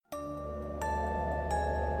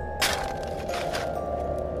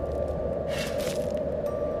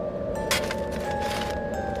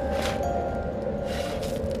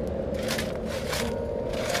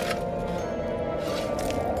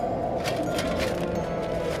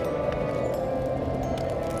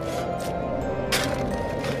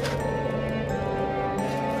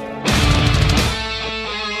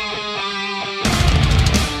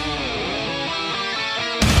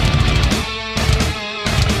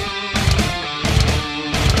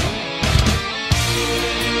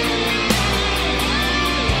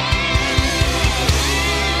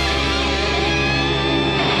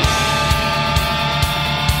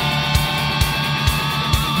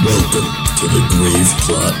to the Grave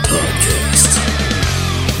Plot Podcast.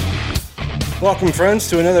 Welcome, friends,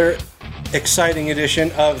 to another exciting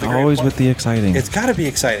edition of the Grave Always Plot. with the exciting. It's got to be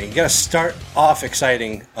exciting. You got to start off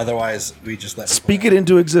exciting, otherwise we just let Speak it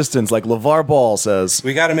into existence, like LeVar Ball says.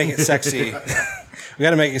 We got to make it sexy. We got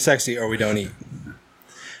to make it sexy, or we don't eat.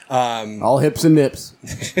 All hips and nips.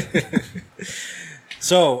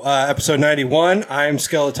 So, episode 91. I'm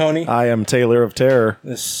Skeletoni. I am Taylor of Terror.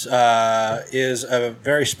 This is a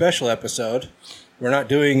very special episode. We're not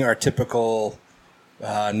doing our typical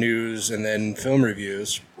news and then film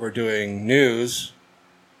reviews. We're doing news.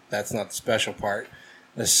 That's not the special part.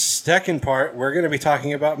 The second part, we're going to be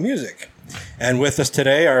talking about music. And with us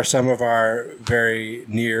today are some of our very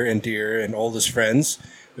near and dear and oldest friends.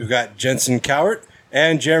 We've got Jensen Cowart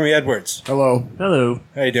and Jeremy Edwards. Hello. Hello.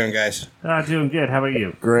 How you doing, guys? Doing good. How about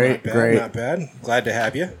you? Great, Not bad, great. not bad. Glad to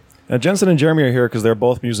have you. Now, Jensen and Jeremy are here because they're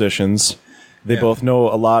both musicians. They Yeah. both know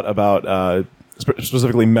a lot about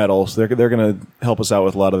specifically metal, so they're going to help us out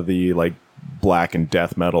with a lot of the like black and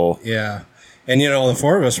death metal. Yeah. And, you know, the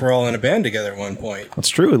four of us were all in a band together at one point. That's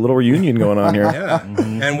true. A little reunion going on here. Yeah.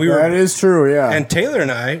 And we were... That is true, yeah. And Taylor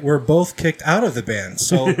and I were both kicked out of the band.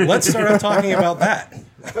 So let's start off talking about that.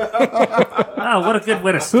 Oh, what a good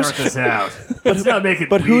way to start this out. Let's not make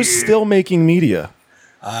it But who's weird. still making media?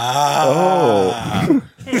 Hey, I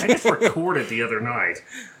just recorded the other night.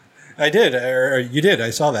 I did, or you did.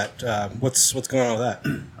 I saw that. What's going on with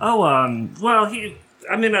that? Oh, well,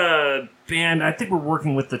 I'm in a band. I think we're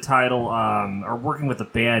working with the title, or working with a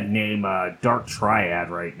band named Dark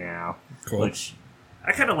Triad right now. Cool. Which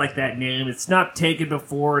I kind of like that name. It's not taken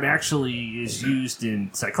before. It actually is used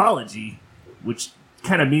in psychology, which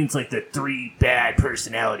kind of means like the 3 bad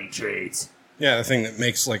personality traits. Yeah, the thing that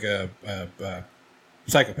makes like a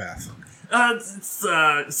psychopath.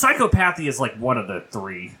 Psychopathy is like one of the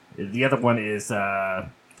 3. The other one is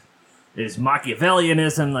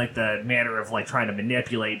Machiavellianism, like the manner of like trying to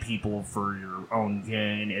manipulate people for your own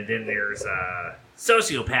gain, and then there's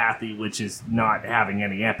sociopathy, which is not having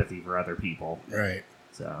any empathy for other people. Right.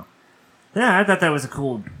 So, yeah, I thought that was a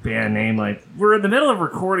cool band name. Like, we're in the middle of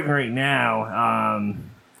recording right now.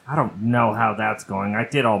 I don't know how that's going. I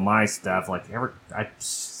did all my stuff. Like,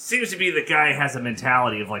 seems to be the guy has a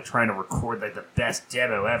mentality of like trying to record like the best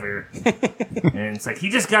demo ever. And it's like he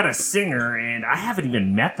just got a singer, and I haven't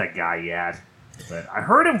even met that guy yet. But I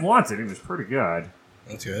heard him once, and he was pretty good.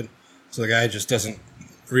 That's good. So the guy just doesn't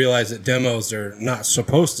realize that demos are not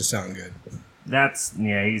supposed to sound good. He's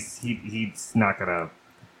not gonna.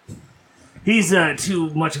 He's too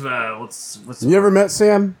much of a what's. You ever met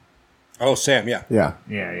Sam? Oh, Sam, yeah. Yeah.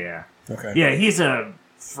 Yeah. Okay. Yeah, he's a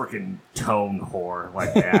freaking tone whore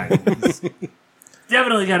like that. He's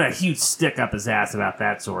definitely got a huge stick up his ass about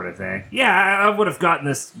that sort of thing. Yeah, I would have gotten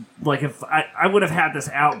this, like, if I would have had this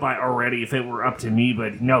out by already if it were up to me,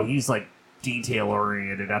 but no, he's like detail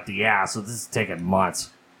oriented up the ass, so this is taking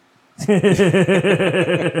months.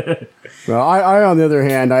 Well, I, on the other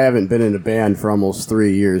hand, I haven't been in a band for almost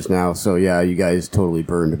 3 years now, so yeah, you guys totally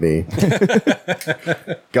burned me.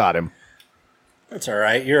 Got him. That's all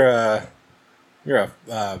right. You're a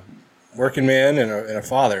working man and a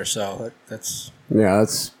father, so that's Yeah,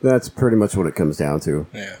 that's pretty much what it comes down to.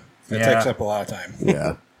 yeah. It takes up a lot of time.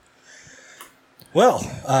 Yeah. Well,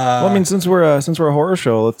 Well, I mean, since we're a horror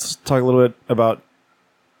show, let's talk a little bit about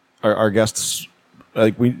our guests.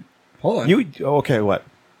 Like hold on. Okay? What?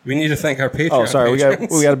 We need to thank our Patreon. Oh, sorry.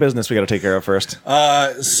 patrons. We got a business we got to take care of first.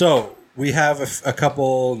 So we have a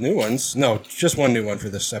couple new ones. No, just one new one for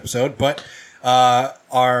this episode. But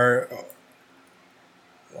our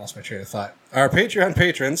lost my train of thought. Our Patreon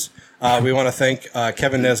patrons. We want to thank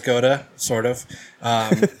Kevin Nesgoda, sort of,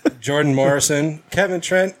 Jordan Morrison, Kevin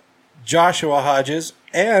Trent, Joshua Hodges,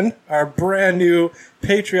 and our brand new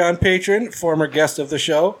Patreon patron, former guest of the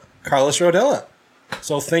show, Carlos Rodella.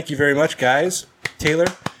 So thank you very much, guys. Taylor,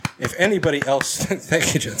 if anybody else...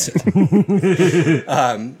 Thank you, Jensen.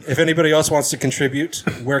 If anybody else wants to contribute,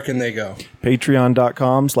 where can they go?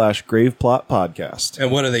 Patreon.com/graveplotpodcast.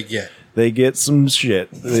 And what do they get? They get some shit.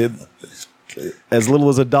 As little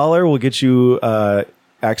as $1 will get you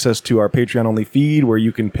access to our Patreon-only feed, where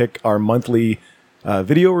you can pick our monthly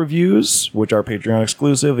video reviews, which are Patreon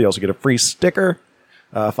exclusive. They also get a free sticker.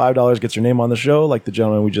 $5 gets your name on the show, like the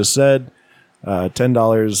gentleman we just said.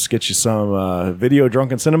 $10 gets you some video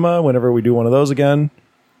drunken cinema whenever we do one of those again.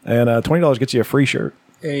 And $20 gets you a free shirt.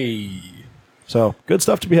 Hey. So, good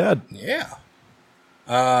stuff to be had. Yeah.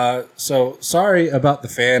 So sorry about the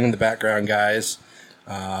fan in the background, guys.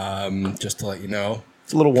 Just to let you know.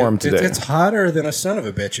 It's a little warm today. It's hotter than a son of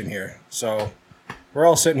a bitch in here. So we're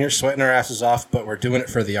all sitting here sweating our asses off, but we're doing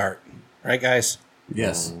it for the art. Right, guys?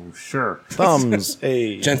 Yes. Oh, sure. Thumbs.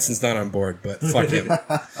 Hey. Jensen's not on board, but fuck him.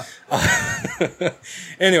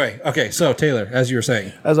 Anyway, okay, so Taylor, as you were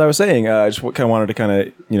saying. As I was saying, I just kind of wanted to kind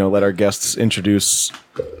of let our guests introduce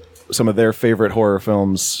some of their favorite horror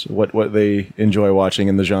films, what they enjoy watching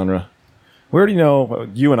in the genre. We already know,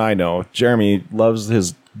 you and I know, Jeremy loves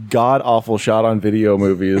his god-awful shot-on-video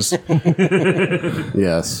movies.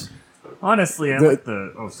 Yes. Honestly, I like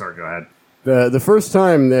the... Oh, sorry, go ahead. The first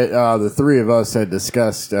time that the three of us had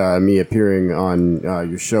discussed me appearing on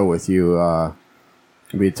your show with you,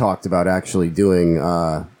 we had talked about actually doing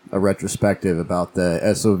a retrospective about the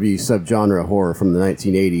SOV subgenre horror from the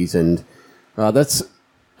 1980s, and that's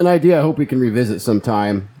an idea I hope we can revisit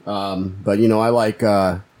sometime. But I like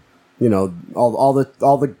all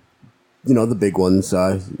the the big ones,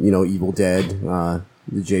 Evil Dead,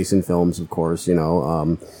 the Jason films, of course,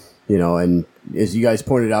 and as you guys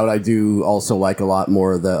pointed out, I do also like a lot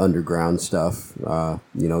more of the underground stuff,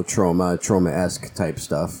 trauma-esque type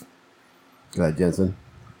stuff. Go ahead, Jensen.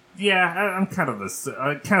 Yeah, I'm kind of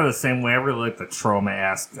the same way. I really like the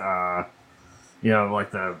trauma-esque,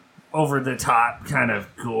 like the over-the-top kind of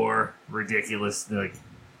gore, ridiculous. Like,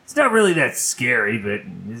 it's not really that scary, but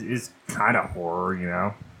it's kind of horror,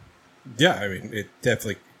 Yeah, I mean, it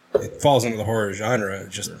definitely falls into the horror genre.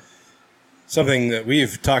 Just something that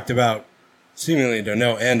we've talked about seemingly to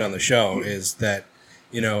no end on the show is that,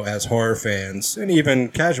 as horror fans, and even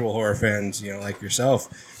casual horror fans, like yourself,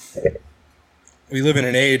 we live in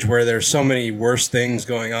an age where there's so many worse things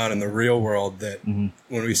going on in the real world that when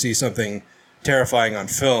we see something terrifying on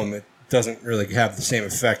film, it doesn't really have the same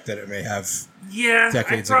effect that it may have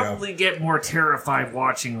decades I ago. probably get more terrified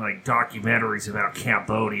watching like documentaries about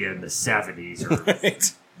Cambodia in the 70s or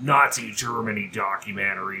Right. Nazi Germany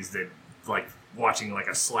documentaries than like watching like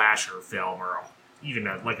a slasher film or even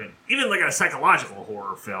like a psychological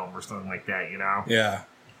horror film or something like that, Yeah.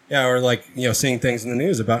 Yeah, or like, seeing things in the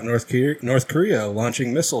news about North Korea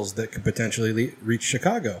launching missiles that could potentially reach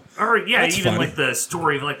Chicago. Or yeah, That's even funny. like the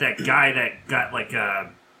story of like that guy that got like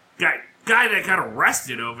guy that got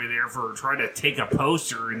arrested over there for trying to take a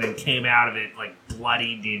poster and then came out of it like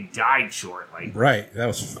bloodied and died short. Like, Right. That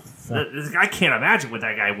was fun. I can't imagine what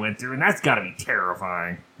that guy went through, and that's got to be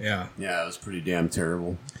terrifying. Yeah. Yeah, it was pretty damn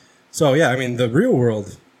terrible. So, yeah, I mean, the real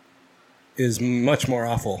world is much more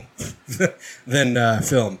awful than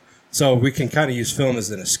film. So we can kind of use film as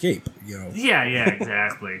an escape, Yeah,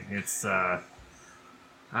 exactly. It's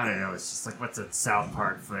I don't know. It's just like, what's that South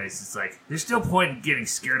Park phrase? It's like, there's no point in getting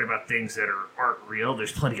scared about things that aren't real.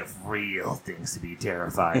 There's plenty of real things to be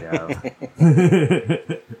terrified of.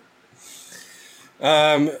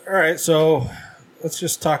 All right, so let's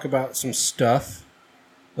just talk about some stuff.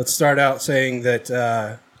 Let's start out saying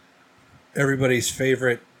that everybody's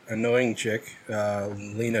favorite annoying chick,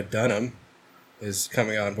 Lena Dunham, is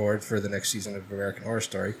coming on board for the next season of American Horror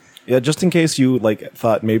Story. Yeah, just in case you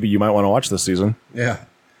thought maybe you might want to watch this season. Yeah.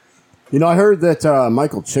 I heard that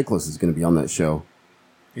Michael Chiklis is going to be on that show.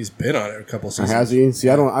 He's been on it a couple seasons. Has he? See,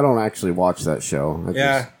 I don't actually watch that show.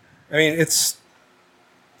 I mean, it's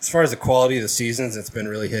as far as the quality of the seasons, it's been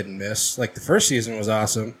really hit and miss. Like, the first season was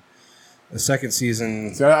awesome. The second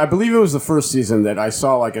season... So I believe it was the first season that I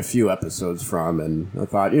saw like a few episodes from, and I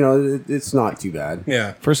thought, it's not too bad.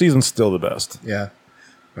 Yeah. First season's still the best. Yeah.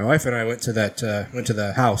 My wife and I went to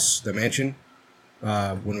the house, the mansion,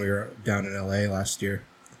 when we were down in L.A. last year.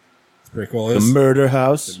 It's pretty cool. It was The Murder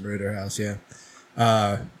House. the murder house, yeah.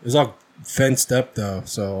 It was all fenced up, though,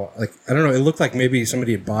 so, like, I don't know, it looked like maybe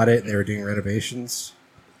somebody had bought it and they were doing renovations.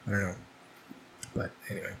 I don't know. But,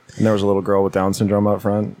 anyway. And there was a little girl with Down syndrome out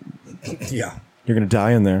front. Yeah. You're going to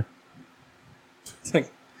die in there. It's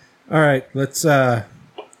like, all right, let's go.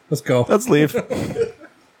 Let's leave.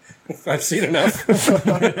 I've seen enough.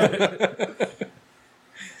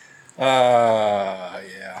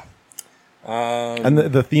 Yeah. And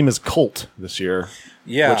the theme is cult this year.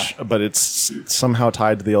 Yeah. But it's somehow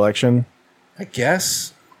tied to the election. I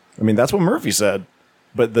guess. I mean, that's what Murphy said.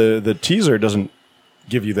 But the teaser doesn't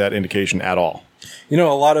give you that indication at all. A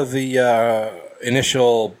lot of the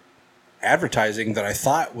initial advertising that I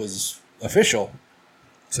thought was official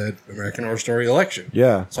said American Horror Story election.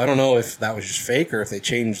 Yeah. So I don't know if that was just fake or if they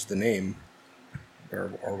changed the name or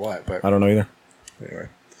what. But I don't know either. anyway.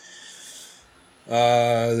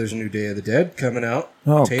 There's a new Day of the Dead coming out.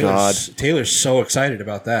 Oh, Taylor's so excited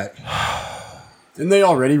about that. Didn't they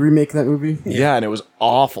already remake that movie? Yeah, and it was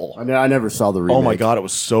awful. I never saw the remake. Oh my god, it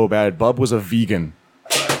was so bad. Bub was a vegan.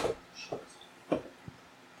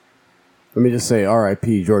 Let me just say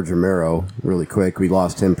R.I.P. George Romero really quick. We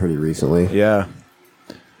lost him pretty recently. Yeah.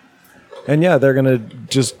 And yeah, they're gonna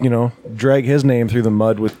just drag his name through the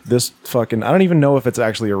mud with this fucking. I don't even know if it's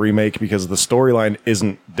actually a remake because the storyline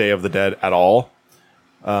isn't Day of the Dead at all.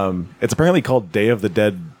 It's apparently called Day of the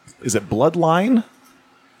Dead. Is it Bloodline?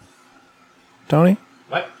 Tony,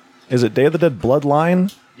 What? is it Day of the Dead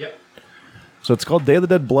Bloodline? Yep. So it's called Day of the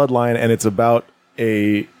Dead Bloodline, and it's about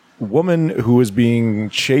a woman who is being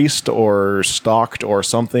chased or stalked or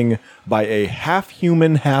something by a half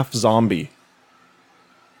human, half zombie.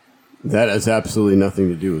 That has absolutely nothing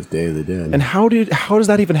to do with Day of the Dead. And how does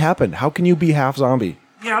that even happen? How can you be half zombie?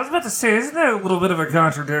 Yeah, I was about to say, isn't that a little bit of a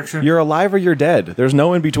contradiction? You're alive or you're dead. There's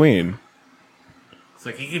no in between. It's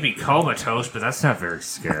like you could be comatose, but that's not very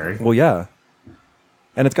scary. Well, yeah.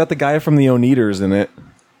 And it's got the guy from the Oneaters in it.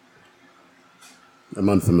 I'm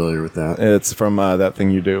unfamiliar with that. It's from That Thing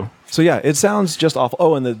You Do. So yeah, it sounds just awful.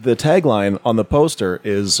 Oh, and the tagline on the poster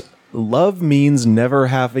is, "Love means never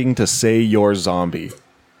having to say you're zombie."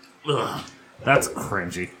 Ugh, that's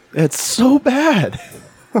cringy. It's so bad.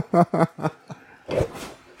 It's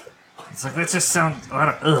like, that just sounds...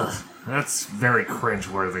 Ugh, that's very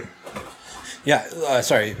cringeworthy. Yeah,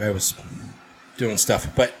 sorry, I was doing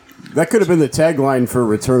stuff, but That could have been the tagline for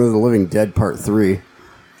Return of the Living Dead Part 3.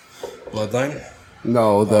 Bloodline?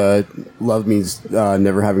 No, the love means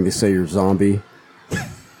never having to say you're zombie.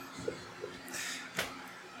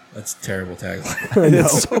 That's a terrible tagline.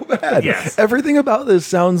 It's so bad. Yes. Everything about this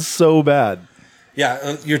sounds so bad.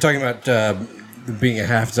 Yeah, you're talking about being a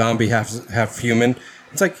half zombie, half human.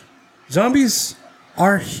 It's like zombies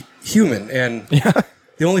are human, and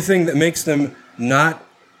the only thing that makes them not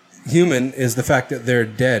human is the fact that they're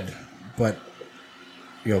dead, but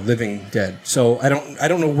living dead. So I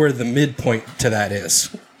don't know where the midpoint to that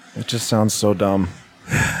is. It just sounds so dumb.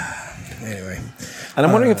 Anyway, And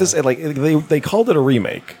I'm wondering if this they called it a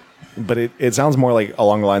remake, but it sounds more like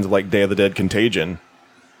along the lines of like Day of the Dead Contagion.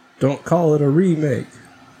 don't call it a remake.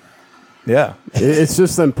 Yeah, It's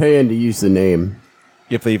just them paying to use the name.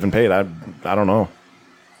 if they even paid, I don't know.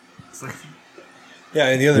 It's like, Yeah,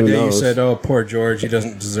 and the other Who day knows? you said, "Oh, poor George, he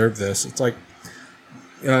doesn't deserve this." It's like,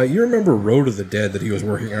 you remember Road of the Dead that he was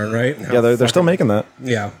working on, right? And how Yeah, they're still making that.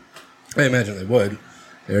 Yeah, I imagine they would.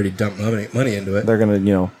 They already dumped money into it. They're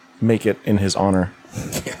gonna make it in his honor.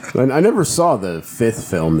 And I never saw the fifth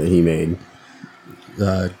film that he made.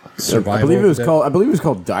 Survival. I believe it was of the called. I believe it was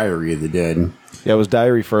called Diary of the Dead. Yeah, it was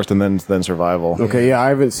Diary first, and then Survival. Okay, yeah, I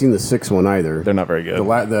haven't seen the sixth one either. They're not very good.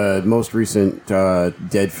 The most recent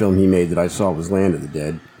Dead film he made that I saw was Land of the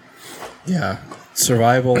Dead. Dead. Yeah,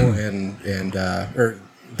 Survival and or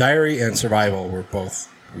Diary and Survival were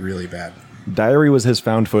both really bad. Diary was his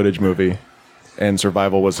found footage movie, and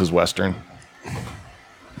Survival was his Western.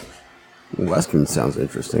 Western sounds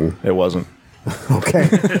interesting. It wasn't. Okay,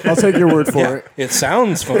 I'll take your word for it. It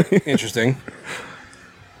sounds interesting.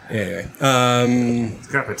 Anyway, it's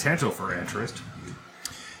got potential for interest.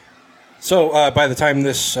 so by the time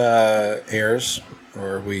this airs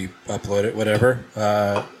or we upload it, whatever,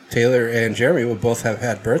 Taylor and Jeremy will both have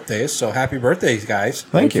had birthdays. So happy birthdays, guys!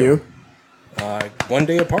 Thank you. One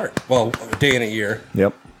day apart. Well, a day and a year.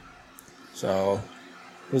 Yep. So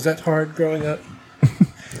was that hard growing up?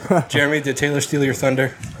 Jeremy, did Taylor steal your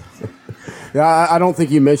thunder? Yeah, I don't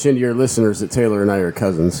think you mentioned to your listeners that Taylor and I are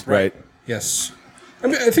cousins. Right. Yes. I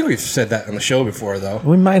think we've said that on the show before, though.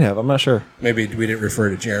 We might have. I'm not sure. Maybe we didn't refer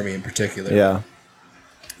to Jeremy in particular. Yeah.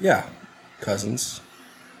 Yeah. Cousins.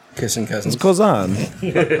 Kissing cousins. It goes on.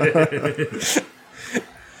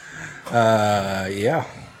 Yeah.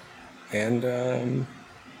 And, the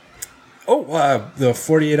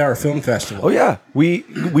 48-hour film festival. Oh yeah, we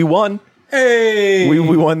won. Hey! We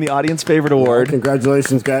won the audience favorite award.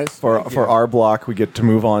 Congratulations, guys. For our block, we get to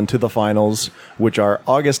move on to the finals, which are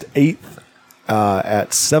August 8th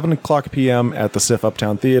at 7 o'clock p.m. at the SIF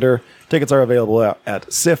Uptown Theater. Tickets are available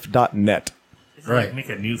at sif.net. Is it like make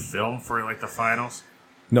a new film for like the finals?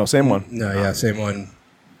 No, same one. No, yeah, same one.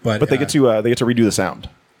 But They get to redo the sound.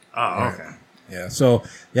 Oh, okay. Yeah, so,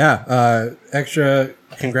 extra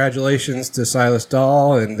congratulations to Silas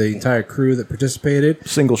Dahl and the entire crew that participated.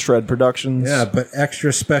 Single Shred Productions. Yeah, but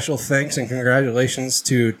extra special thanks and congratulations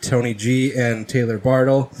to Tony G and Taylor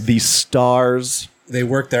Bartle. The stars They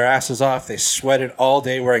worked their asses off. They sweated all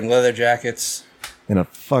day wearing leather jackets. in a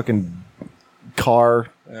fucking car.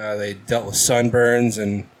 They dealt with sunburns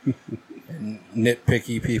and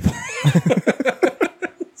nitpicky people.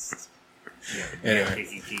 Anyway.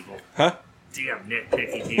 Nitpicky people. Huh? Damn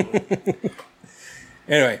nitpicky people.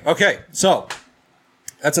 Anyway, okay, so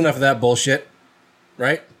that's enough of that bullshit,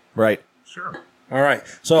 right? Right. Sure. All right,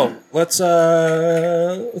 so let's do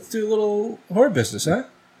a little horror business, huh?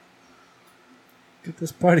 Get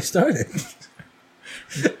this party started.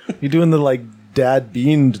 You're doing the like dad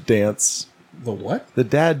bean dance. The what? The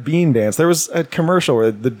dad bean dance. There was a commercial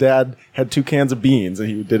where the dad had 2 cans of beans and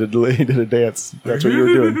he did a dance. That's what you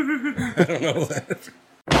were doing. I don't know that.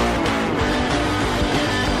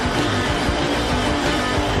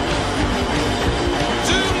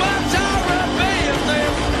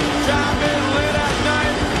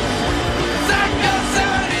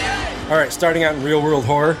 All right, starting out in real world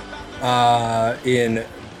horror, in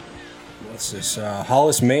what's this?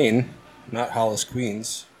 Hollis, Maine, not Hollis,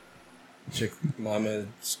 Queens.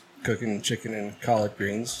 Mama's cooking chicken and collard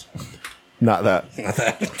greens. Not that. Not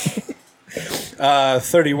that.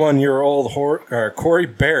 31-year-old Corey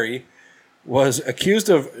Berry was accused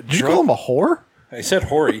of. Did you call him a whore? I said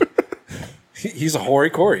hoary. He's a hoary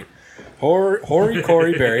Corey. Hoary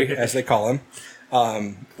Corey Berry, as they call him,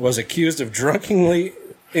 was accused of drunkenly.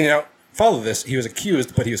 Follow this. He was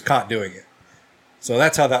accused, but he was caught doing it. So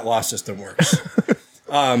that's how that law system works.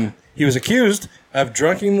 He was accused of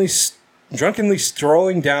drunkenly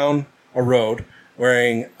strolling down a road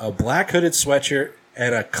wearing a black hooded sweatshirt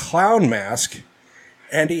and a clown mask,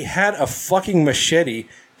 and he had a fucking machete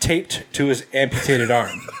taped to his amputated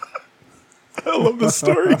arm. I love this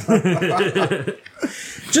story.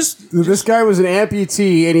 This guy was an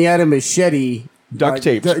amputee, and he had a machete duct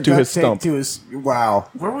taped to his stump. Wow.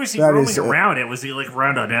 Where was he That roaming is, around it? Was he like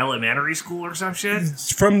around an elementary school or some shit?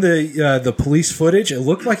 From the police footage, it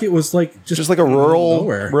looked like it was like Just like a rural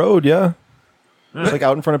nowhere. road, yeah. It's like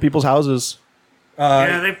out in front of people's houses.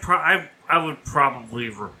 Yeah, I would probably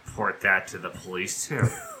report that to the police too.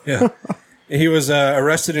 Yeah. He was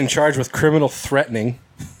arrested and charged with criminal threatening.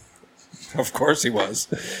 Of course he was.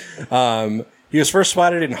 He was first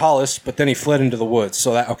spotted in Hollis, but then he fled into the woods.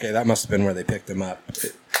 So that must have been where they picked him up.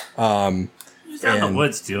 He's out in the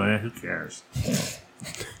woods doing it. Who cares?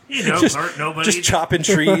 Hurt nobody. Just chopping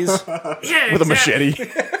trees. Yeah, With a machete.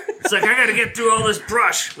 It's like, I gotta get through all this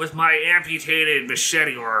brush with my amputated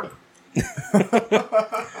machete arm.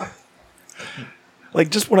 Like,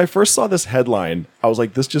 just when I first saw this headline, I was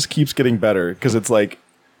like, this just keeps getting better. Because it's like,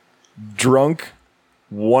 drunk,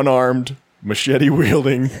 one-armed,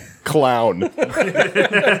 machete-wielding clown.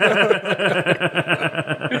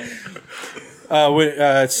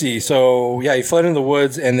 Let's see. So, yeah, he fled into the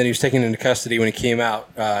woods, and then he was taken into custody when he came out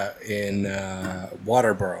in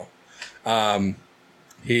Waterboro.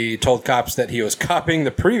 He told cops that he was copying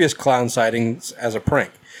the previous clown sightings as a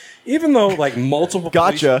prank. Even though, like, multiple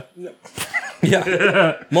Gotcha.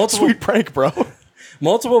 Yeah. Sweet prank, bro.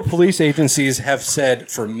 Multiple police agencies have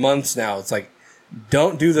said for months now, it's like,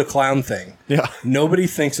 don't do the clown thing. Yeah. Nobody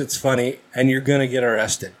thinks it's funny, and you're going to get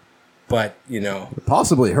arrested. But,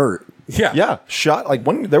 Possibly hurt. yeah. Yeah, shot. Like,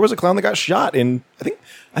 there was a clown that got shot in, I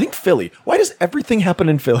think Philly. Why does everything happen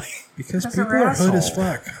in Philly? Because That's people an are hood as asshole.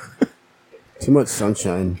 fuck. Too much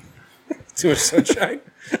sunshine. Too much sunshine.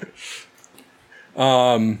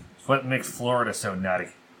 What makes Florida so nutty?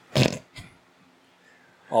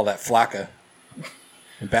 All that flocka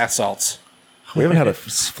and bath salts. We haven't had a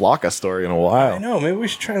Flocka story in a while. I know. Maybe we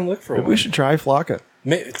should try and look for Maybe one. we should try Flocka.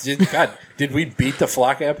 Did we beat the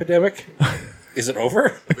flocka epidemic? Is it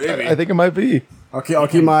over? I think it might be. Okay, I'll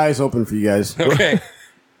keep my eyes open for you guys. Okay.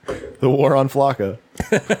 The war on Flocka.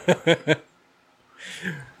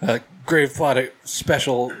 Grave plot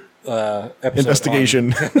special episode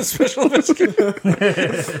Investigation. Special investigation.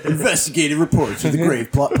 Investigative reports of the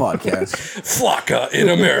Grave Plot Podcast. Flocka in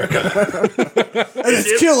America. And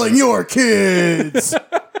it's killing your kids!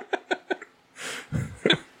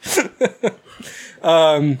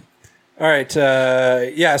 All right.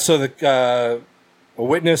 So a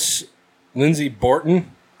witness, Lindsay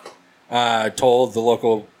Borton, told the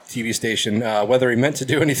local TV station whether he meant to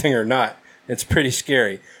do anything or not. It's pretty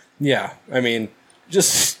scary. Yeah. I mean,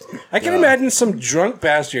 I can imagine some drunk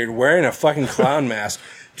bastard wearing a fucking clown mask,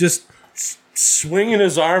 just swinging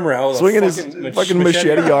his arm around with Swinging a his fucking fucking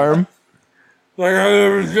machete arm. Like,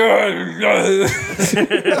 it's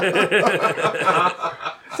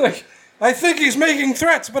like, I think he's making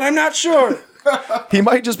threats, but I'm not sure. He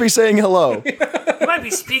might just be saying hello. He might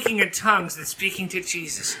be speaking in tongues and speaking to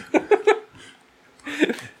Jesus. And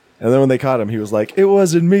then when they caught him, he was like, "It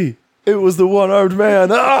wasn't me. It was the one-armed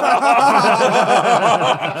man."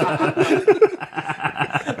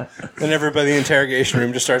 And everybody in the interrogation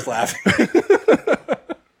room just starts laughing.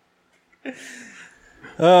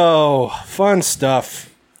 Oh, fun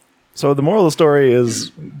stuff. So the moral of the story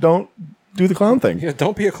is, don't do the clown thing. Yeah,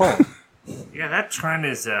 don't be a clown. Yeah, that trend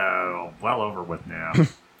is well over with now.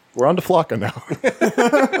 We're on to Flocka now.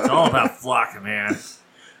 It's all about flocka, man.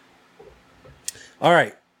 All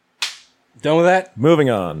right. Done with that? Moving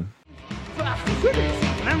on.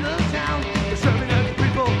 And the town is serving us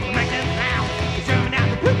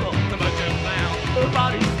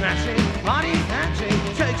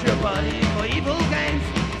for evil games,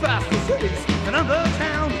 faster cities and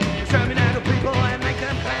undertown. Exterminate the people and make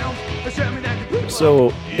them clowns. Exterminate the people.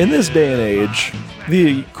 So, in this day and age,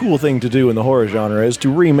 the cool thing to do in the horror genre is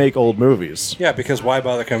to remake old movies. Yeah, because why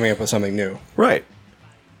bother coming up with something new? Right.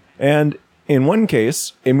 And in one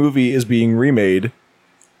case, a movie is being remade.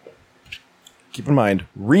 Keep in mind,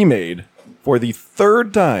 remade for the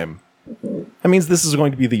third time. That means this is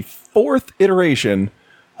going to be the fourth iteration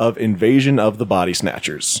of Invasion of the Body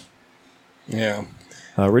Snatchers. Yeah.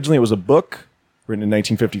 Originally, it was a book written in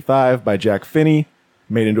 1955 by Jack Finney,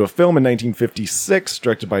 made into a film in 1956,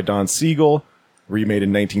 directed by Don Siegel, remade in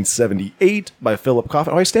 1978 by Philip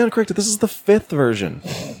Kaufman. Oh, I stand corrected. This is the fifth version.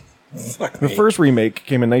 Fuck The me. first remake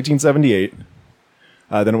came in 1978.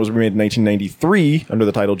 Then it was remade in 1993 under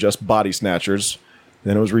the title just Body Snatchers.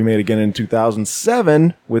 Then it was remade again in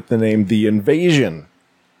 2007 with the name The Invasion.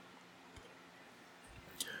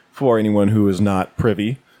 For anyone who is not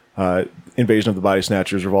privy, Invasion of the Body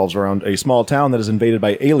Snatchers revolves around a small town that is invaded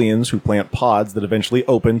by aliens who plant pods that eventually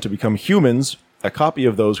open to become humans, a copy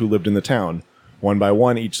of those who lived in the town. One by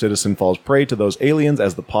one, each citizen falls prey to those aliens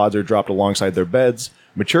as the pods are dropped alongside their beds,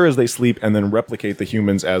 mature as they sleep, and then replicate the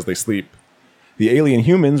humans as they sleep. The alien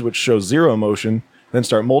humans, which show zero emotion, then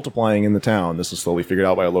start multiplying in the town. This is slowly figured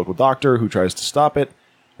out by a local doctor who tries to stop it,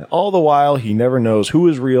 and all the while, he never knows who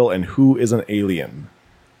is real and who is an alien.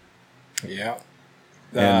 Yeah.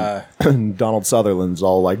 And Donald Sutherland's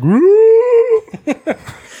all like,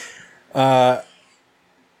 I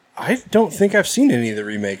don't think I've seen any of the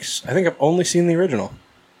remakes. I think I've only seen the original.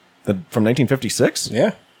 From 1956?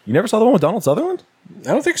 Yeah. You never saw the one with Donald Sutherland? I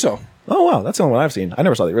don't think so. Oh, wow. That's the only one I've seen. I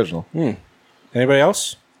never saw the original. Anybody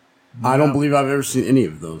else? I don't believe I've ever seen any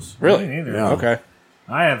of those. Really? Me neither. Yeah. Okay.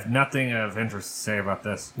 I have nothing of interest to say about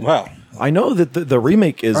this. Well, I know that the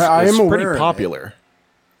remake is I am pretty aware of it. popular.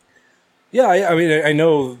 yeah, I mean, I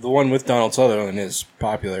know the one with Donald Sutherland is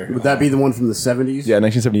popular. Would that be the one from the 70s? Yeah,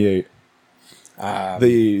 1978.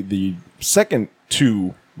 The second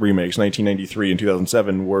two remakes, 1993 and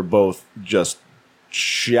 2007, were both just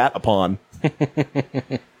shat upon.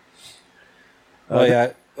 Well,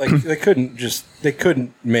 yeah, like they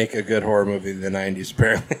couldn't make a good horror movie in the 90s,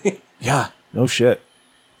 apparently. Yeah, no shit.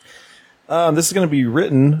 This is going to be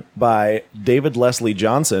written by David Leslie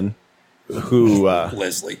Johnson, who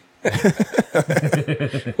Leslie.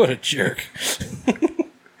 What a jerk.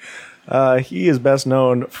 he is best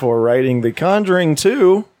known for writing The Conjuring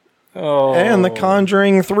 2 and The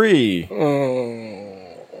Conjuring 3.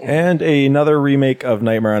 And another remake of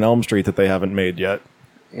Nightmare on Elm Street that they haven't made yet.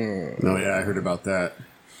 Oh, yeah, I heard about that.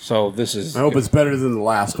 So this is... I hope it's better than the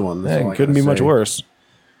last one. That's all I It couldn't be gotta much say. worse.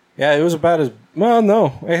 Yeah, it was about as... Well,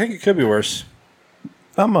 no. I think it could be worse.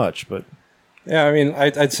 Not much, but... Yeah, I mean,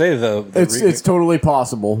 I'd say the It's totally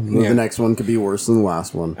possible that Yeah. the next one could be worse than the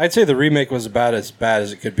last one. I'd say the remake was about as bad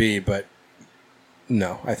as it could be, but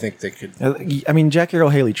no, I think they could... I mean, Jackie Earle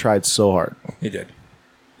Haley tried so hard. He did.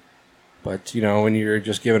 But, you know, when you're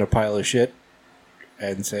just given a pile of shit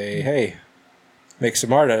and say, hey, make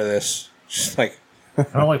some art out of this, just like,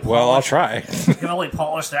 well, I'll try. You can only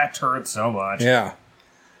polish that turd so much. Yeah.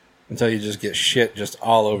 Until you just get shit just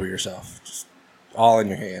all over yourself. Just all in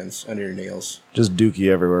your hands, under your nails. Just dookie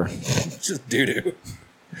everywhere. Just doo-doo.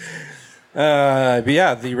 But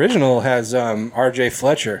yeah, the original has R.J.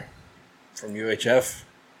 Fletcher from UHF.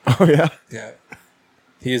 Oh, yeah? Yeah.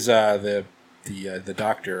 He's the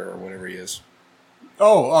doctor or whatever he is.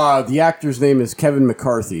 Oh, the actor's name is Kevin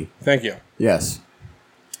McCarthy. Thank you. Yes.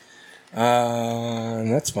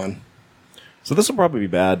 That's fun. So this will probably be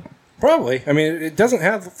bad. Probably. I mean, it doesn't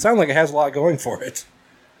sound like it has a lot going for it.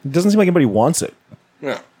 It doesn't seem like anybody wants it.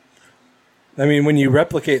 No. I mean, when you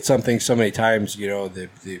replicate something so many times, you know, the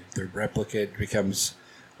replicate becomes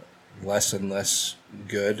less and less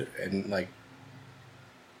good, and like...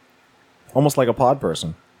 Almost like a pod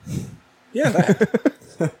person. Yeah,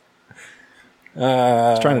 that.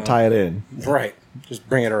 Just trying to tie it in. Right. Just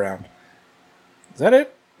bring it around. Is that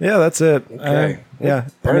it? Yeah, that's it. Okay. Yeah.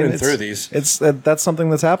 Burning it's- through these. It's that's something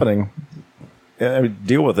that's happening. Yeah, I mean,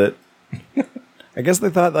 deal with it. I guess they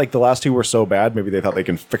thought like the last two were so bad, maybe they thought they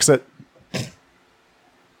can fix it.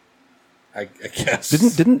 I guess.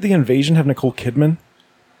 Didn't The Invasion have Nicole Kidman?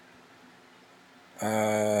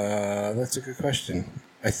 That's a good question.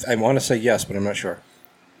 I want to say yes, but I'm not sure.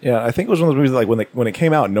 Yeah, I think it was one of those movies like when it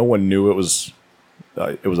came out, no one knew it was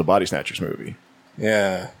a Body Snatchers movie.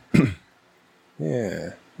 Yeah.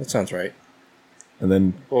 Yeah. That sounds right. And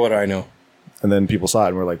then Well, what do I know? people saw it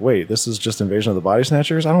and were like, "Wait, this is just Invasion of the Body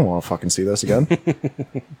Snatchers? I don't want to fucking see this again."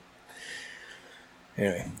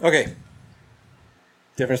 Anyway. Okay.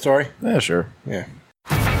 Different story? Yeah, sure. Yeah.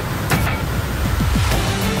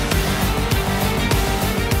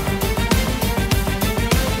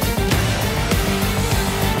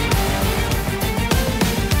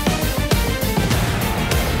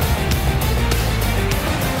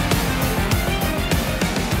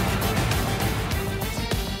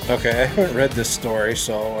 Okay, I haven't read this story,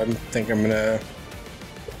 so I think I'm gonna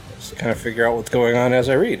just kind of figure out what's going on as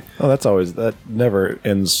I read. Oh, that never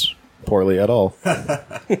ends poorly at all.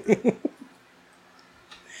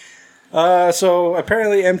 So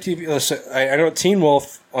apparently MTV. Listen, I know Teen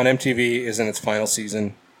Wolf on MTV is in its final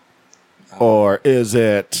season. Or is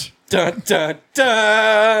it? Dun, dun, dun.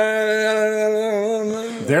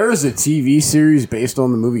 There is a TV series based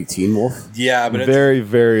on the movie Teen Wolf. Yeah, but Very,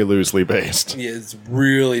 very loosely based. it's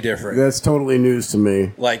really different. That's totally news to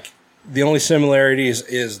me. Like, the only similarities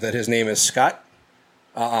is that his name is Scott.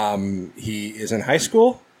 He is in high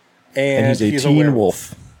school, and he's a a teen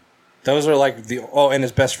werewolf. wolf. Those are like and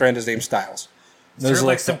his best friend is named Styles. Is Those there are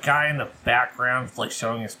like some guy in the background like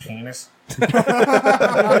showing his penis?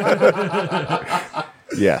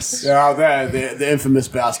 Yes. Yeah, the infamous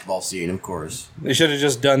basketball scene, of course. They should have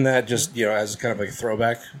just done that, just as kind of like a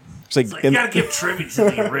throwback. It's like, It's like, you gotta give tribute to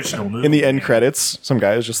the original movie. in the end credits, some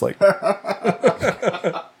guy is just like,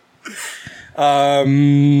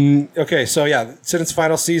 Okay, so yeah, it's in its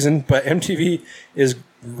final season, but MTV is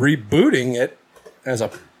rebooting it as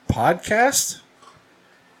a podcast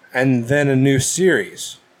and then a new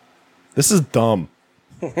series. this is dumb.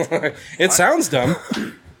 It sounds dumb.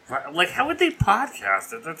 Like, how would they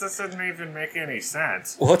podcast it? That doesn't even make any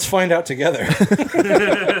sense. Well, let's find out together.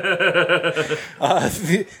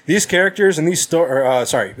 These characters and these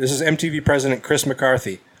this is MTV president Chris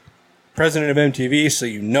McCarthy, president of MTV, so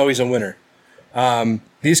you know he's a winner.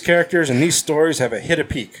 These characters and these stories have a hit a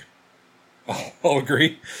peak. I'll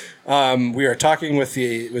agree. We are talking with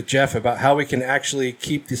Jeff about how we can actually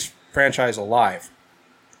keep this franchise alive.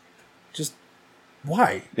 Just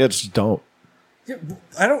why? Yeah, just don't. Yeah,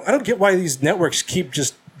 I don't get why these networks keep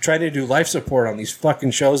just trying to do life support on these fucking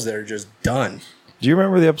shows that are just done. Do you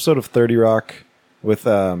remember the episode of 30 Rock with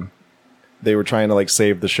they were trying to like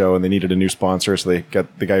save the show and they needed a new sponsor, so they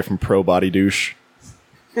got the guy from Pro Body Douche?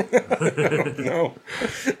 No.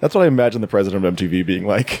 That's what I imagine the president of MTV being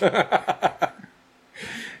like.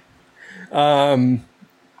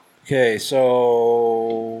 Okay,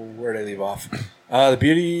 so where did I leave off? The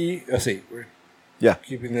beauty. Let's see. We're Yeah.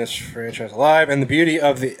 keeping this franchise alive, and the beauty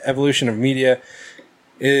of the evolution of media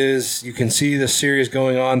is you can see the series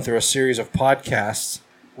going on through a series of podcasts.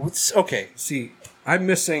 See, I'm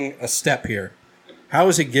missing a step here. How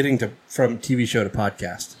is it getting from TV show to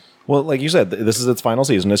podcast? Well, like you said, this is its final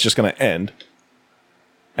season. It's just going to end.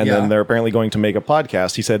 And Yeah. then they're apparently going to make a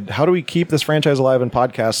podcast. He said, how do we keep this franchise alive in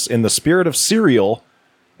podcasts in the spirit of Serial?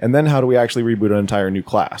 And then how do we actually reboot an entire new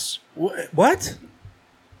class? What?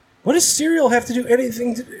 What does Serial have to do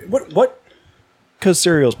anything to what? Because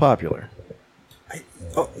Serial's popular.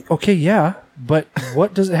 Okay, yeah, but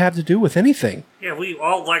what does it have to do with anything? Yeah, we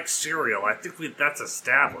all like cereal. I think that's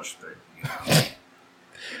established.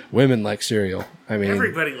 Women like cereal. I mean,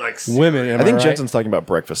 Everybody likes cereal. women. Am I think right? Jensen's talking about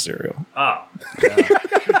breakfast cereal. Oh.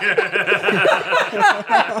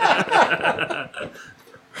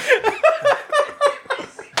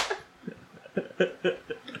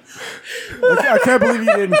 I can't believe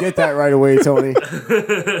you didn't get that right away, Tony.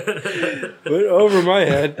 Went over my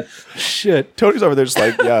head. Shit. Tony's over there just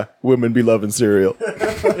like, yeah, women be loving cereal.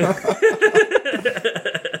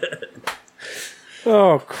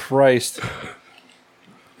 Oh, Christ.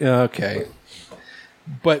 Okay.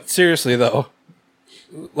 But seriously, though,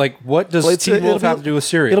 like, what does Teen Wolf have to do with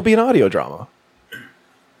cereal? It'll be an audio drama.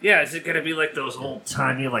 Yeah, is it going to be like those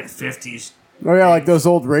old-timey, like, 50s? Oh yeah, like those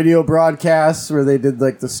old radio broadcasts where they did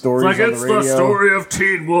like the stories Like, on it's the radio. the story of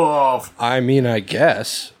Teen Wolf. I mean, I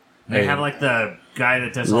guess. They have, like, the guy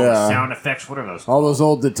that does all Yeah. the sound effects. What are those? All those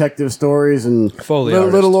old detective stories and Foley Little,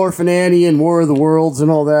 artist. Little Orphan Annie and War of the Worlds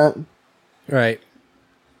and all that. Right.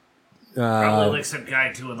 Probably, like, some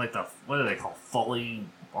guy doing, like, what do they call Foley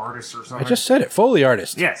artist or I something? just said it. Foley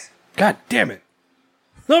artist. Yes. God damn it.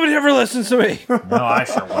 Nobody ever listens to me. No, I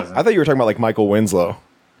sure wasn't. I thought you were talking about like Michael Winslow.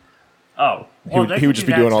 Oh. He would just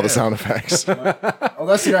be doing all the sound effects. Oh,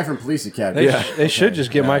 that's the guy from Police Academy. They should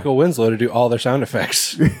just get Michael Winslow to do all their sound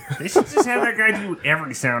effects. They should just have that guy do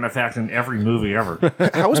every sound effect in every movie ever.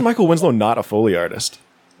 How is Michael Winslow not a Foley artist?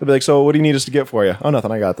 They'd be like, so what do you need us to get for you? Oh,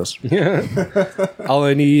 nothing. I got this. All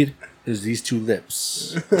I need is these two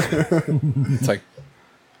lips. It's like,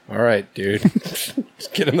 all right, dude.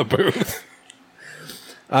 Just get in the booth.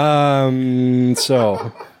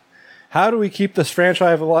 So, how do we keep this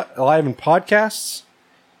franchise alive in podcasts?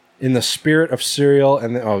 In the spirit of Serial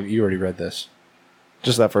and you already read this.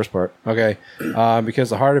 Just that first part. Okay, because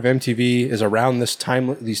the heart of MTV is around these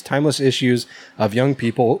timeless issues of young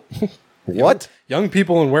people. What? Young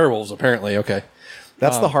people and werewolves, apparently. Okay.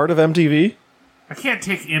 That's the heart of MTV? I can't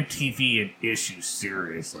take MTV and issues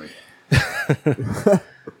seriously.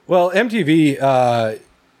 Well, MTV,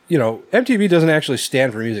 MTV doesn't actually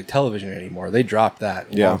stand for music television anymore. They dropped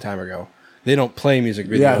that a long time ago. They don't play music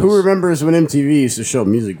videos. Yeah, who remembers when MTV used to show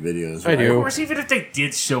music videos? I right? do. Of course, even if they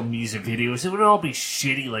did show music videos, it would all be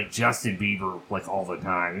shitty like Justin Bieber like all the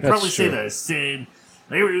time. You'd That's probably say true. the same.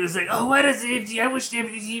 They were just like, oh, what is MTV? I wish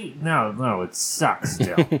MTV. No, it sucks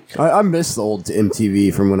still. I miss the old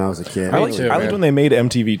MTV from when I was a kid. I liked too, man. when they made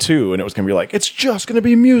MTV2, and it was going to be like, it's just going to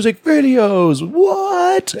be music videos.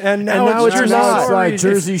 What? And now it's It's not. like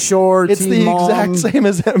Jersey Shore, It's Teen the Mom. exact same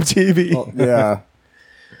as MTV.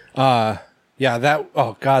 Yeah. Yeah,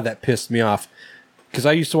 that pissed me off. Because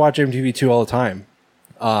I used to watch MTV2 all the time.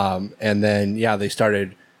 And then, they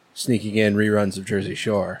started sneaking in reruns of Jersey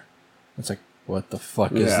Shore. It's like, what the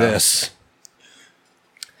fuck is this?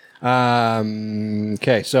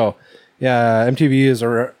 Okay, so, MTV is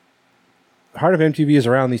heart of MTV is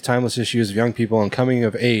around these timeless issues of young people and coming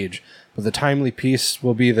of age. But the timely piece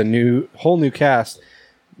will be the whole new cast,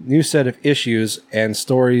 new set of issues and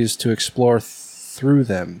stories to explore through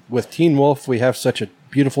them. With Teen Wolf, we have such a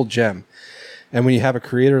beautiful gem. And when you have a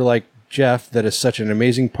creator like Jeff that is such an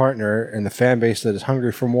amazing partner and the fan base that is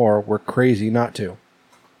hungry for more, we're crazy not to.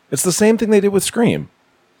 It's the same thing they did with Scream.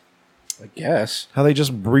 I guess. How they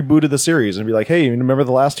just rebooted the series and be like, hey, you remember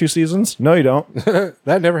the last 2 seasons? No, you don't.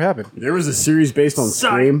 That never happened. There was a series based on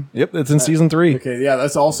Sorry. Scream. Yep, it's in season 3. Okay, yeah,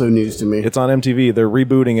 that's also news to me. It's on MTV. They're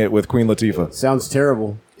rebooting it with Queen Latifah. Sounds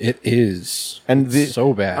terrible. It is. And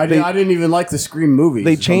So bad. I didn't even like the Scream movies.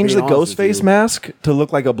 They if I'm changed the being honest with Ghostface you. mask to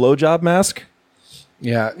look like a blowjob mask.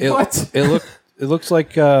 Yeah. What? It looks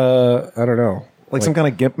like, I don't know. Like some kind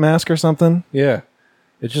of gimp mask or something. Yeah.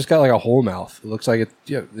 It's just got like a whole mouth. It looks like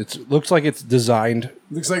looks like it's designed.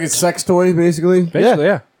 Looks like it's sex toy, basically. Basically,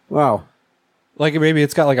 yeah. Wow. Like maybe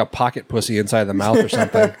it's got like a pocket pussy inside the mouth or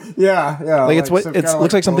something. Yeah. Like it's what some it kinda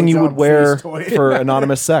looks like something you would blowjob wear face toy. for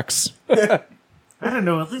anonymous sex. I don't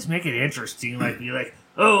know. At least make it interesting. Like be like,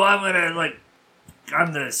 oh, I'm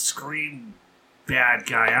the Scream bad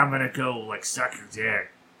guy. I'm gonna go like suck your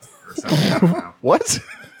dick or something. I don't know. What?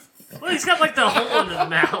 Well, he's got like the hole in his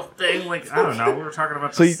mouth thing. Like I don't know. We were talking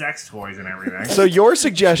about So the you- sex toys and everything. So your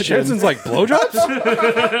suggestion, Jensen's like blowjobs?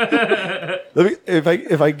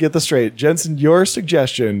 if I get this straight, Jensen, your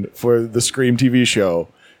suggestion for the Scream TV show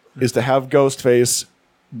is to have Ghostface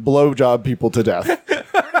blowjob people to death.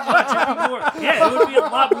 Yeah, it would be a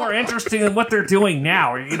lot more interesting than what they're doing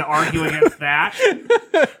now. Are you going to argue against that?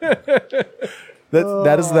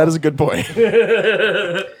 That is a good point.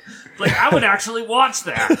 Like, I would actually watch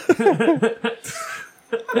that.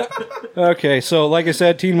 Okay, so like I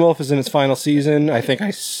said, Teen Wolf is in its final season. I think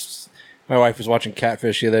my wife was watching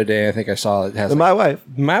Catfish the other day. I think I saw it has My wife.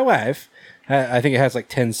 my wife. I think it has like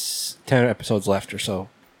 10 episodes left or so.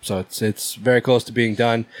 So it's very close to being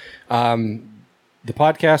done. The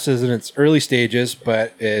podcast is in its early stages,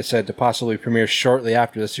 but it's said to possibly premiere shortly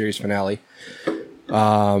after the series finale.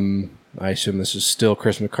 I assume this is still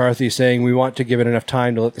Chris McCarthy saying we want to give it enough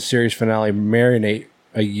time to let the series finale marinate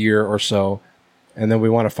a year or so, and then we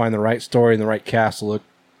want to find the right story and the right cast to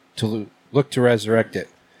look to resurrect it.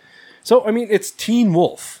 So I mean, it's Teen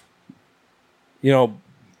Wolf. You know,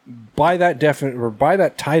 by that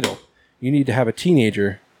title, you need to have a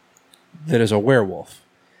teenager that is a werewolf,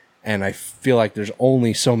 and I feel like there's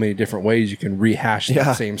only so many different ways you can rehash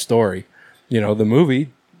that same story. You know, the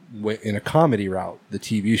movie went in a comedy route. The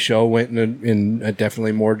TV show went in a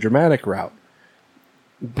definitely more dramatic route.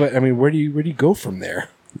 But I mean, where do you go from there?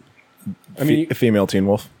 I mean, A female Teen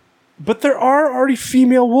Wolf, but there are already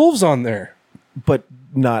female wolves on there. but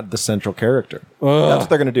not the central character. That's what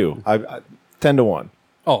they're going to do. I 10 to 1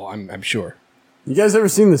 Oh, I'm sure. You guys ever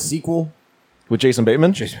seen the sequel? with Jason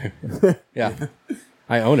Bateman. Yeah,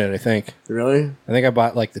 I own it. I think I Really?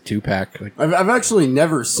 bought like the 2-pack. Like, I've actually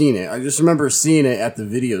never seen it. I just remember seeing it at the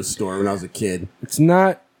video store when I was a kid. it's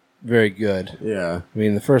not very good. Yeah. I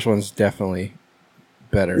mean, the first one's definitely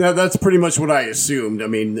better. Yeah, that's pretty much what I assumed. I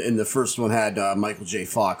mean, and the first one had Michael J.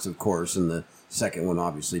 Fox, of course, and the second one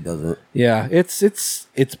obviously doesn't. Yeah, it's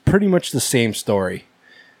pretty much the same story.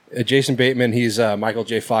 Jason Bateman, he's Michael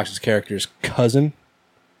J. Fox's character's cousin.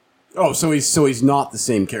 Oh, so he's not the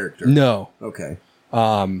same character. No, Okay.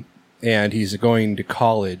 and he's going to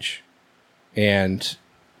college, and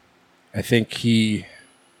I think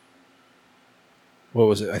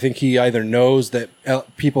I think he either knows that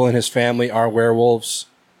people in his family are werewolves,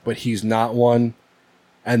 but he's not one,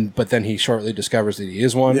 but then he shortly discovers that he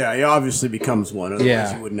is one. Yeah, he obviously becomes one. Otherwise,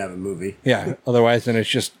 Yeah. he wouldn't have a movie. Yeah. Otherwise, then it's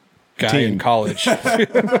just guy in Teen. college.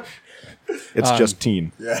 It's just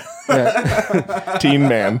teen. Yeah. Teen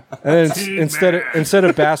man. And then instead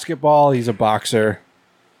of basketball, he's a boxer.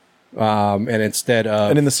 And instead of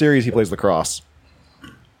And in the series, he plays lacrosse.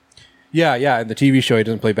 yeah, in the TV show he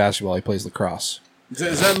doesn't play basketball; he plays lacrosse.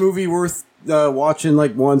 Is that movie worth watching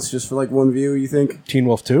like once, just for like one view? You think? Teen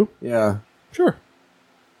Wolf 2? Yeah. Sure.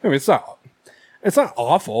 I mean, it's not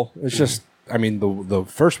awful. It's just, I mean, the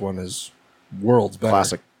first one is worlds better.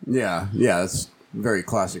 Classic. Yeah. It's a very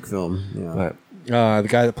classic film. Yeah. But, the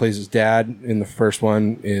guy that plays his dad in the first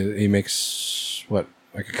one, he makes like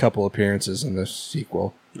a couple appearances in the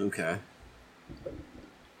sequel. Okay.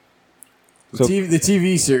 So- the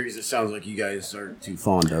TV series, it sounds like you guys are too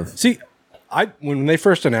fond of. See, when they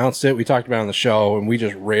first announced it, we talked about it on the show, and we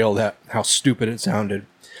just railed at how stupid it sounded.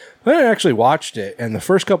 But I actually watched it, and the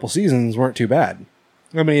first couple seasons weren't too bad.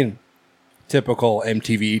 I mean, typical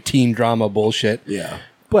MTV teen drama bullshit. Yeah.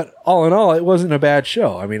 But all in all, it wasn't a bad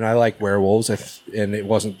show. I mean, I like werewolves, and it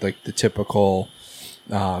wasn't like the typical,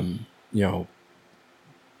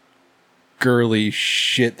 girly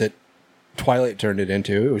shit that Twilight turned it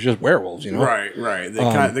into. It was just werewolves, Right.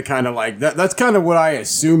 The kind of like that. That's kind of what I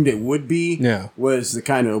assumed it would be. Yeah. Was the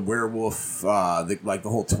kind of werewolf, like the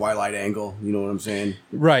whole Twilight angle. You know what I'm saying?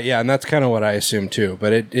 Right, yeah, and that's kind of what I assumed too.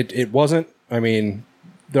 But it wasn't. I mean,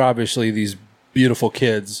 they're obviously these beautiful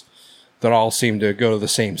kids that all seem to go to the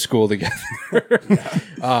same school together.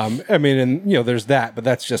 I mean, and there's that, but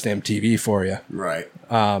that's just MTV for you. Right.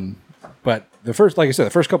 But like I said,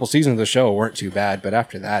 the first couple seasons of the show weren't too bad, but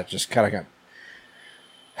after that, it just kind of got.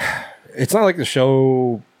 It's not like the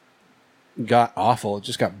show got awful; it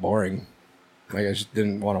just got boring. Like I just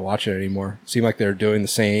didn't want to watch it anymore. It seemed like they were doing the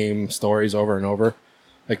same stories over and over.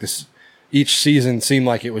 Like this, each season seemed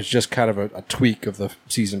like it was just kind of a tweak of the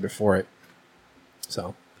season before it.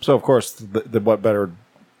 So of course, the what better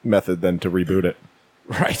method than to reboot it?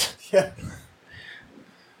 right, Yeah.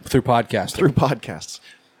 through podcasting. Through podcasts.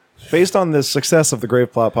 Based on the success of the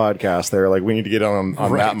Grave Plot podcast, they're like, we need to get on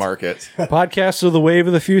Right. that market. Podcasts are the wave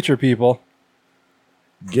of the future, people.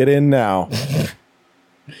 Get in now.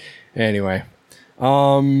 Anyway,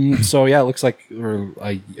 so yeah, it looks like we're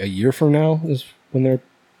a year from now is when they're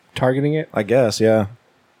targeting it. I guess, yeah.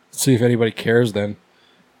 See if anybody cares then.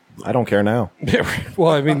 I don't care now.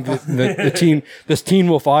 Well, I mean, this Teen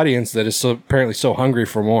Wolf audience that is apparently so hungry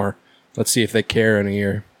for more. Let's see if they care in a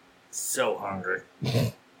year. So hungry.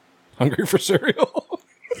 Hungry for cereal.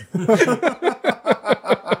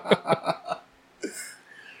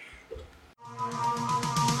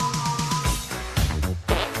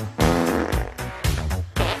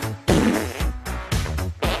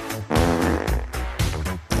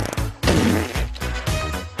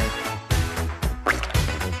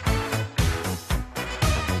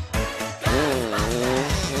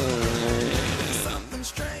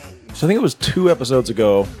 So I think it was 2 episodes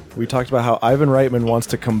ago, we talked about how Ivan Reitman wants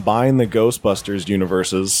to combine the Ghostbusters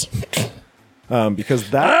universes. Because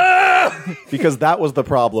that was the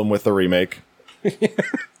problem with the remake.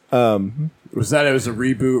 Was that it was a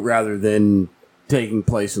reboot rather than taking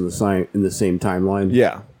place in the same timeline?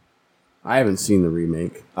 Yeah, I haven't seen the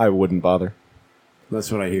remake. I wouldn't bother.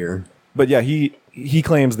 That's what I hear. But yeah, he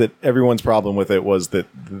claims that everyone's problem with it was that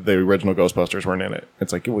the original Ghostbusters weren't in it.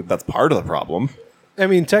 It's like, that's part of the problem. I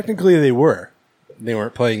mean, technically they were. They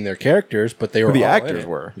weren't playing their characters, but they were. The all in actors it.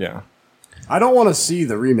 were, yeah. I don't want to see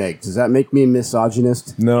the remake. Does that make me a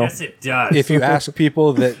misogynist? No. Yes, it does. If you ask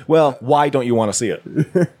people that, Well, why don't you want to see it?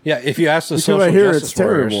 yeah, if you ask the Because social I hear justice it's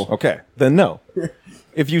terrible. warriors, Okay, then no.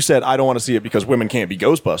 If you said, I don't want to see it because women can't be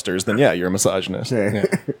Ghostbusters, then yeah, you're a misogynist. Okay.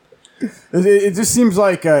 It just seems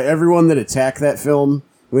like everyone that attacked that film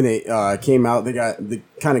when it came out, they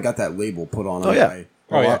kind of got that label put on them yeah. by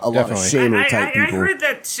Oh, yeah, a lot of definitely. shamer type I people. heard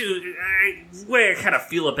that too. The way I kind of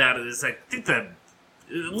feel about it is I think that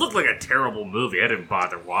it looked like a terrible movie. I didn't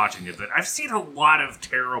bother watching it, but I've seen a lot of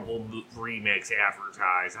terrible remakes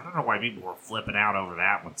advertised. I don't know why people were flipping out over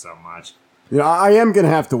that one so much. I am going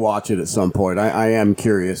to have to watch it at some point. I am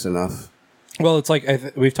curious enough. well, it's like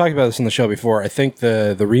we've talked about this in the show before. I think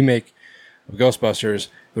the remake of Ghostbusters,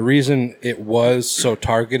 the reason it was so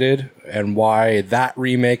targeted and why that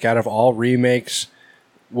remake out of all remakes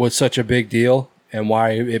was such a big deal and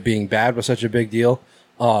why it being bad was such a big deal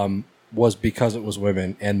was because it was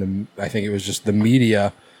women. And I think it was just the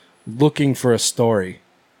media looking for a story.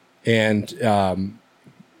 And,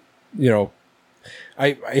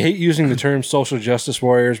 I hate using the term social justice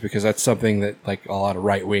warriors because that's something that like a lot of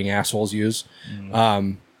right-wing assholes use. But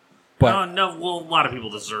No, well, a lot of people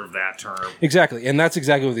deserve that term. exactly. And that's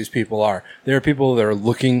exactly what these people are. There are people that are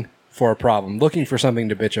looking for a problem, looking for something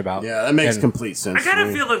to bitch about. Yeah, that makes And- complete sense. I kind to of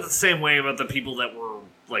me. feel like the same way about the people that were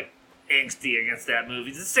like angsty against that movie.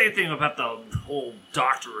 It's the same thing about the whole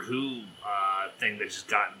Doctor Who thing that just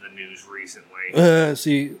got in the news recently.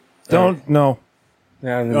 See, Don't no.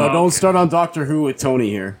 Yeah, No, don't start on Doctor Who with Tony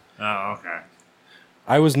here. Oh, okay.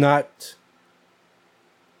 I was not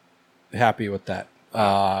happy with that.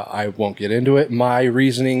 I won't get into it. My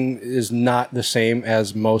reasoning is not the same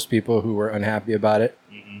as most people who were unhappy about it.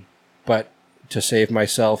 But to save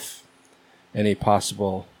myself any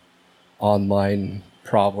possible online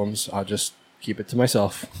problems, I'll just keep it to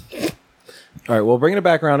myself. All right, well, bringing it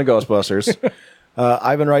back around to Ghostbusters,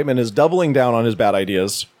 Ivan Reitman is doubling down on his bad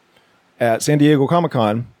ideas. At San Diego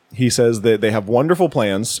Comic-Con, he says that they have wonderful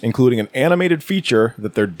plans, including an animated feature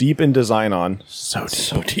that they're deep in design on. So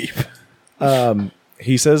deep.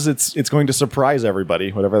 He says it's going to surprise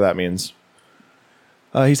everybody, whatever that means.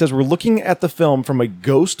 He says, we're looking at the film from a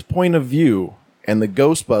ghost point of view and the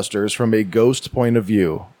Ghostbusters from a ghost point of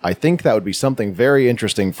view. I think that would be something very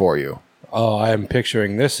interesting for you. Oh, I'm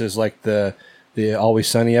picturing this as like the Always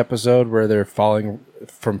Sunny episode where they're falling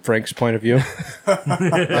from Frank's point of view.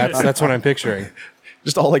 That's what I'm picturing.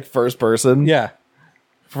 Just all like first person? Yeah.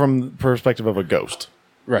 From the perspective of a ghost.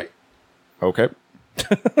 Right. Okay.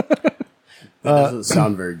 That doesn't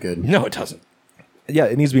sound very good. No, it doesn't. Yeah,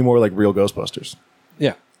 it needs to be more like real Ghostbusters.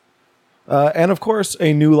 Yeah. And of course,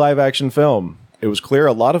 a new live action film. It was clear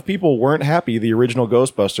a lot of people weren't happy the original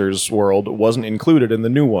Ghostbusters world wasn't included in the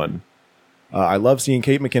new one. I love seeing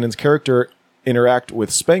Kate McKinnon's character interact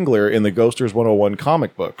with Spengler in the Ghosters 101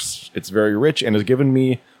 comic books. It's very rich and has given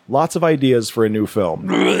me lots of ideas for a new film.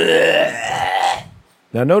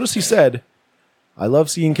 Now, notice he said, I love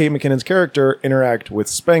seeing Kate McKinnon's character interact with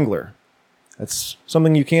Spengler. That's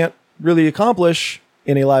something you can't really accomplish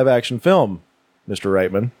in a live action film, Mr.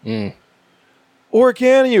 Reitman. Or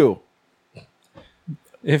can you?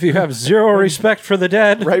 If you have zero respect for the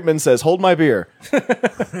dead. Reitman says, hold my beer.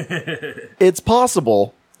 It's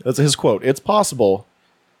possible, that's his quote, it's possible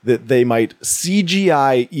that they might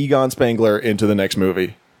CGI Egon Spengler into the next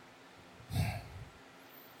movie.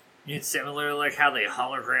 It's similar like how they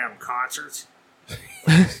hologram concerts.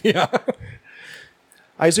 Yeah.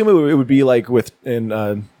 I assume it would be like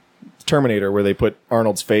in Terminator where they put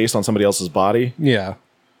Arnold's face on somebody else's body. Yeah.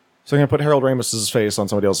 So they're going to put Harold Ramis's face on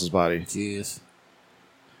somebody else's body. Jeez.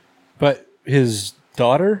 But his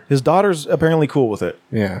daughter? His daughter's apparently cool with it.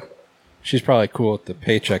 Yeah. She's probably cool with the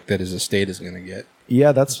paycheck that his estate is going to get.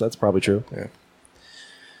 Yeah, that's probably true. Yeah.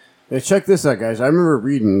 Hey, check this out, guys. I remember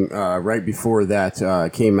reading right before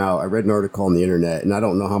that came out. I read an article on the internet, and I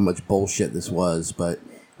don't know how much bullshit this was, but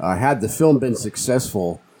had the film been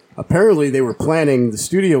successful, apparently the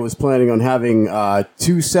studio was planning on having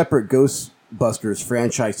two separate Ghostbusters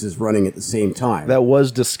franchises running at the same time. That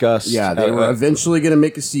was discussed. Yeah, they were eventually going to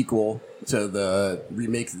make a sequel to the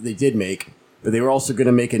remake that they did make, but they were also going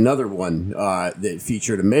to make another one that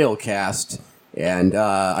featured a male cast, and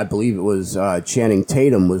I believe it was Channing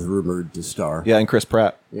Tatum was rumored to star. Yeah, and Chris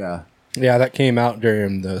Pratt. Yeah. Yeah, that came out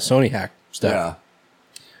during the Sony hack stuff.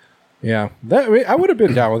 Yeah. Yeah. I would have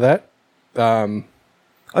been down with that.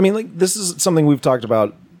 I mean, like, this is something we've talked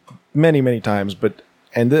about many, many times, but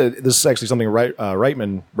this is actually something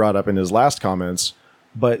Reitman brought up in his last comments,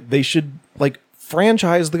 but they should, like,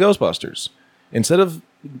 franchise the Ghostbusters. Instead of,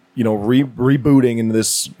 rebooting in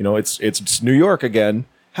this, it's New York again,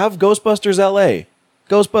 have Ghostbusters LA,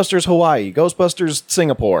 Ghostbusters Hawaii, Ghostbusters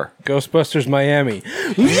Singapore. Ghostbusters Miami.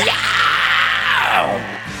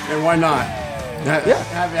 And why not?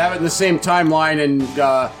 Have it in the same timeline, and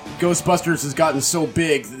Ghostbusters has gotten so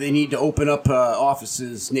big that they need to open up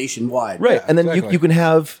offices nationwide. Right, Yeah, and then exactly. you can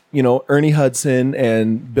have, Ernie Hudson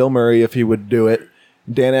and Bill Murray, if he would do it,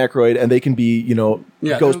 Dan Aykroyd, and they can be,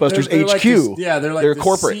 Ghostbusters they're HQ. like they're like the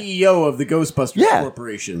corporate. CEO of the Ghostbusters Yeah.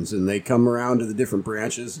 corporations, and they come around to the different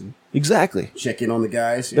branches and Exactly. check in on the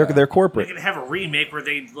guys. They're They corporate. could have a remake where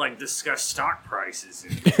they like discuss stock prices.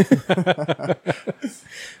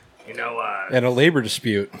 And, And a labor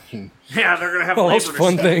dispute. yeah, they're gonna have All labor those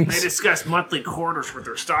fun dis- things. They discuss monthly quarters with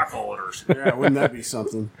their stockholders. Yeah, wouldn't that be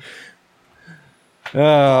something?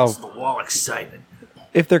 Oh, The wall excitement.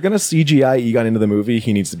 If they're going to CGI Egon into the movie,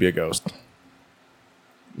 he needs to be a ghost.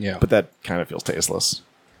 yeah. But that kind of feels tasteless.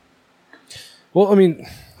 Well, I mean,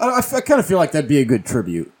 I kind of feel like that'd be a good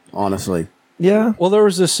tribute, honestly. Yeah. well, there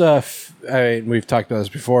was this. We've talked about this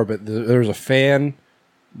before, but there was a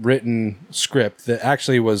fan-written script that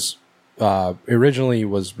actually was originally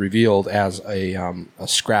was revealed as a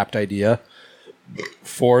scrapped idea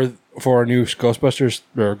for a new Ghostbusters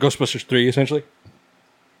or Ghostbusters 3, essentially.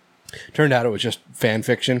 Turned out it was just fan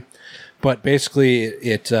fiction, but basically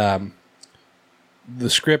the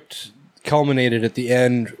script culminated at the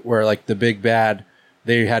end where like the big bad,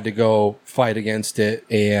 they had to go fight against it,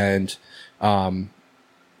 and it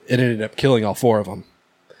ended up killing all four of them.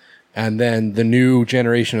 and then the new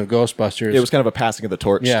generation of Ghostbusters. It was kind of a passing of the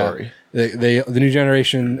torch story. The new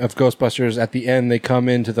generation of Ghostbusters, at the end, they come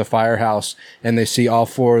into the firehouse and they see all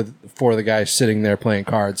four of the guys sitting there playing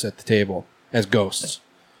cards at the table as ghosts.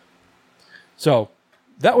 So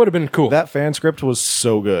that would have been cool. That fan script was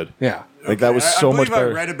so good. Yeah. Like that was so much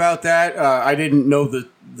better. I read about that. I didn't know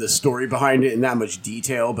the story behind it in that much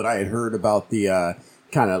detail, but I had heard about the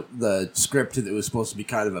kind of the script that was supposed to be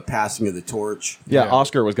kind of a passing of the torch. Yeah,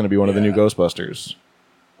 Oscar was going to be one of the new Ghostbusters.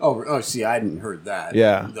 Oh, see, I hadn't heard that.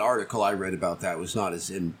 Yeah. The article I read about that was not as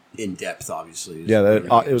in depth, obviously. Yeah, it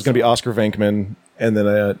was going to be Oscar Venkman, and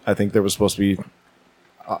then I think there was supposed to be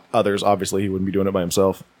others. Obviously, he wouldn't be doing it by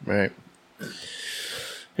himself. Right.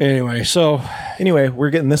 Anyway, we're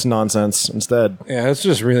getting this nonsense instead. Yeah, it's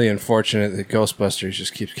just really unfortunate that Ghostbusters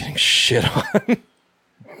just keeps getting shit on.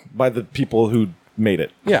 By the people who made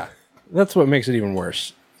it. Yeah, that's what makes it even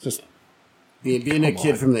worse. Just being a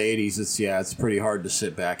kid from the 80s, it's pretty hard to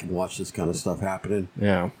sit back and watch this kind of stuff happening.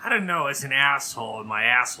 Yeah. I don't know. As an asshole, and my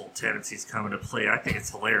asshole tendencies come into play, I think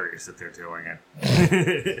it's hilarious that they're doing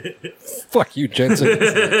it. Fuck you, Jensen.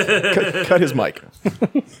 cut his mic.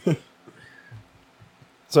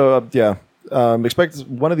 So, expect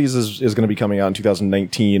one of these is going to be coming out in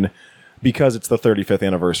 2019 because it's the 35th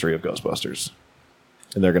anniversary of Ghostbusters.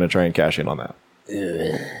 And they're going to try and cash in on that.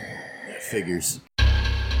 Figures.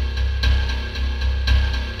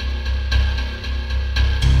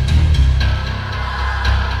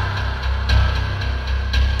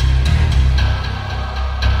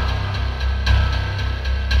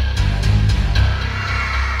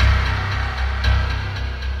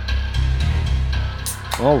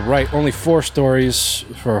 All right, only 4 stories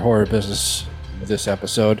for horror business this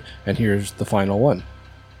episode, and here's the final one.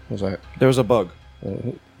 What was that? There was a bug.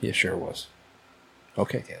 Yeah, sure was.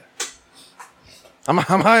 Okay, Taylor. I'm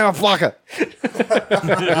high on Flocka.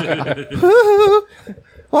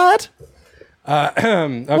 What?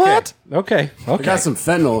 Okay. What? Okay. I got some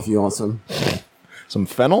fentanyl if you want some. Some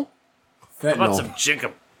fennel? How about some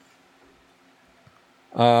Fentanyl.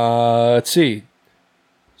 jinkum? Let's see.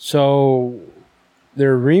 So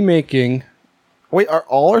they're remaking. Wait, are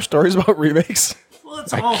all our stories about remakes? Well,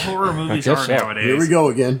 it's all horror movies guess are so. nowadays. Here we go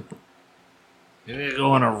again. You're going to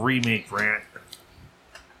go on a remake rant.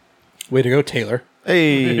 Way to go, Taylor.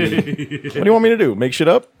 Hey. What do you want me to do? Make shit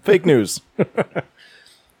up? Fake news.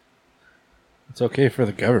 It's okay for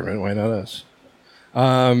the government. Why not us?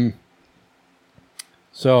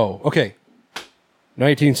 Okay.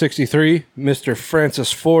 1963, Mr.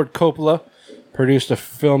 Francis Ford Coppola produced a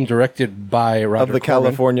film directed by Roger Of the Corman.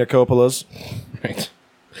 California Coppolas. Right.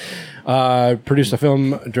 Produced a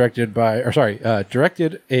film directed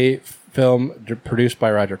a film produced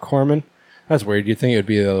by Roger Corman. That's weird. You'd think it would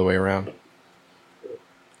be the other way around.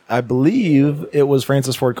 I believe it was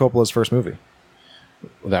Francis Ford Coppola's first movie.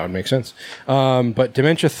 Well, that would make sense. But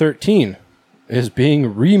Dementia 13 is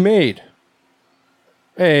being remade.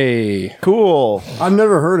 Hey. Cool. I've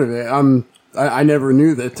never heard of it. I never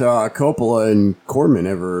knew that Coppola and Corman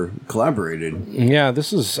ever collaborated. Yeah,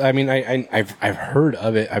 this is. I mean, I've heard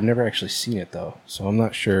of it. I've never actually seen it though, so I'm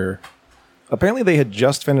not sure. Apparently they had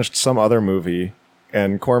just finished some other movie,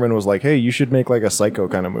 and Corman was like, hey, you should make like a Psycho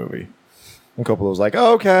kind of movie. And Coppola was like,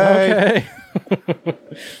 okay.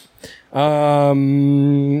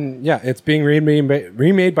 Yeah, it's being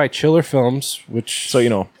remade by Chiller Films, which...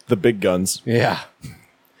 So, the big guns. Yeah.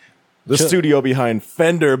 The studio behind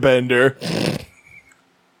Fender Bender.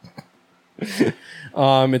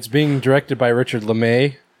 It's being directed by Richard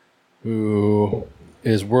LeMay, who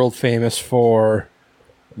is world famous for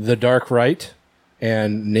The Dark Right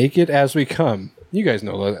and Naked as We Come. You guys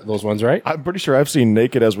know those ones, right? I'm pretty sure I've seen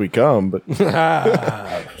Naked as We Come, but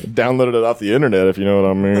downloaded it off the internet, if you know what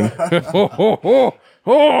I mean.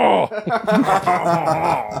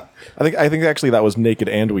 I think actually that was Naked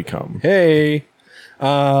and We Come. Hey.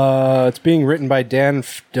 It's being written by Dan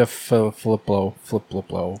DeFilippo.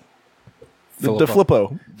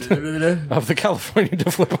 DeFlippo. Of the California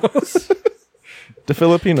DeFlippos.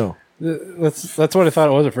 DeFilipino. That's what I thought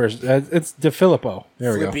it was at first. It's DeFilippo.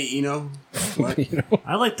 There we go. Flippy,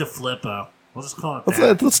 I like the Flippo. We'll just call it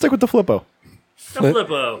that. Let's stick with DeFlippo. The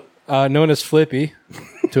Flippo. Known as Flippy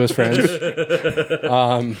to his friends.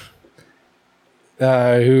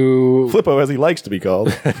 Who Flippo, as he likes to be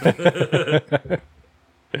called.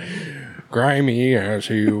 Grimy, as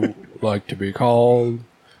he like to be called.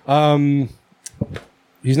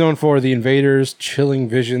 He's known for The Invaders, Chilling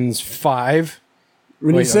Visions 5.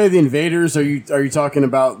 When you say The Invaders, are you talking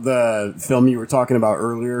about the film you were talking about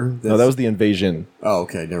earlier? No, that was The Invasion. Oh,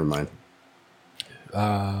 okay, never mind.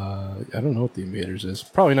 I don't know what The Invaders is.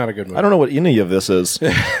 Probably not a good movie. I don't know what any of this is.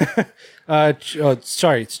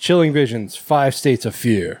 Sorry, it's Chilling Visions, 5 States of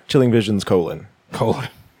Fear. Chilling Visions : The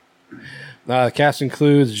cast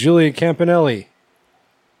includes Julia Campanelli,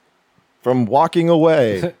 From Walking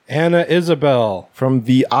Away. Anna Isabel, From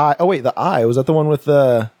The Eye. Oh, wait, The Eye. Was that the one with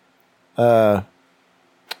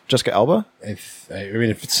Jessica Alba? I mean,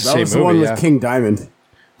 if it's the That same was the movie, one yeah. with King Diamond.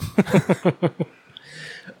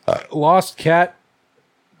 Lost Cat.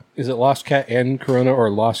 Is it Lost Cat and Corona or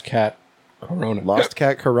Lost Cat Corona? Lost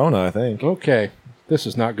Cat Corona, I think. Okay, this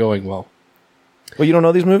is not going well. Well, you don't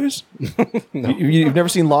know these movies? No. You've never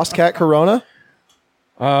seen Lost Cat Corona?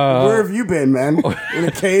 Where have you been, man? In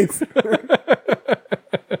a cave?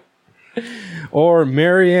 Or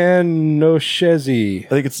Marianne Nochezi. I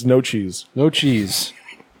think it's No Cheese. No Cheese.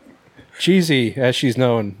 Cheesy, as she's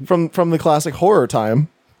known. From the classic Horror Time,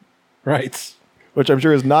 Right. which I'm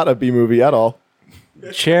sure is not a B movie at all.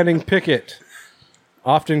 Channing Pickett.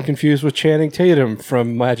 Often confused with Channing Tatum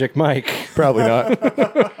from Magic Mike. Probably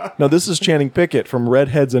not. No, this is Channing Pickett from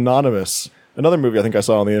Redheads Anonymous. Another movie I think I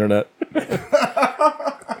saw on the internet.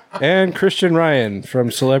 And Christian Ryan from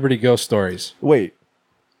Celebrity Ghost Stories. Wait,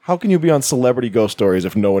 how can you be on Celebrity Ghost Stories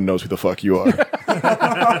if no one knows who the fuck you are?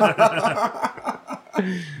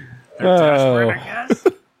 Desperate, I guess.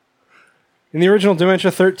 In the original Dementia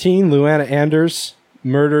 13, Luana Anders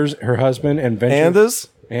murders her husband and ventures... Anders?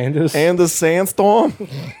 Anders. And the Sandstorm?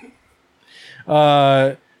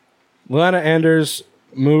 Luana Anders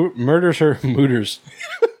murders her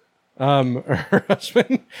her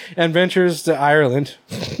husband and ventures to Ireland.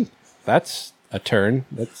 That's a turn.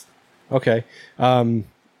 That's okay.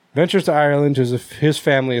 Ventures to Ireland to his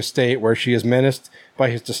family estate where she is menaced by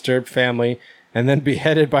his disturbed family and then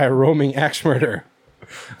beheaded by a roaming axe murderer.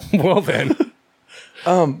 Well then,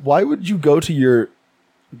 Why would you go to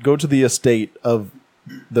the estate of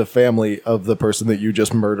the family of the person that you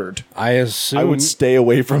just murdered? I assume I would stay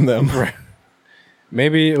away from them.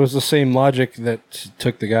 maybe it was the same logic that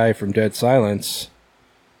took the guy from Dead Silence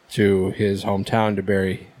to his hometown to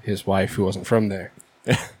bury his wife who wasn't from there.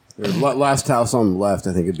 Last House on the Left,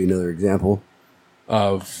 I think, would be another example.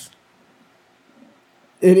 Of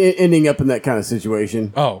Ending up in that kind of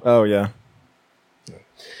situation. Oh, yeah.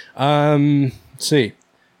 Let's see.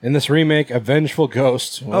 In this remake, a vengeful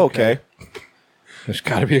ghost. Okay. There's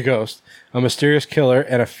got to be a ghost. A mysterious killer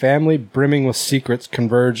and a family brimming with secrets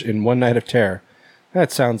converge in one night of terror.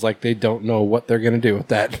 That sounds like they don't know what they're going to do with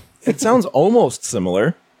that. It sounds almost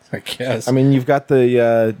similar. I guess. I mean, you've got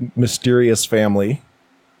the mysterious family.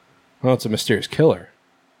 Well, it's a mysterious killer.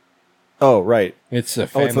 Oh, right. It's a Oh,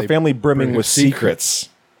 family. it's the family brimming with secrets.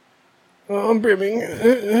 Oh, I'm brimming.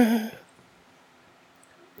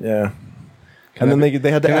 Yeah. And then they had to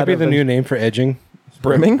Can that add be the new name for edging?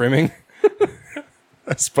 Brimming? Brimming.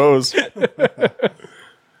 I suppose.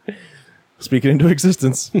 Speak it into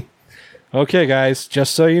existence. Okay, guys.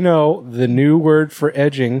 Just so you know, the new word for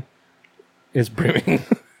edging is brimming.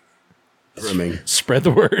 Brimming. Spread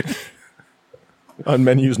the word. On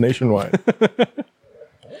menus nationwide.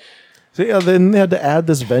 So yeah, then they had to add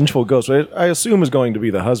this vengeful ghost, which I assume is going to be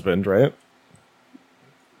the husband, right?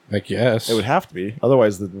 I guess. It would have to be.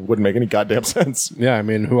 Otherwise, it wouldn't make any goddamn sense. Yeah, I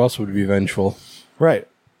mean, who else would be vengeful? Right.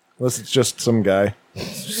 Unless it's just some guy.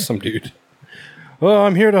 Some dude. Oh,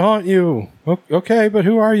 I'm here to haunt you. Okay, but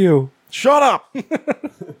who are you? Shut up!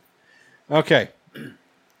 Okay.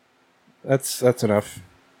 That's enough.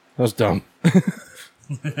 That was dumb.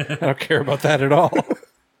 I don't care about that at all.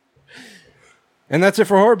 And that's it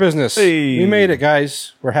for horror business. Hey. We made it,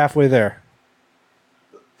 guys. We're halfway there.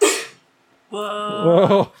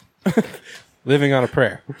 Whoa. Living on a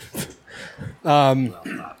prayer.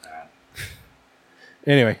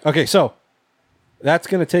 Anyway, okay, so that's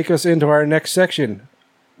going to take us into our next section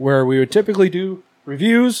where we would typically do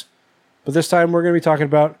reviews, but this time we're going to be talking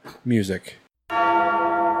about music.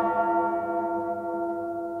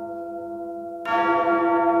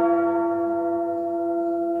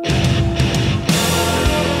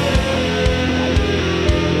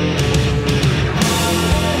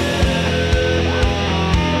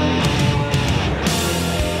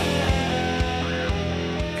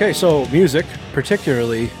 Okay, so music,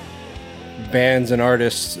 particularly bands and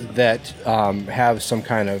artists that have some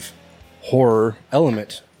kind of horror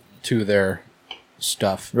element to their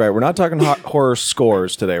stuff. Right, we're not talking horror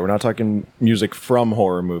scores today. We're not talking music from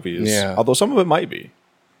horror movies. Yeah. Although some of it might be.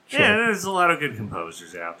 Yeah, there's a lot of good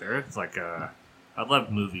composers out there. It's like I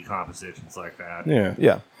love movie compositions like that. Yeah.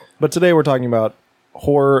 Yeah. But today we're talking about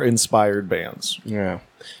horror-inspired bands. Yeah.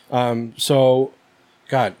 So,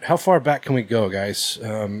 God, how far back can we go, guys?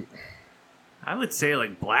 I would say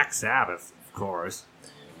like Black Sabbath of course.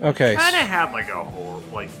 Okay. Kind of have like a horror,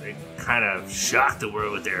 like they kind of shocked the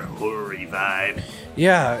world with their horror-y vibe.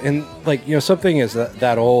 Yeah, and like something is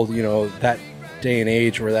that old, that day and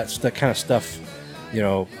age where that kind of stuff,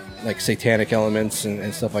 like satanic elements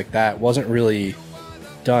and stuff like that wasn't really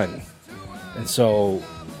done, and so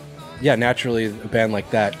yeah, naturally a band like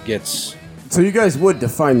that gets. So you guys would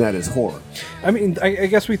define that as horror? I mean, I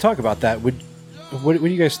guess we talk about that. What do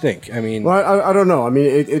you guys think? I mean, Well, I don't know. I mean,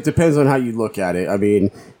 it depends on how you look at it. I mean,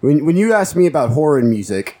 when you ask me about horror in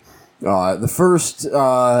music, the first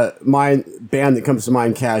band that comes to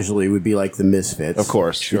mind casually would be like the Misfits. Of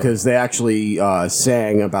course. Sure. Because they actually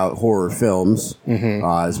sang about horror films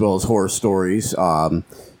as well as horror stories.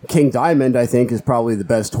 King Diamond, I think, is probably the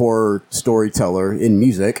best horror storyteller in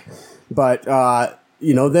music. But,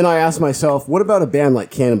 then I ask myself, what about a band like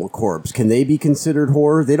Cannibal Corpse? Can they be considered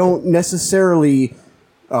horror? They don't necessarily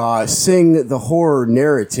sing the horror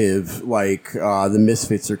narrative like the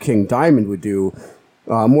Misfits or King Diamond would do.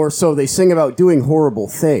 More so, they sing about doing horrible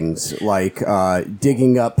things, like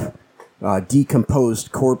digging up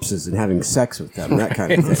decomposed corpses and having sex with them, that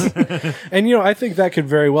kind of thing. and I think that could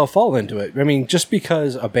very well fall into it. I mean, just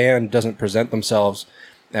because a band doesn't present themselves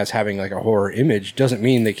as having like a horror image doesn't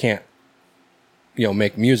mean they can't,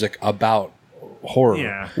 make music about horror.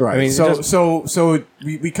 Yeah. Right. I mean, so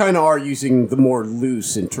we kind of are using the more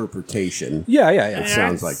loose interpretation. Yeah. It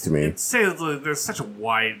sounds like to me. It's say there's such a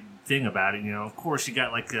wide thing about it. Of course, you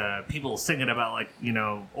got like people singing about like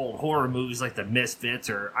old horror movies like the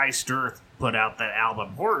Misfits or Iced Earth put out that album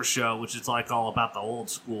Horror Show, which is like all about the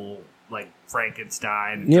old school like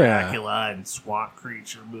Frankenstein, and Dracula, and swamp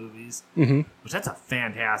creature movies. Mm-hmm. Which that's a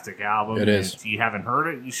fantastic album. It is. If you haven't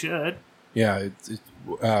heard it, you should. Yeah.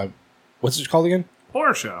 What's it called again?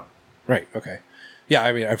 Horror Show. Right. Okay. Yeah.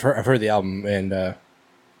 I mean, I've heard the album, and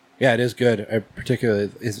yeah, it is good. I particularly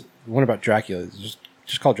is one about Dracula. Is it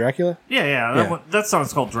just called Dracula? Yeah. That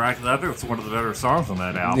song's called Dracula. I think it's one of the better songs on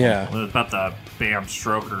that album. Yeah. It's about the Bram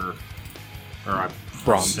Stoker. Or I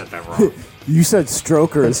Bram. said that wrong. You said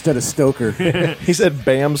Stroker instead of Stoker. He said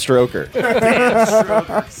Bam Stroker. Bram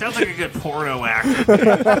Stoker. Sounds like a good porno actor.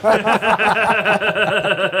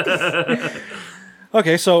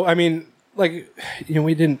 Okay, so I mean, like,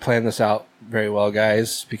 we didn't plan this out very well,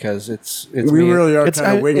 guys, because it's We me, really are It's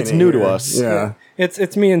kind of winging it's it new to here. us. Yeah.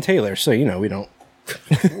 it's me and Taylor, so we don't.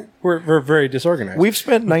 we're very disorganized. We've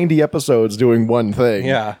spent 90 episodes doing one thing.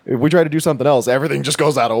 Yeah. If we try to do something else, everything just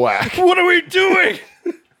goes out of whack. What are we doing?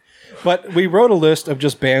 But we wrote a list of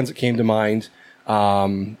just bands that came to mind,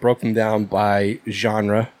 broke them down by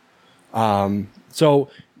genre. So,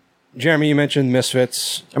 Jeremy, you mentioned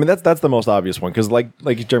Misfits. I mean, that's the most obvious one because, like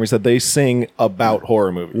Jeremy said, they sing about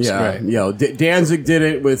horror movies. Yeah. Right. Danzig did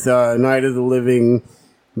it with Night of the Living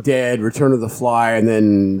Dead, Return of the Fly, and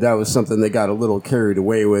then that was something they got a little carried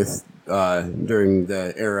away with during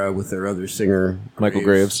the era with their other singer, Michael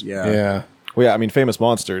Graves. Yeah. Well, yeah, I mean, Famous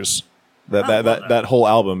Monsters. That whole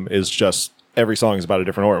album is just every song is about a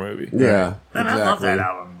different horror movie. Yeah. And I love that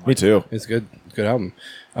album. Me too. It's good. It's a good album.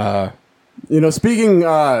 Speaking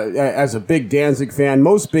as a big Danzig fan,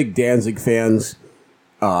 most big Danzig fans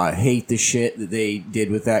hate the shit that they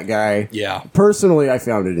did with that guy. Yeah. Personally, I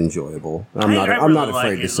found it enjoyable. I'm not really afraid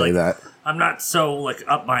like to it. say Like, that. I'm not so like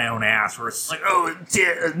up my own ass where it's like, oh,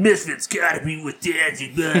 Misfits gotta be with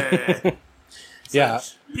Danzig. Yeah.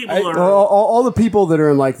 People are. All the people that are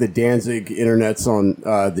in like the Danzig internets on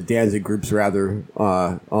the Danzig groups rather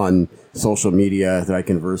on social media that I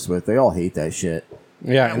converse with, they all hate that shit.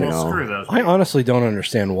 Yeah. and well, screw those. I honestly don't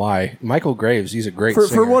understand why. Michael Graves, he's a great For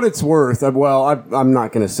singer. what it's worth, I'm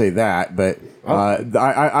not going to say that, but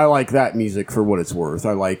I like that music for what it's worth.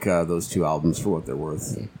 I like those two albums for what they're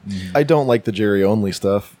worth. I don't like the Jerry Only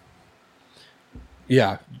stuff.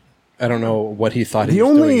 Yeah. I don't know what he thought he The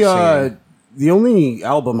was only doing singing. the only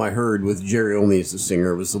album I heard with Jerry Only as the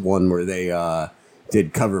singer was the one where they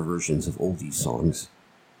did cover versions of oldies songs.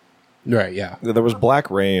 Right, yeah. There was Black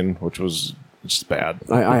Rain, which was just bad.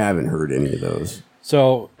 I haven't heard any of those.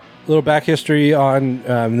 So, a little back history on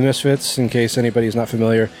the Misfits, in case anybody's not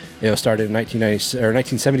familiar. It was started in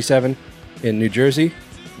 1977 in New Jersey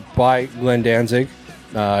by Glenn Danzig.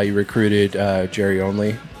 He recruited Jerry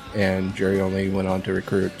Only, and Jerry Only went on to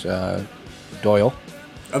recruit Doyle.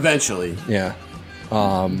 Eventually. Yeah.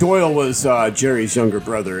 Doyle was Jerry's younger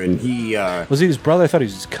brother, and he... Was he his brother? I thought he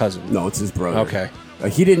was his cousin. no, it's his brother. Okay.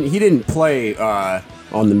 He didn't play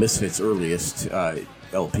on the Misfits' earliest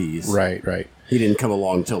LPs. Right. He didn't come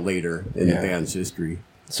along till later in the Yeah. band's history.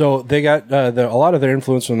 So they got a lot of their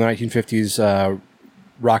influence from the 1950s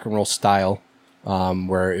rock and roll style,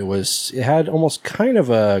 where it had almost kind of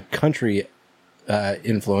a country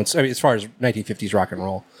influence. I mean, as far as 1950s rock and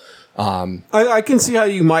roll. I can see how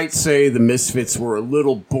you might say the Misfits were a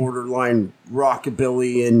little borderline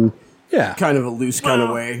rockabilly in kind of a loose kind of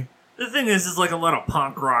way. The thing is like a lot of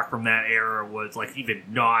punk rock from that era was like even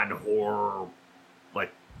non-horror,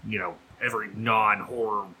 like, you know, every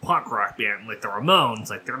non-horror punk rock band, like the Ramones,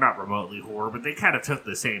 like they're not remotely horror, but they kind of took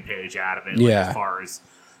the same page out of it. Like, as far as,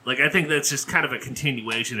 like, I think that's just kind of a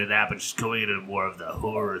continuation of that, but just going into more of the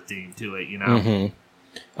horror theme to it, you know?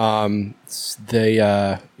 Mm-hmm.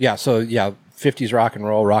 50s rock and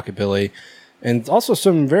roll, rockabilly, and also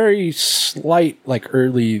some very slight, like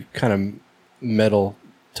early kind of metal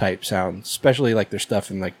type sound, especially like their stuff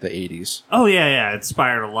in like the 80s. Oh yeah, it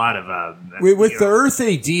inspired a lot of with the Earth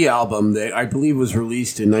AD album that I believe was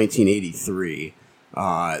released in 1983.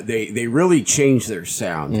 They really changed their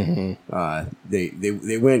sound. Mm-hmm.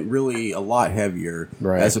 They went really a lot heavier,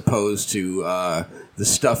 as opposed to the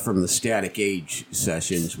stuff from the Static Age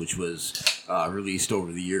sessions, which was released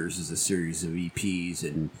over the years as a series of EPs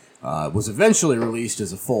and was eventually released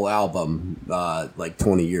as a full album like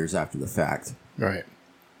 20 years after the fact. Right.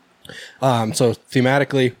 So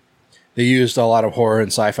thematically, they used a lot of horror and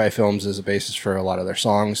sci-fi films as a basis for a lot of their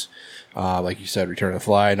songs. Like you said, Return of the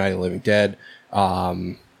Fly, Night of the Living Dead.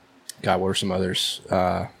 God, what were some others?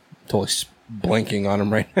 Totally blanking on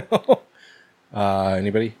them right now.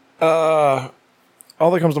 Anybody? All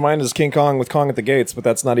that comes to mind is King Kong with Kong at the Gates, but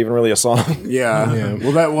that's not even really a song. Yeah.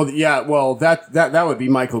 Well, that would be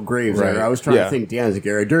Michael Graves right. era. I was trying to think Danzig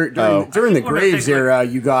era. During the Graves era,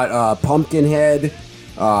 you got Pumpkinhead,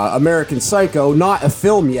 American Psycho, not a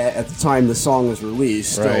film yet at the time the song was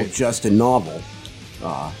released, still just a novel,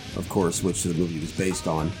 of course, which the movie was based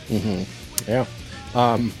on. Mm-hmm. Yeah.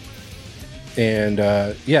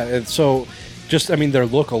 And so just, I mean, their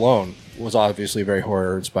look alone was obviously very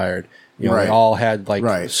horror inspired. You know, they all had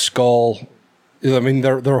like skull. I mean,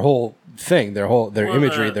 their whole thing, their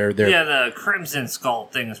imagery, the Crimson Skull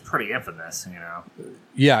thing is pretty infamous, you know.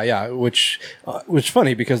 Yeah, which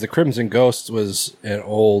funny because the Crimson Ghost was an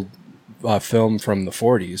old film from the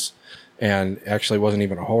 40s, and actually wasn't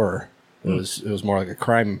even a horror. It was more like a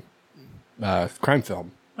crime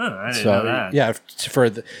film. Oh, I didn't know that. Yeah,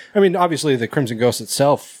 I mean, obviously the Crimson Ghost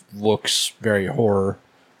itself looks very horror.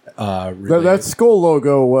 That skull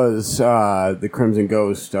logo was the Crimson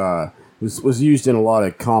Ghost was used in a lot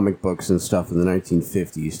of comic books and stuff in the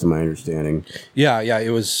 1950s, to my understanding. Yeah, it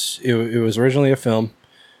was originally a film,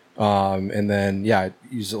 and then it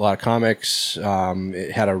used a lot of comics.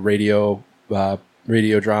 It had a radio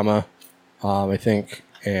drama, I think,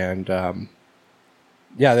 and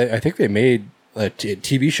I think they made a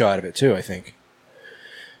TV show out of it too, I think.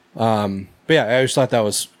 But yeah, I always thought that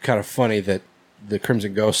was kind of funny that the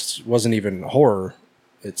Crimson Ghost wasn't even horror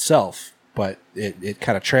itself, but it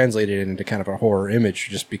kind of translated it into kind of a horror image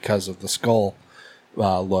just because of the skull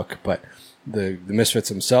look. But the Misfits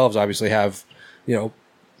themselves obviously have, you know,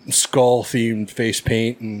 skull themed face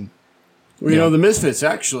paint and. Well, you know, the Misfits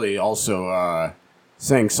actually also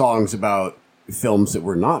sang songs about films that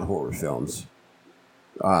were not horror films.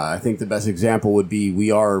 I think the best example would be "We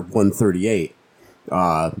Are 138."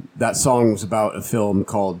 That song was about a film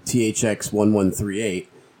called THX 1138,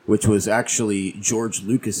 which was actually George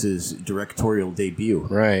Lucas's directorial debut.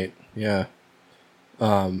 Right. Yeah.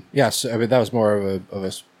 Yes. I mean, that was more of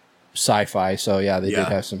a sci-fi. So they did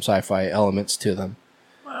have some sci-fi elements to them.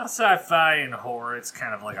 Well, sci-fi and horror, it's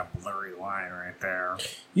kind of like a blurry line right there.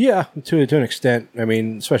 Yeah, to an extent. I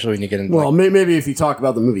mean, especially when you get into. Well, maybe if you talk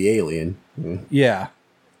about the movie Alien. Yeah,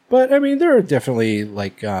 but I mean, there are definitely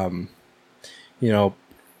like. You know,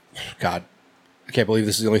 God, I can't believe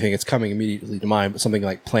this is the only thing that's coming immediately to mind, but something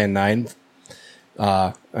like Plan 9.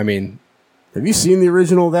 I mean... Have you seen the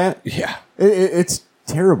original of that? Yeah. It's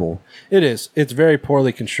terrible. It is. It's very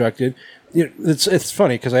poorly constructed. You know, it's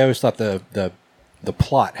funny, because I always thought the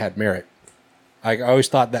plot had merit. I always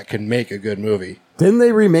thought that could make a good movie. Didn't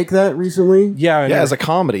they remake that recently? Yeah. As a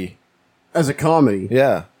comedy. As a comedy?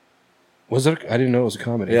 Yeah. Was it? I didn't know it was a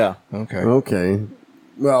comedy. Yeah. Okay.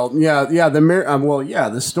 Well,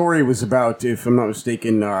 the story was about, if I'm not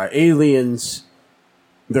mistaken, aliens.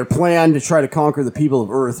 Their plan to try to conquer the people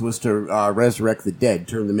of Earth was to resurrect the dead,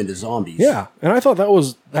 turn them into zombies. Yeah, and I thought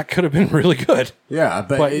that could have been really good. Yeah,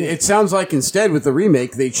 but it sounds like instead with the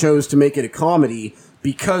remake, they chose to make it a comedy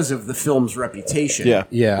because of the film's reputation.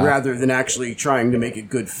 Yeah. Rather than actually trying to make a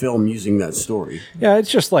good film using that story. Yeah,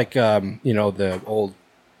 it's just like, the old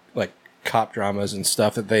cop dramas and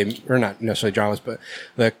stuff or not necessarily dramas, but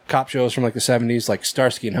the cop shows from like the 70s, like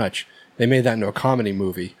Starsky and Hutch. They made that into a comedy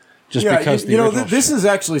movie just because this is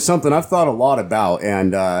actually something I've thought a lot about,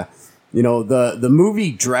 and the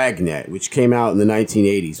movie Dragnet, which came out in the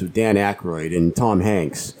 1980s with Dan Aykroyd and Tom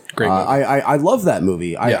Hanks. Great movie. I love that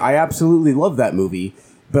movie. I absolutely love that movie.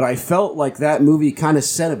 But I felt like that movie kind of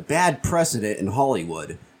set a bad precedent in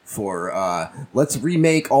Hollywood for let's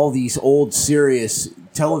remake all these old serious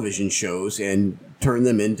television shows and turn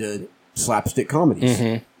them into slapstick comedies.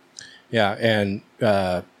 Mm-hmm. Yeah, and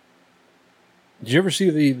did you ever see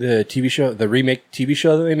the TV show, the remake TV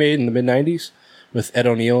show that they made in the mid-90s with Ed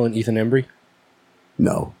O'Neill and Ethan Embry?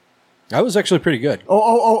 No. That was actually pretty good.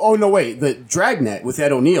 Oh, no, wait. The Dragnet with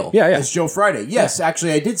Ed O'Neill. Yeah. As Joe Friday. Yes,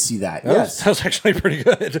 actually, I did see that. That was actually pretty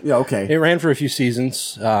good. Yeah, okay. It ran for a few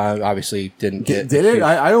seasons. Obviously, didn't get... Did it?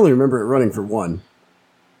 I only remember it running for one.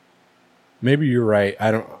 Maybe you're right.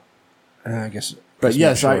 I don't... I guess... But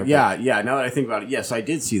yes, now that I think about it, yes, I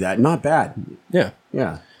did see that. Not bad. Yeah.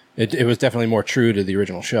 Yeah. It was definitely more true to the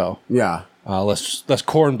original show. Yeah. Less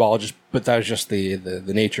cornball, but that was just the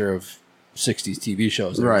nature of 60s TV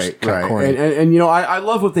shows. Right. Corny. And I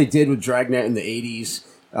love what they did with Dragnet in the 80s.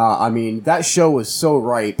 I mean, that show was so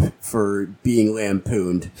ripe for being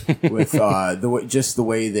lampooned with the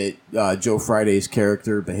way that Joe Friday's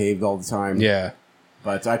character behaved all the time. Yeah.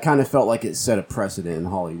 But I kind of felt like it set a precedent in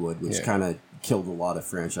Hollywood, which kind of killed a lot of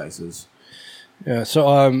franchises. Yeah, so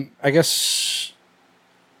I guess...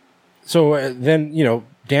 So then,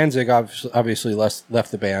 Danzig obviously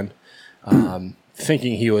left the band,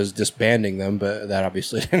 thinking he was disbanding them, but that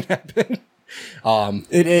obviously didn't happen.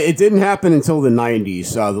 It didn't happen until the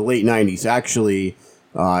 90s, the late 90s. Actually,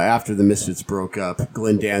 after the Misfits broke up,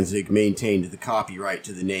 Glenn Danzig maintained the copyright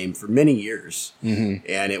to the name for many years. Mm-hmm.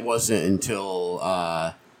 And it wasn't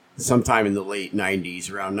until sometime in the late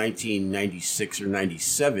 90s, around 1996 or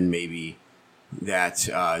 97 maybe, that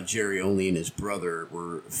Jerry Only and his brother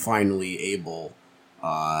were finally able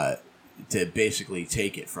to basically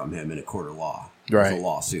take it from him in a court of law. Right. It was a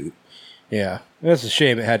lawsuit. Yeah. That's a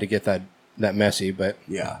shame it had to get that messy, but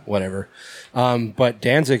whatever. But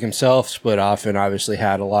Danzig himself split off and obviously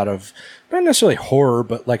had a lot of, not necessarily horror,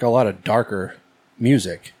 but like a lot of darker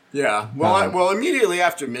music. Yeah. Well, immediately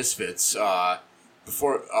after Misfits,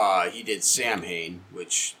 before he did Samhain,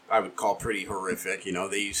 which I would call pretty horrific.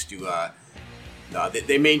 They used to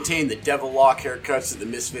they maintained the devil lock haircuts that the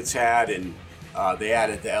Misfits had, and they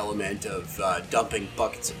added the element of dumping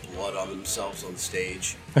buckets of blood on themselves on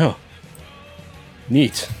stage. Oh,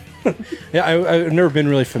 neat. Yeah, I've never been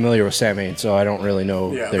really familiar with Samhain, so I don't really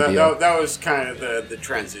know their deal. That was kind of the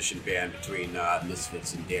transition band between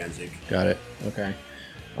Misfits and Danzig. Got it. Okay.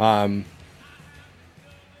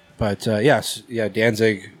 But yes,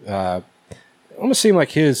 Danzig almost seemed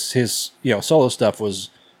like his solo stuff was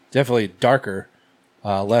definitely darker,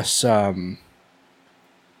 less.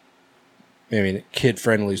 Kid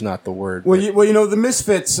friendly is not the word. Well, the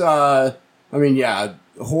Misfits.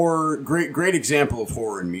 Horror. Great example of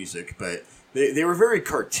horror in music, but they were very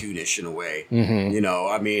cartoonish in a way. Mm-hmm.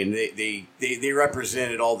 They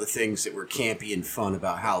represented all the things that were campy and fun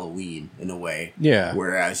about Halloween in a way. Yeah.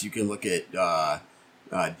 Whereas you can look at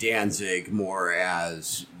Danzig more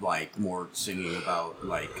as more singing about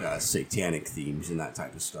satanic themes and that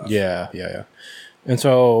type of stuff. Yeah. And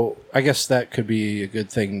so I guess that could be a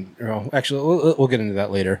good thing. Well, actually, we'll get into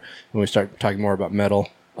that later when we start talking more about metal.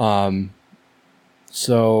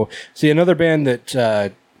 So, see, another band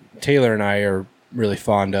that Taylor and I are really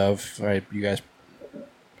fond of. Right? You guys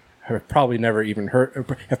have probably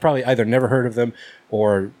either never heard of them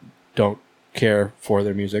or don't care for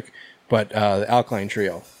their music. But the Alkaline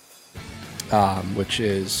Trio, which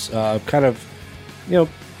is kind of,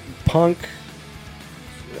 punk.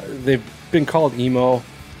 They've been called emo.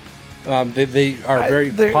 They are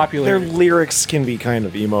very popular. Their lyrics can be kind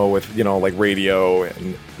of emo with, like Radio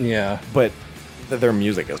and but their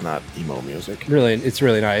music is not emo music. Really, it's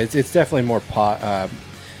really not. It's definitely more pop.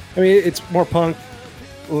 It's more punk,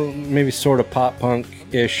 maybe sort of pop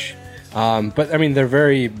punk-ish. But they're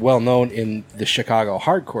very well known in the Chicago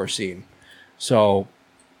hardcore scene. So,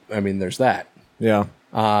 there's that. Yeah.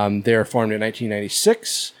 They're formed in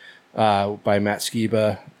 1996 by Matt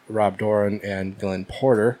Skiba, Rob Doran, and Glenn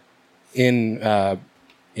Porter in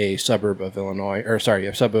a suburb of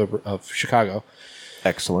a suburb of Chicago.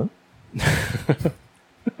 Excellent.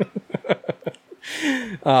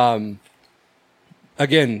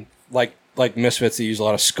 Again, like Misfits, they use a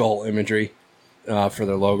lot of skull imagery for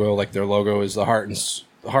their logo. Like their logo is the heart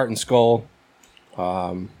and skull,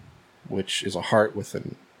 which is a heart with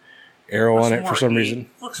an arrow on it for some reason.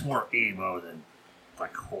 Looks more emo than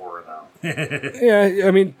like horror, though.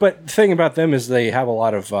 Yeah, but the thing about them is they have a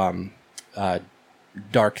lot of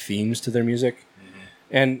dark themes to their music,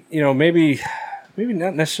 and maybe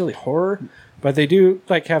not necessarily horror, But they do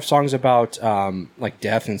like have songs about like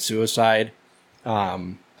death and suicide,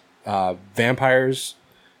 vampires,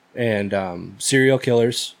 and serial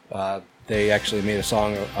killers. They actually made a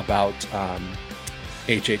song about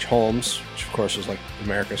H.H. Holmes, which of course was like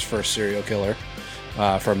America's first serial killer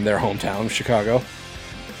from their hometown, Chicago.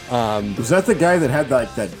 Was that the guy that had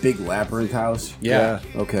like that big labyrinth house? Yeah.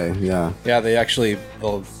 Okay. Yeah. Yeah, they actually,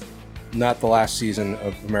 not the last season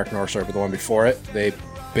of American Horror Story, but the one before it, they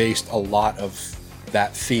based a lot of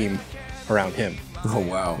that theme around him. Oh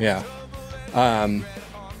wow. Yeah. And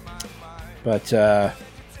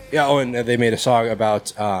they made a song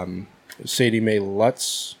about Sadie Mae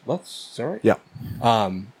Lutz. Lutz, is that right? Yeah.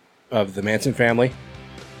 Of the Manson family.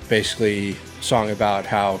 Basically, a song about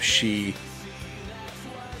how she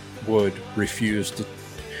would refuse to.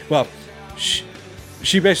 Well,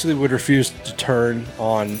 she basically would refuse to turn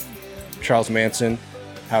on Charles Manson.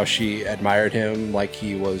 How she admired him like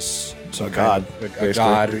he was some god, a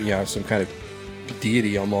god, some kind of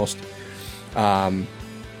deity almost. And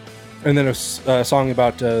then a song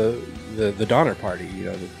about the Donner Party.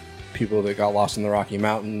 The people that got lost in the Rocky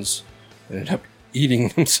Mountains and ended up eating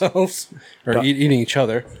themselves or eating each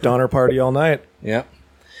other. Donner Party all night. Yeah.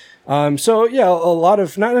 So yeah, a lot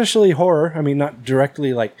of not necessarily horror. I mean, not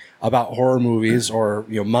directly like about horror movies or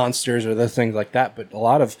monsters or the things like that, but a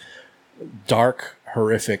lot of dark,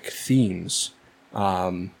 horrific themes.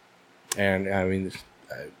 And I mean,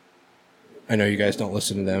 I know you guys don't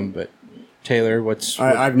listen to them, but Taylor,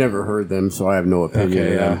 I've never heard them, so I have no opinion.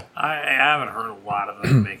 Okay, of them. I haven't heard a lot of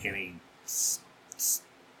them make any,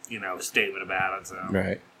 statement about it. So.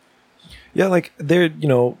 Right. Yeah, like they're,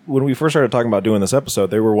 when we first started talking about doing this episode,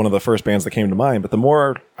 they were one of the first bands that came to mind. But the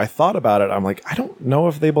more I thought about it, I'm like, I don't know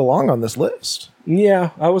if they belong on this list. Yeah,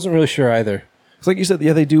 I wasn't really sure either. It's like you said,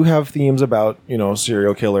 yeah, they do have themes about,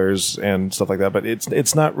 serial killers and stuff like that, but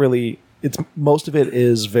it's not really, most of it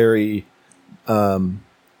is very,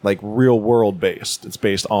 like real world based. It's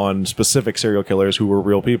based on specific serial killers who were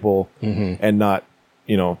real people and not,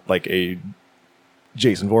 like a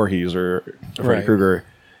Jason Voorhees or Freddy Krueger.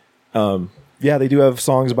 Yeah, they do have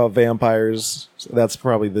songs about vampires. So that's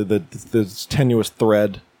probably the tenuous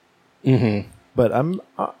thread. Mm-hmm. But I'm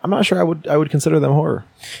not sure I would consider them horror.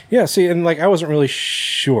 Yeah, see, and like I wasn't really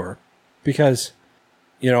sure because,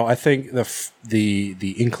 I think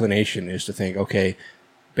the inclination is to think, okay,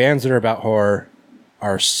 bands that are about horror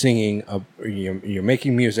are singing, you're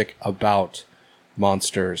making music about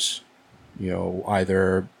monsters,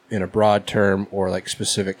 either in a broad term or like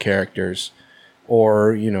specific characters.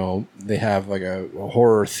 Or, they have like a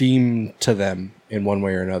horror theme to them in one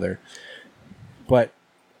way or another. But,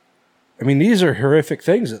 I mean, these are horrific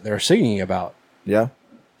things that they're singing about. Yeah.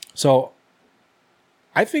 So,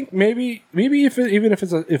 I think maybe if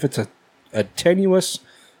it's a tenuous,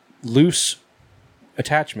 loose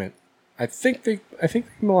attachment, I think they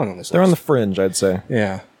belong on this list. They're on the fringe, I'd say.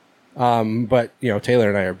 Yeah. But, Taylor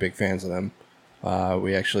and I are big fans of them.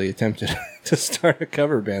 We actually attempted to start a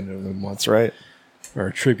cover band of them once. That's right. Or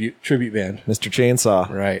a tribute band. Mr. Chainsaw.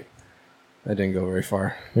 Right. That didn't go very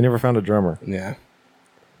far. We never found a drummer. Yeah.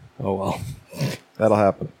 Oh, well. That'll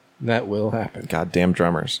happen. That will happen. Goddamn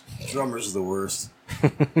drummers. Drummers are the worst.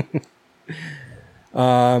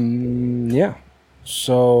 Yeah.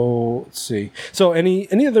 So, let's see. So,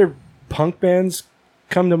 any other punk bands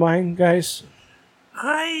come to mind, guys?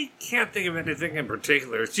 I can't think of anything in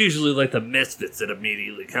particular. It's usually like the Misfits that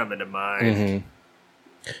immediately come into mind. Mm-hmm.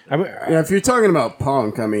 I mean, if you're talking about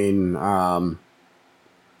punk, I mean, beyond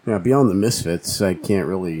the Misfits, I can't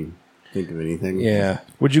really think of anything. Yeah.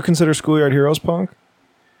 Would you consider Schoolyard Heroes punk?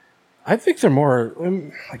 I think they're more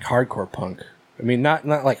like hardcore punk. I mean, not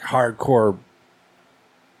like hardcore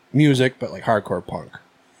music, but like hardcore punk.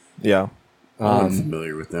 Yeah. I'm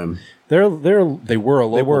familiar with them. They were a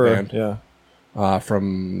local band. Yeah.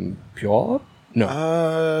 From Puyallup?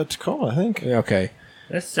 No. Tacoma, I think. Okay.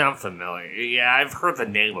 That sounds familiar. Yeah, I've heard the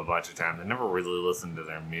name a bunch of times. I never really listened to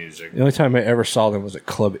their music. The only time I ever saw them was at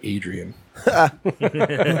Club Adrian. I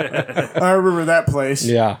remember that place.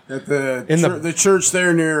 Yeah. At the church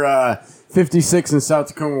there near 56 and South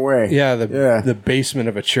Tacoma Way. Yeah, the basement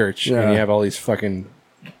of a church. Yeah. And you have all these fucking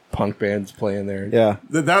punk bands playing there. Yeah.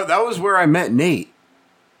 That was where I met Nate.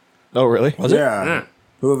 Oh, really? Was it? Yeah.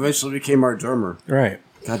 Who eventually became our drummer. Right.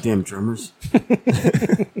 Goddamn drummers.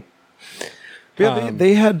 Yeah,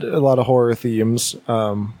 they had a lot of horror themes.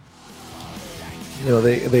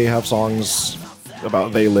 They have songs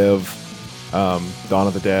about They Live, Dawn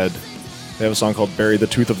of the Dead. They have a song called Bury the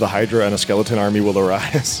Tooth of the Hydra and a Skeleton Army Will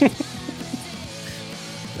Arise.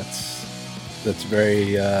 That's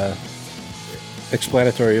very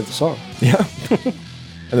explanatory of the song. Yeah.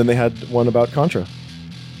 And then they had one about Contra,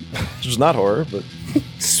 which was not horror, but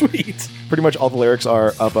Sweet. pretty much all the lyrics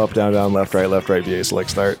are up, up, down, down, left, right, BA, select,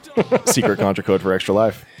 start. Secret Contra code for extra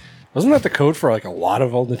life. Wasn't that the code for like a lot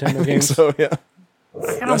of old Nintendo games? So, yeah.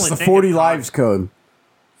 That's the 40 lives code.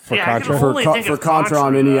 For Yeah, I can Contra? only think For of Contra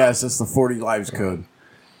on Contra. NES, it's the 40 lives code.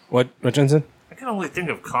 What, Jensen? I can only think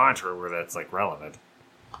of Contra where that's like relevant.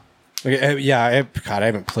 Okay, yeah, I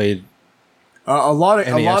haven't played. A lot of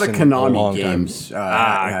NES in a long Konami time. games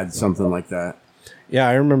had something like that. Yeah,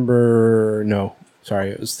 I remember. No,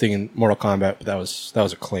 sorry, I was thinking Mortal Kombat, but that was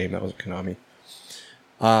Acclaim. That wasn't Konami.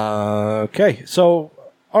 Okay, so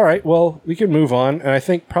all right, well, we can move on, and I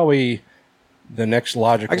think probably the next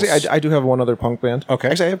logical. Actually, I do have one other punk band. Okay.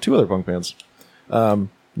 Actually, I have two other punk bands.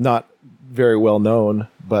 Not very well known,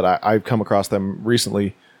 but I've come across them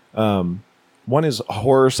recently. One is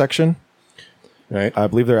Horror Section. right. I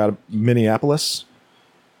believe they're out of Minneapolis.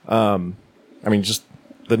 I mean, just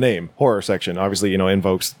the name, Horror Section, obviously,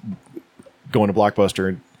 invokes going to Blockbuster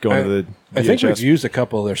and going to the VHS. I think we've used a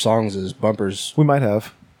couple of their songs as bumpers. We might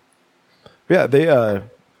have. Yeah, they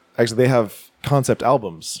have concept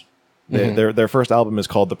albums. Their first album is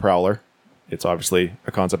called The Prowler. It's obviously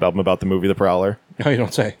a concept album about the movie The Prowler. No, you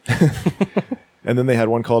don't say. And then they had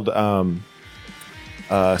one called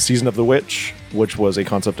Season of the Witch, which was a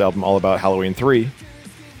concept album all about Halloween 3.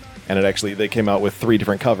 And they came out with 3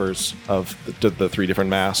 different covers of the 3 different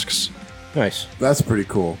masks. Nice. That's pretty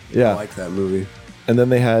cool. Yeah. I like that movie. And then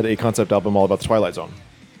they had a concept album all about the Twilight Zone.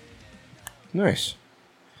 Nice.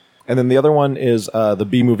 And then the other one is the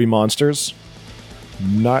B-Movie Monsters.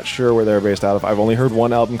 Not sure where they're based out of. I've only heard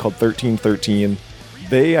one album called 1313.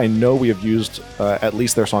 I know we have used at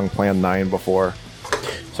least their song Plan 9 before.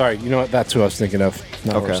 Sorry, you know what? That's who I was thinking of.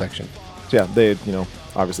 Not Okay. Horror Section. So yeah, they,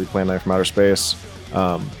 obviously Plan 9 from Outer Space.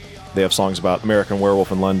 They have songs about American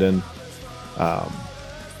Werewolf in London. I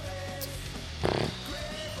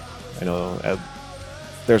know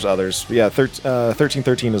there's others. But yeah,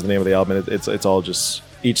 1313 is the name of the album. It's all just,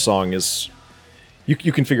 each song is, you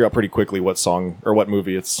can figure out pretty quickly what song or what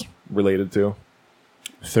movie it's related to.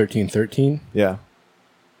 1313. Yeah.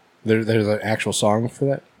 There's an actual song for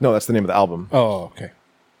that. No, that's the name of the album. Oh, okay,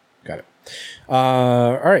 got it.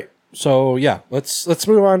 All right, so yeah, let's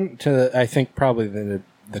move on to I think probably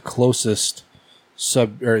the closest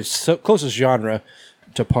closest genre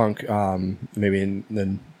to punk. Maybe in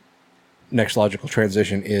the next logical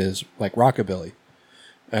transition is like rockabilly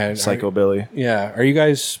and Psychobilly. Yeah, are you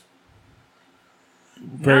guys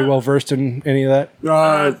very well versed in any of that?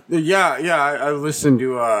 I listened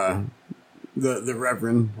to the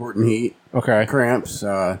Reverend Horton Heat. Okay, Cramps.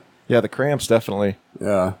 Yeah, the Cramps, definitely.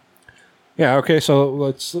 Yeah. yeah. Okay, so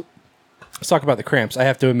let's talk about the Cramps. I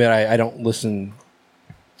have to admit, I don't listen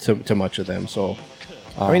to much of them. So,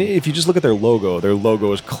 I mean, if you just look at their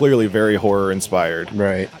logo is clearly very horror inspired.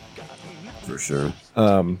 right. For sure.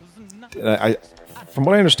 And from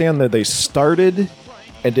what I understand, that they started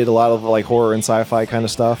and did a lot of like horror and sci-fi kind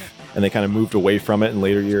of stuff, and they kind of moved away from it in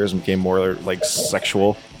later years and became more like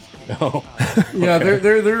sexual. Oh, Yeah,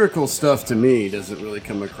 their lyrical stuff to me doesn't really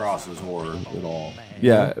come across as horror at all.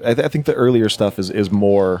 Yeah, I think the earlier stuff is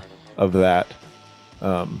more of that.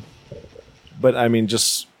 But I mean,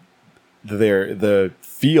 just the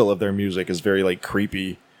feel of their music is very like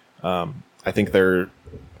creepy. I think their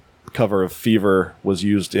cover of Fever was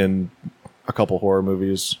used in a couple horror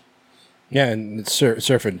movies. yeah, and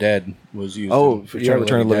Surf and Dead was used. Oh, in yeah,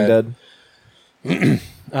 Return of the Living Dead.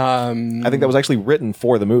 I think that was actually written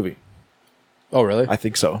for the movie. Oh, really? I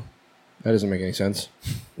think so. That doesn't make any sense.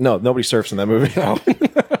 No, nobody surfs in that movie.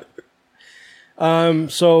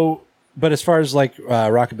 So, but as far as like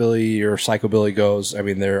rockabilly or psychobilly goes, I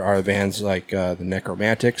mean, there are bands like the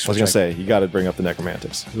Necromantics. I was gonna say, you got to bring up the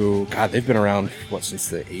Necromantics. who, God, they've been around since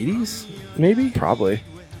the 80s, maybe. Probably.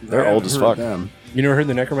 They're I old haven't as heard fuck. them. You never heard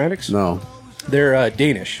the Necromantics? No. They're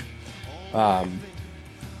Danish.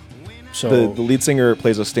 So The lead singer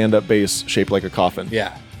plays a stand-up bass shaped like a coffin.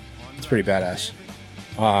 yeah, it's pretty badass.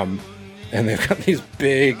 And they've got these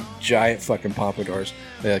big, giant fucking pompadours.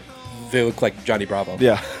 They look like Johnny Bravo.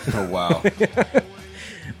 Yeah. Oh, wow.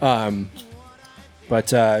 But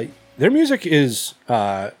their music is,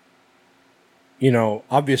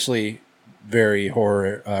 obviously very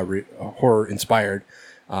horror inspired.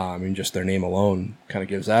 And just their name alone kind of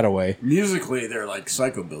gives that away. Musically, they're like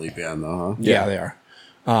psychobilly band, though, huh? Yeah, they are.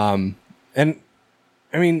 And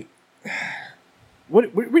I mean, where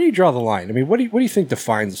do you draw the line? I mean, what do you think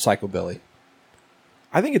defines psychobilly?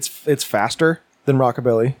 I think it's faster than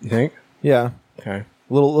rockabilly. You think? Yeah. Okay.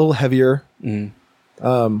 A little heavier.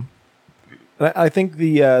 I think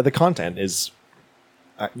the content is,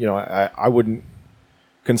 I wouldn't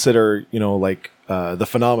consider, like the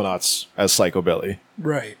Phenomenauts as psychobilly.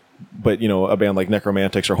 Right. But, a band like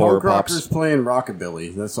Necromantics or Horror Punk rockers Pops. playing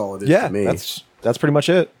rockabilly. That's all it is Yeah, to me. that's pretty much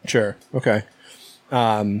it. Sure. Okay.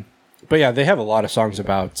 But yeah, they have a lot of songs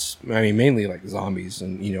about, mainly like zombies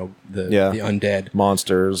and, the undead.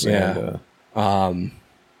 Monsters. Yeah. And,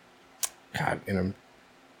 God,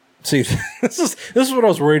 see, this is what I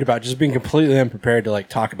was worried about, just being completely unprepared to like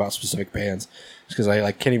talk about specific bands, because I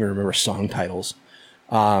like can't even remember song titles.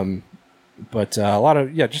 But a lot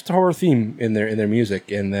of just a horror theme in their music,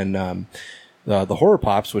 and then the Horror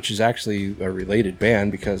Pops, which is actually a related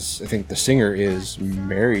band because I think the singer is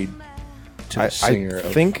married to the singer. I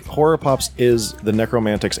think Horror Pops is the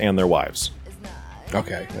Necromantics and their wives.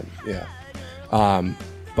 Okay, yeah.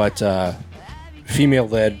 But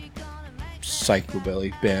female-led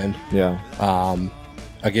psychobilly band. Yeah.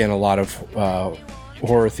 Again, a lot of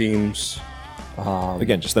horror themes.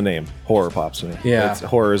 Again, just the name Horror Pops. Yeah.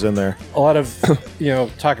 Horror is in there. A lot of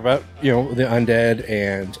talk about the undead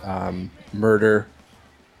and murder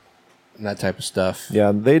and that type of stuff.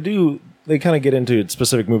 Yeah, they do. They kind of get into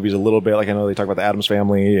specific movies a little bit. Like I know they talk about the Addams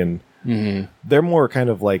Family, and they're more kind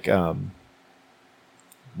of like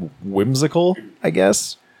whimsical, I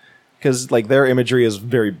guess, because like their imagery is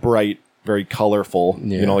very bright, very colorful.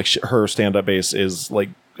 Yeah. Like her stand-up bass is like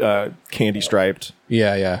candy striped.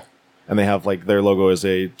 Yeah. And they have like their logo is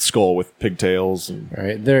a skull with pigtails. And,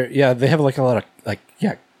 Right. They have like a lot of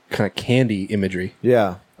kind of candy imagery.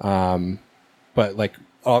 yeah. But like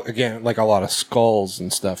again, like a lot of skulls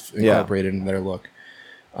and stuff incorporated in their look.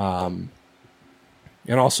 And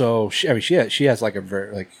also, she has like a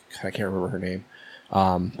very like I can't remember her name,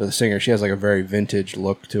 but the singer, she has like a very vintage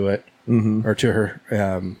look to it, or to her,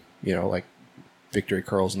 like victory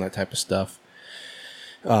curls and that type of stuff.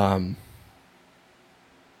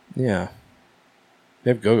 Yeah,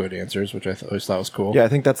 they have go-go dancers, which I always thought was cool. Yeah, I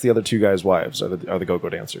think that's the other two guys' wives are the go-go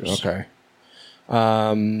dancers. Okay.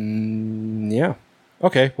 Yeah.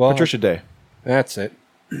 Okay. Well, Patricia Day. that's it.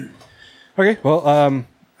 Okay. Well,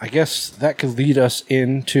 I guess that could lead us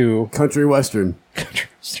into Country Western.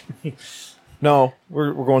 No,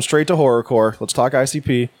 we're going straight to horrorcore. Let's talk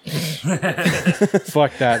ICP.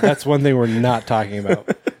 Fuck that. That's one thing we're not talking about.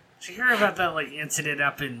 Did you hear about that incident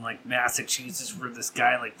up in Massachusetts where this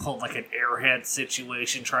guy pulled an airhead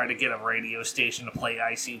situation trying to get a radio station to play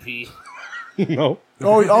ICP? No.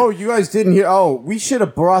 Oh, you guys didn't hear? Oh, we should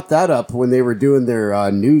have brought that up when they were doing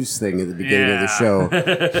their news thing at the beginning of the show.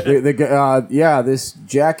 This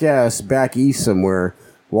jackass back east somewhere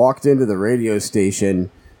walked into the radio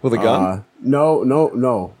station With a gun?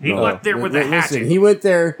 No. He went there with a hatchet. Listen, he went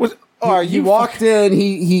there. He walked in.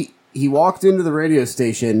 He walked into the radio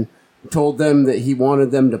station, told them that he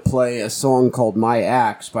wanted them to play a song called "My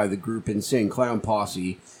Axe" by the group Insane Clown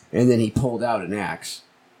Posse, and then he pulled out an axe.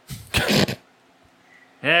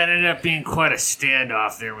 It ended up being quite a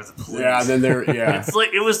standoff there with the police. Yeah, then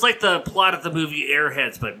It was like the plot of the movie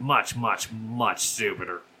Airheads, but much, much, much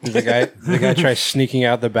stupider. Did the guy try sneaking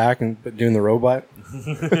out the back and doing the robot?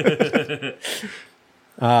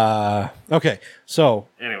 Okay. So,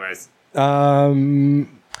 anyways,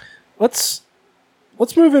 let's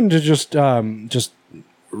move into just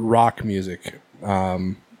rock music,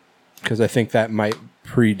 because I think that might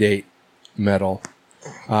predate metal.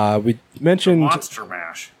 We mentioned Monster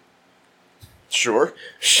Mash. Sure.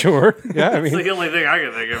 Yeah, It's the only thing I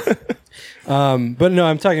can think of. but no,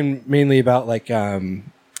 I'm talking mainly about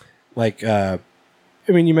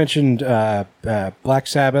you mentioned Black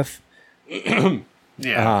Sabbath.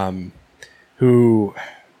 Yeah. Who,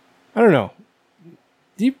 I don't know.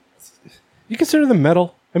 Do you consider them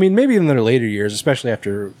metal? I mean, maybe in their later years, especially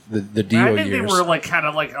after the Dio I think years. they were kind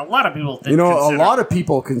of a lot of people think. a lot of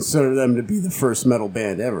people consider them to be the first metal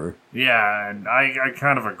band ever. Yeah, and I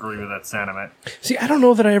kind of agree with that sentiment. See, I don't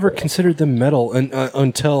know that I ever considered them metal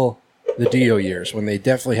until the Dio years, when they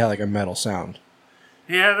definitely had a metal sound.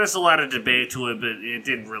 Yeah, there's a lot of debate to it, but it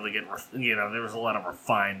didn't really get, there was a lot of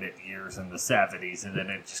refinement years in the 70s, and then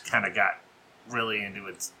it just kind of got really into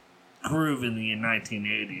its groove in the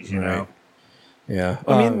 1980s, you know? Yeah.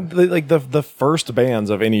 I mean, the first bands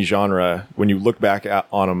of any genre, when you look back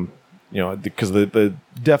on them, because the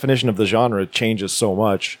definition of the genre changes so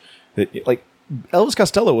much that, Elvis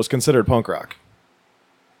Costello was considered punk rock.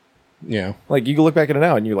 Yeah. You can look back at it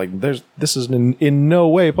now and you're like, this is in no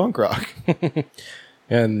way punk rock.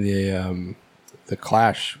 And the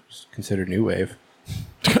Clash was considered new wave.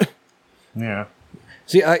 Yeah.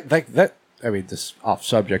 See, that. I mean, this off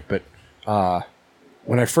subject, but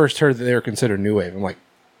when I first heard that they were considered new wave, I'm like,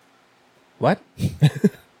 what?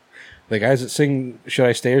 The guys that sing "Should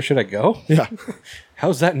I Stay or Should I Go"? Yeah.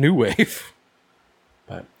 How's that new wave?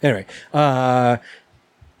 But anyway,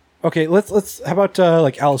 okay, let's how about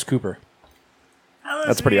like Alice Cooper?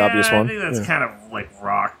 That's a pretty obvious one. I think that's kind of like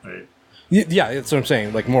rock, but Yeah, that's what I'm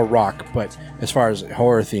saying. Like more rock, but as far as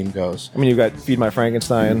horror theme goes, I mean, you've got Feed My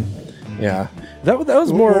Frankenstein. yeah, that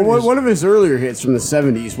was more. One of his earlier hits from the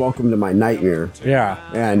 70s, Welcome to My Nightmare. Yeah,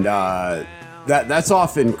 And that's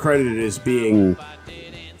often credited as being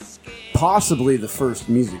possibly the first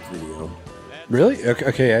music video. really?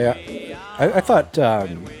 Okay, yeah. I thought.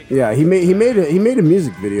 Yeah, he made a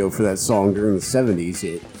music video for that song during the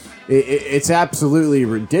 70s. It's absolutely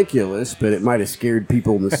ridiculous, but it might have scared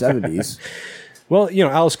people in the 70s. Well,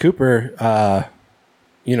 Alice Cooper.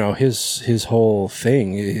 His whole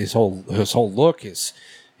thing, his whole look, his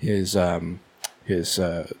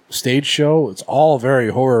stage show. It's all very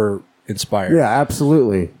horror inspired. Yeah,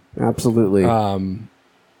 absolutely. And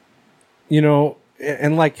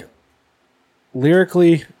like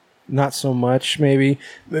lyrically, not so much. Maybe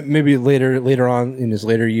later on in his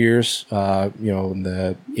later years. In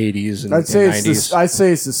the 80s and I'd say 90s. I'd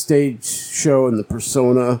say it's the stage show and the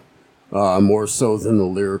persona more so than the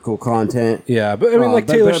lyrical content. Yeah, but I mean, like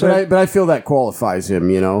Taylor said, but I feel that qualifies him.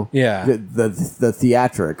 Yeah. the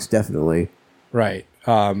theatrics definitely. right?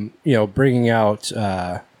 Bringing out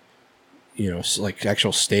like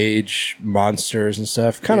actual stage monsters and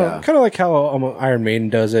stuff. Kind of like how Iron Maiden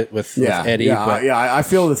does it with Eddie. Yeah, I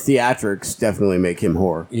feel the theatrics definitely make him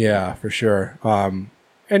horror. Yeah, for sure. And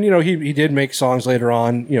he did make songs later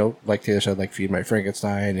on. Like Taylor said, like "Feed My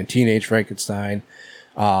Frankenstein" and "Teenage Frankenstein."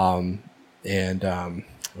 Oh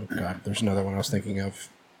god, there's another one I was thinking of.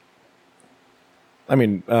 I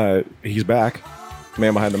mean, he's back.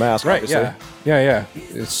 Man Behind the Mask, Right? obviously. Yeah.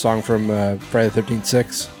 It's a song from Friday the 13th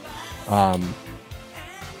 6.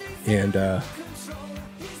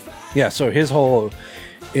 So his whole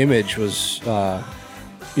image was, he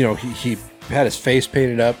had his face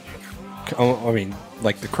painted up. I mean,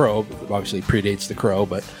 like the Crow, obviously predates the Crow,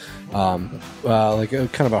 but like a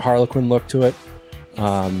kind of a Harlequin look to it.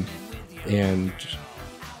 And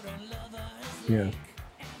yeah,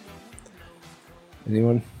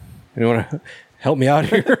 anyone help me out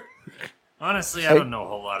here? honestly, I don't know a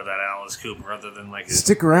whole lot about Alice Cooper other than like his,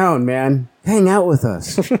 Stick around, man. Hang out with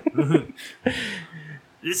us.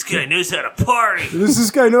 this guy knows how to party. Does this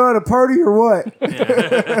guy know how to party or what?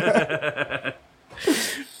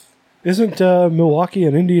 Isn't Milwaukee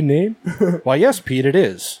an Indian name? Why, yes, Pete, it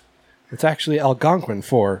is. It's actually Algonquin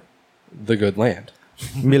for the good land.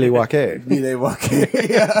 Milwaukee. They walk in.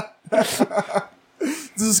 Yeah. Does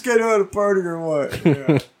this guy know how to party or what?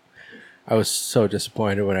 Yeah. I was so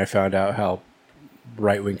disappointed when I found out how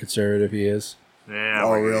right-wing conservative he is. Yeah,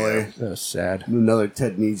 Oh, really? That was sad. Another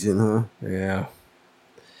Ted Nugent, huh?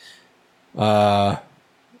 Yeah.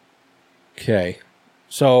 Okay.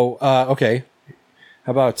 So, okay.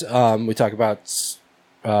 How about we talk about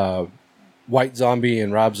White Zombie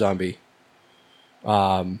and Rob Zombie?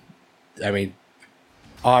 I mean,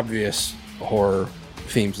 obvious horror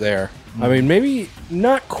themes there. I mean, maybe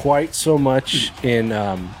not quite so much in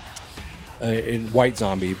White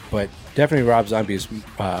Zombie, but definitely Rob Zombie's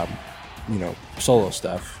solo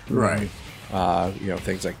stuff. Right.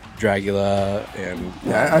 Things like Dracula and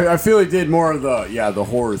Yeah, I feel he did more of the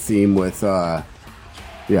horror theme with the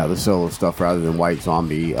solo stuff rather than White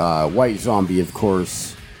Zombie. White Zombie, of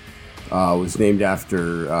course, was named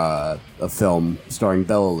after a film starring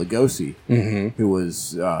Bela Lugosi,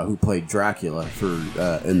 who played Dracula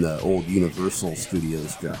in the old Universal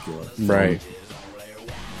Studios Dracula. right.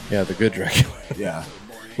 Yeah, the good Dracula. Yeah.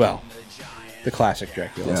 Well, the classic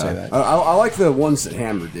Dracula. I'll say that. I like the ones that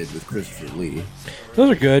Hammer did with Christopher Lee.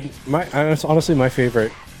 Those are good. Honestly, my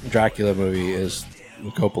favorite Dracula movie is the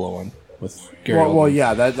Coppola one with Gary Oldman. Well,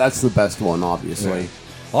 yeah, that's the best one, obviously. Yeah.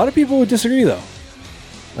 A lot of people would disagree, though.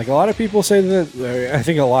 Like, a lot of people say that... I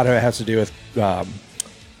think a lot of it has to do with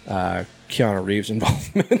Keanu Reeves'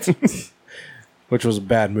 involvement, which was a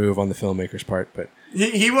bad move on the filmmaker's part, but...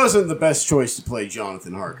 He wasn't the best choice to play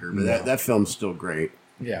Jonathan Harker, but that film's still great.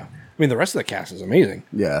 Yeah. I mean, the rest of the cast is amazing.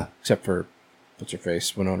 Yeah. Except for, what's her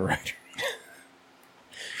face, Winona Ryder.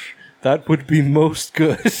 That would be most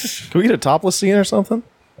good. Can we get a topless scene or something?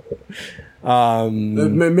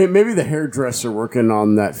 Maybe the hairdresser working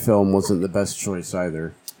on that film wasn't the best choice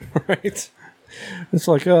either. Right? It's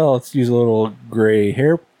like, let's use a little gray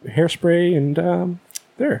hairspray and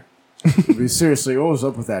there. But seriously, what was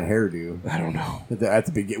up with that hairdo? I don't know. At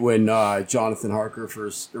the beginning, when Jonathan Harker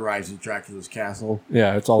first arrives at Dracula's castle.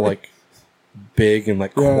 Yeah, it's all like big and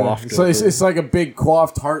like coiffed. It's like a big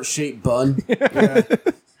coiffed heart-shaped bun. Yeah.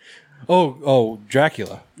 Oh,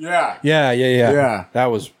 Dracula. Yeah. Yeah. Yeah. That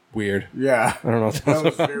was weird. Yeah. I don't know. That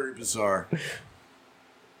was very bizarre.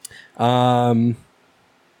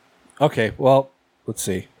 Okay, well, let's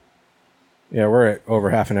see. Yeah, we're at over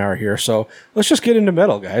half an hour here, so let's just get into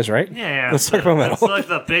metal, guys, right? Yeah, Let's talk about metal. It's like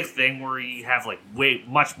the big thing where you have like way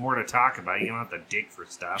much more to talk about. You don't have to dig for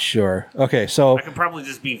stuff. Sure. Okay, so I can probably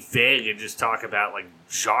just be vague and just talk about like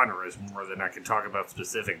genres more than I can talk about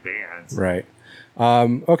specific bands. right.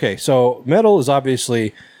 Okay, so metal is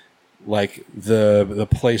obviously like the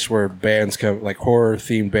place where bands come, like horror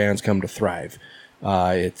themed bands come to thrive.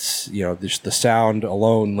 It's just the sound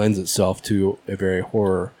alone lends itself to a very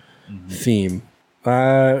horror theme.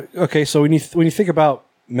 Okay, so when you think about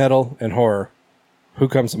metal and horror, who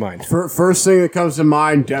comes to mind? First thing that comes to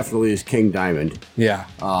mind definitely is King Diamond. Yeah.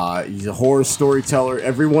 He's a horror storyteller.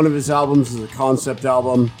 Every one of his albums is a concept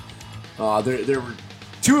album. There were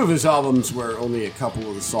two of his albums where only a couple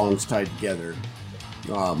of the songs tied together.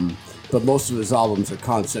 But most of his albums are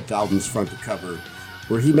concept albums front to cover,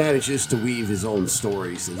 where he manages to weave his own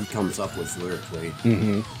stories that he comes up with lyrically.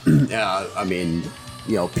 I mean,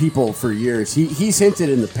 people for years, he's hinted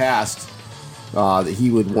in the past that he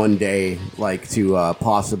would one day like to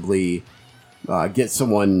possibly get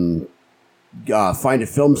someone, find a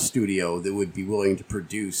film studio that would be willing to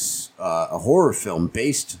produce a horror film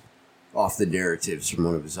based off the narratives from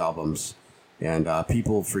one of his albums. And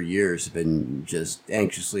people for years have been just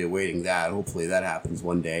anxiously awaiting that. Hopefully that happens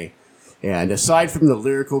one day. And aside from the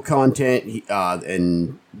lyrical content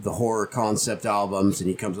and the horror concept albums, and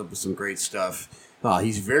he comes up with some great stuff,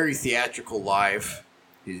 he's very theatrical live.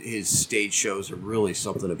 His stage shows are really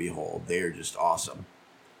something to behold. They are just awesome.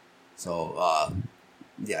 So,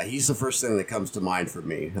 yeah, he's the first thing that comes to mind for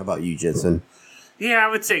me. How about you, Jensen? Yeah, I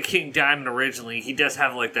would say King Diamond originally. He does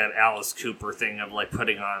have like that Alice Cooper thing of like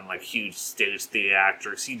putting on like huge stage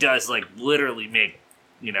theatrics. He does like literally make,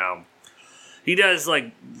 he does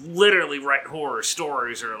like literally write horror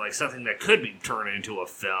stories or like something that could be turned into a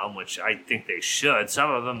film, which I think they should.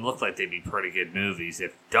 Some of them look like they'd be pretty good movies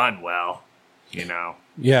if done well,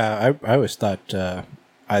 Yeah, I always thought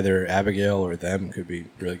either Abigail or Them could be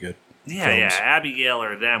really good. Yeah, films. yeah, Abigail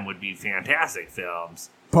or Them would be fantastic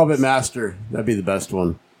films. Puppet Master, that'd be the best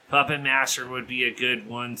one. Puppet Master would be a good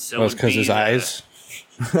one. So Well, it's because his eyes,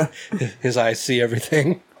 his eyes see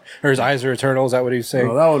everything, or his eyes are eternal. Is that what he was saying?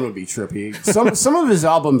 Oh, that one would be trippy. Some of his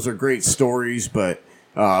albums are great stories, but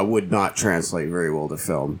would not translate very well to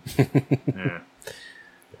film.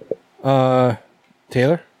 Yeah.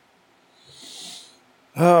 Taylor.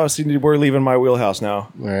 Oh, see, we're leaving my wheelhouse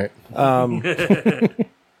now. All right.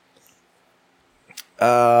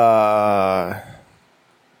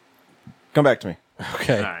 Come back to me.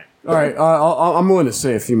 Okay. All right. All right, I'm willing to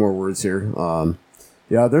say a few more words here.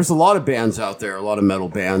 Yeah, there's a lot of bands out there, a lot of metal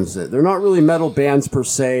bands. They're not really metal bands per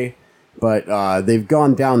se, but they've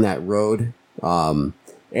gone down that road.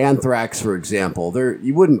 Anthrax, for example,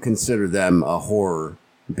 you wouldn't consider them a horror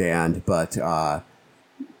band, but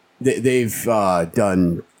they've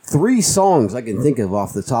done 3 songs I can think of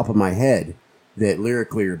off the top of my head that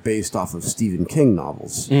lyrically are based off of Stephen King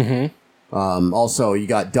novels. Also, you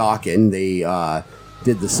got Dokken. They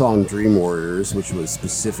did the song Dream Warriors, which was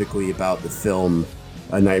specifically about the film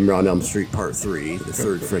A Nightmare on Elm Street Part 3, the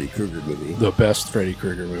third Freddy Krueger movie. The best Freddy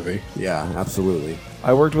Krueger movie. Yeah, absolutely.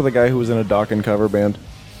 I worked with a guy who was in a Dokken cover band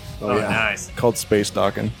Oh, yeah. nice. called Space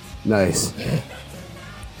Dokken. Nice.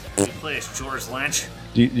 He plays George Lynch.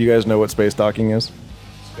 Do you guys know what space docking is?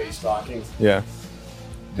 Space docking. Yeah.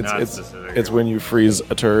 Not It's specific. it's when you freeze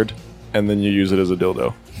a turd and then you use it as a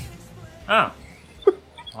dildo. Oh. Well,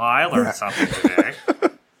 I learned something today.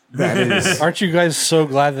 That is. Aren't you guys so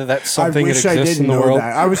glad that that's I something that wish I exists didn't in the know world?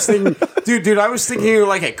 that. I was thinking, dude, I was thinking of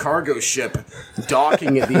like a cargo ship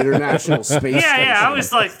docking at the International Space Station. Yeah, I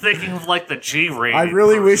was like thinking of like the G-rated. I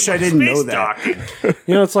really wish I didn't space know that. docking.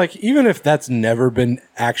 It's like, even if that's never been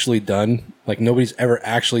actually done, like nobody's ever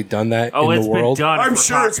actually done that Oh, in it's the world. been done. I'm for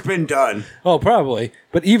sure it's been done. Oh, probably.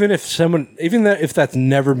 But even if if that's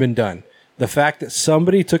never been done, the fact that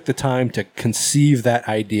somebody took the time to conceive that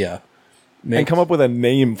idea And come up with a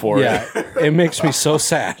name for yeah, it makes me so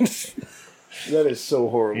sad. That is so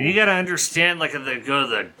horrible. You gotta understand, like, if they go to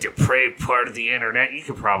the depraved part of the internet, you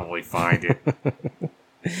could probably find it.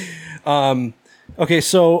 Okay,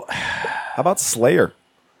 so How about Slayer?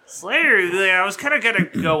 Slayer, I was kind of gonna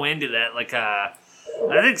go into that. Like, I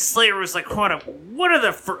think Slayer was like one of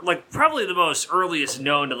the probably the most earliest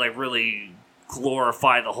known to like really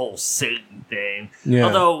glorify the whole Satan thing. Yeah.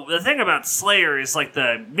 Although the thing about Slayer is like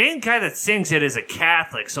the main guy that sings it is a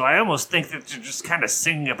Catholic, so I almost think that they're just kind of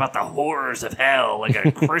singing about the horrors of hell like a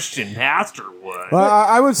Christian pastor would. Well,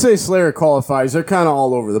 I would say Slayer qualifies. They're kind of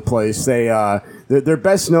all over the place. They're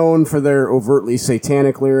best known for their overtly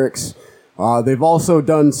satanic lyrics. They've also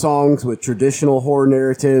done songs with traditional horror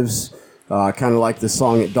narratives, kind of like the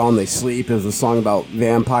song "At Dawn They Sleep" is a song about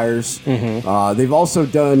vampires. They've also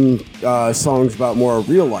done songs about more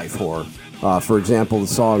real-life horror. For example, the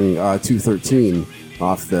song 213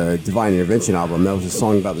 off the Divine Intervention album. That was a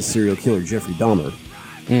song about the serial killer Jeffrey Dahmer.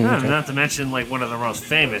 Not to mention, like, one of the most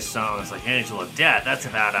famous songs, like Angel of Death. That's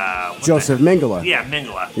about Joseph Mengele. Yeah,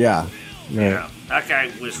 Mengele. Yeah. You know, that guy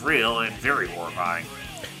was real and very horrifying.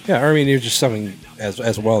 Yeah, I mean, you're just something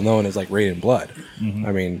as well known as like Radiant Blood.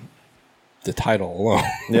 I mean, the title alone.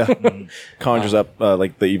 Yeah. Conjures up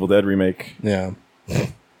like the Evil Dead remake. Yeah.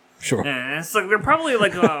 Sure. Yeah, it's like they're probably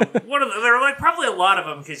like they're like probably a lot of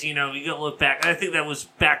them because you go look back. I think that was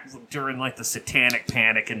back during like the Satanic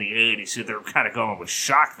Panic in the '80s, so they're kind of going with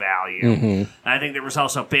shock value. I think there was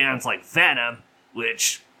also bands like Venom,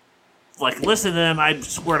 which, like, listen to them. I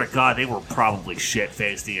swear to God, they were probably shit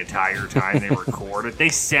faced the entire time they recorded. They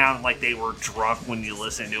sound like they were drunk when you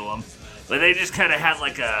listen to them, but they just kind of had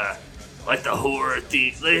like the horror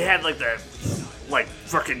theme. They had like the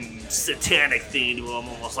fucking satanic theme to them,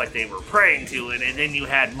 almost like they were praying to it. And then you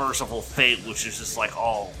had Merciful Fate, which is just like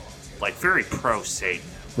all like very pro Satan.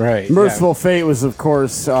 Right. Merciful Fate was, of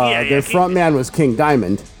course, their frontman was King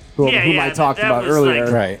Diamond, whom I talked about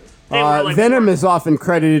earlier. Right. Venom is often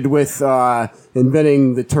credited with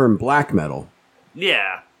inventing the term black metal.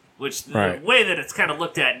 Yeah, which the way that it's kind of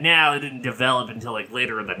looked at now, it didn't develop until like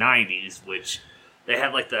later in the '90s, which they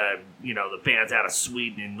had like the bands out of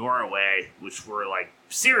Sweden and Norway, which were like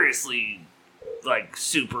seriously like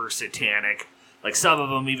super satanic. Like some of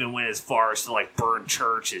them even went as far as to like burn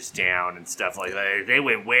churches down and stuff like that. They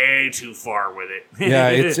went way too far with it. Yeah,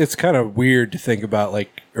 it's kind of weird to think about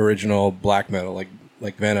like original black metal,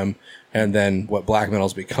 like Venom, and then what black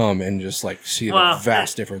metal's become, and just like see the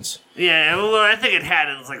vast difference. Yeah, well, I think it had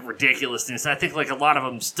its like ridiculousness. I think like a lot of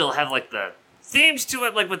them still have like the themes to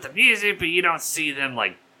it, like with the music, but you don't see them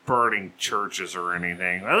like burning churches or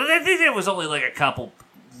anything. I think there was only like a couple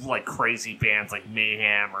like crazy bands like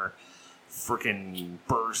Mayhem or freaking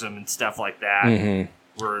Burzum and stuff like that,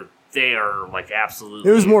 where they are like absolutely.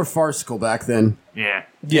 It was more farcical back then. Yeah,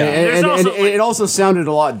 and it also sounded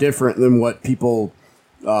a lot different than what people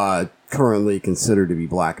currently consider to be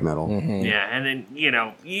black metal. Yeah, and then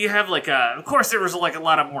you have like of course there was like a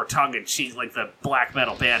lot of more tongue in cheek, like the black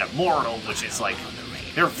metal band Immortal, which is like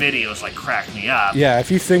their videos like crack me up. Yeah,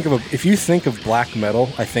 if you think of black metal,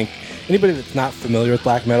 I think anybody that's not familiar with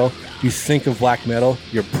black metal, you think of black metal,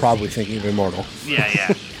 you're probably thinking of Immortal.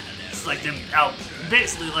 Yeah. It's like them out.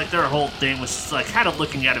 Basically, like their whole thing was just like kind of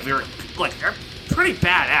looking at a very like they're pretty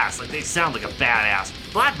badass. Like they sound like a badass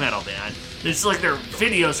black metal band. It's like their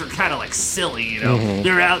videos are kind of like silly,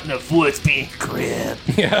 They're out in the woods being grim.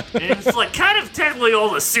 Yeah. And it's like kind of technically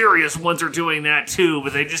all the serious ones are doing that too,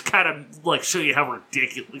 but they just kind of like show you how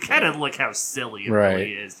ridiculous, kind of like how silly it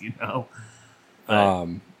really is,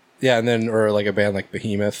 Yeah, and then or like a band like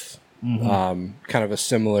Behemoth, kind of a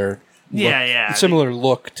similar. Similar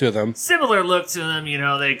look to them. Similar look to them,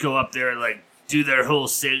 they go up there and like do their whole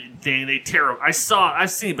thing. They tear.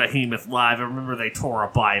 I've seen Behemoth live. I remember they tore a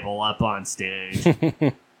Bible up on stage,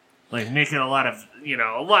 like making a lot of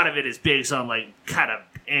it is based on like kind of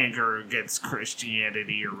anger against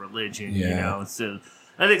Christianity or religion, So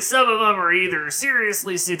I think some of them are either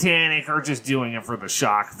seriously satanic or just doing it for the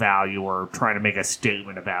shock value or trying to make a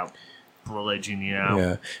statement about religion,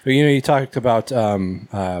 Yeah, but you talked about Tom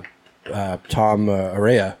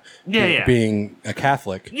Araya being a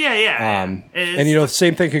Catholic. And the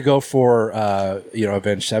same thing could go for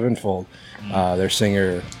Avenged Sevenfold. Their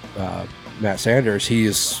singer Matt Sanders.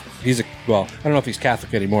 He's I don't know if he's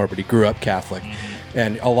Catholic anymore, but he grew up Catholic,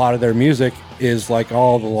 and a lot of their music is like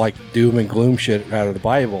all the like doom and gloom shit out of the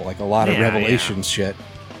Bible, like a lot of Revelations shit.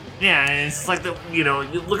 Yeah, and it's like you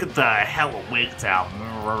look at the Hell Awaits album.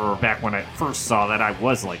 I remember back when I first saw that, I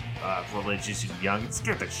was like religious and young. It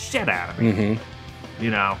scared the shit out of me.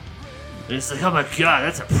 It's like, oh my God,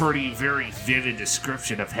 that's a pretty, very vivid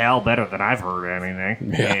description of hell, better than I've heard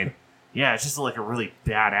anything. Yeah. And it's just like a really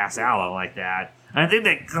badass album like that. And I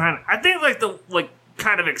think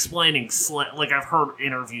kind of explaining like I've heard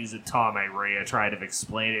interviews with Tom Araya try to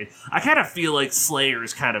explain it. I kind of feel like Slayer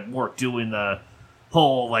is kind of more doing the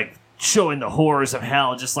whole like showing the horrors of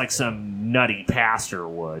hell just like some nutty pastor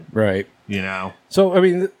would, right? So I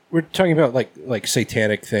mean, we're talking about like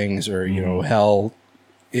satanic things or hell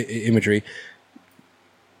imagery.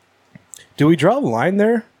 Do we draw the line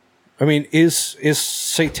there? I mean, is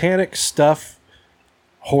satanic stuff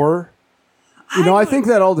horror? I think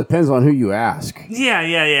that all depends on who you ask.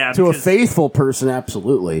 Yeah. To a faithful person,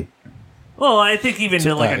 absolutely. Well, I think even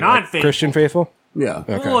to like a non-faithful Christian faithful. Yeah.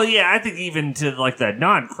 Okay. Well, yeah, I think even to like the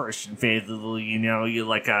non-Christian faith, you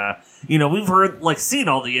like we've heard like seen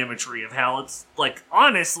all the imagery of hell. It's like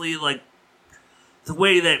honestly like the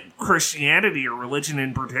way that Christianity or religion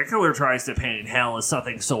in particular tries to paint hell as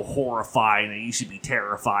something so horrifying that you should be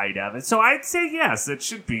terrified of it. So I'd say yes, it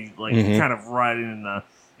should be like kind of right in the.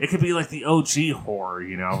 It could be like the OG horror,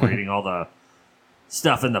 reading all the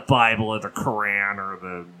stuff in the Bible or the Quran or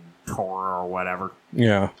the Torah or whatever.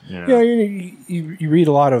 Yeah. Yeah. Yeah, you read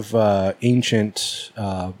a lot of ancient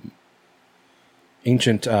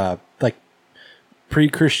like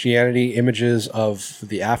pre-Christianity images of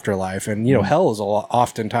the afterlife, and hell is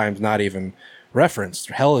oftentimes not even referenced.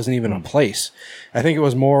 Hell isn't even a place. I think it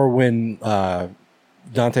was more when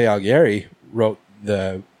Dante Alighieri wrote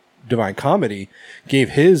the Divine Comedy,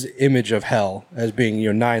 gave his image of hell as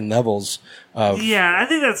being 9 levels of. Yeah, I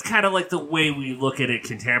think that's kind of like the way we look at it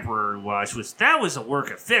contemporary-wise, which that was a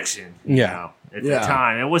work of fiction. At the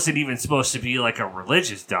time. It wasn't even supposed to be like a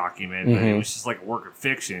religious document, but it was just like a work of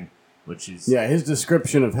fiction, which is... Yeah, his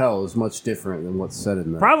description of hell is much different than what's said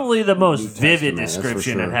in the... Probably the most New vivid Testament,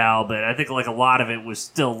 description that's for of sure. hell, but I think like a lot of it was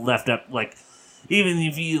still left up, like, even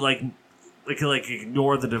if you like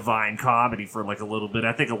ignore the Divine Comedy for like a little bit,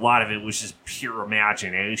 I think a lot of it was just pure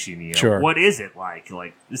imagination. Sure. What is it like?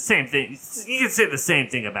 Like the same thing. You can say the same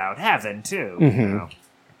thing about heaven too.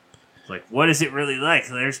 Like, what is it really like?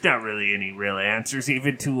 There's not really any real answers,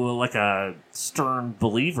 even to like a stern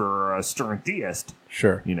believer or a stern theist.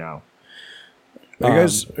 Sure. Are you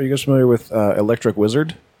guys familiar with Electric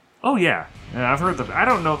Wizard? Oh yeah, and I've heard I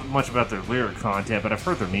don't know much about their lyric content, but I've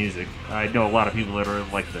heard their music. I know a lot of people that are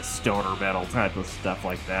like the stoner metal type of stuff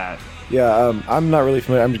like that. Yeah, I'm not really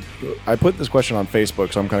familiar. I put this question on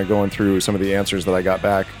Facebook, so I'm kind of going through some of the answers that I got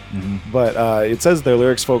back. But it says their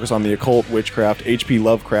lyrics focus on the occult, witchcraft, H.P.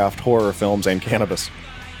 Lovecraft, horror films, and cannabis.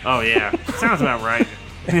 Oh yeah, sounds about right.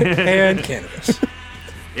 And cannabis.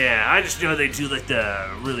 Yeah, I just know they do like the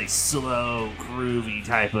really slow, groovy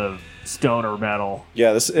type of stoner metal.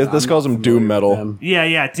 Yeah, this calls them doom metal.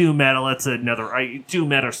 Yeah, doom metal. That's another. Doom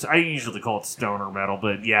metal. I usually call it stoner metal,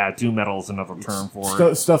 but yeah, doom metal is another term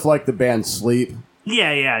for it. Stuff like the band Sleep.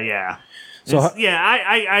 Yeah. So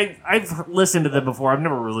I've listened to them before. I've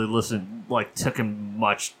never really listened, like, took them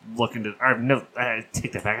much looking to. I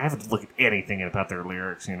take that back. I haven't looked at anything about their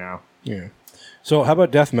lyrics. Yeah. So how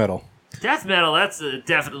about death metal? Death metal. That's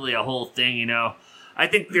definitely a whole thing. I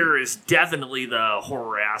think there is definitely the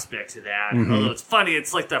horror aspect to that. Although it's funny,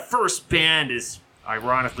 it's like the first band is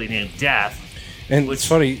ironically named Death. And it's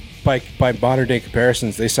funny, by modern day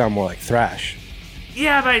comparisons, they sound more like thrash.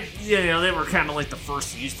 Yeah, but they were kind of like the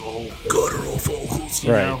first to use the whole guttural vocals,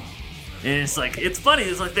 you Right. know. And it's like it's funny.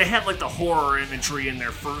 It's like they had like the horror imagery in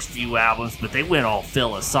their first few albums, but they went all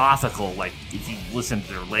philosophical. Like if you listen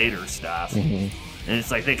to their later stuff, and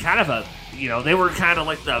it's like they kind of they were kind of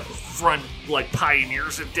like the front like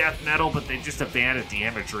pioneers of death metal, but they just abandoned the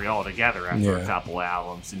imagery altogether after a couple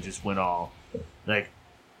albums and just went all like.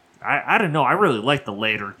 I don't know. I really like the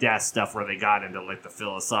later death stuff where they got into like the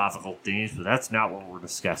philosophical themes, but that's not what we're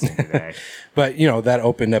discussing today. But that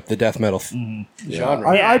opened up the death metal genre.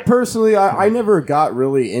 I personally, I never got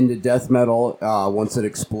really into death metal once it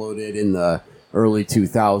exploded in the early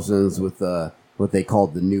 2000s with what they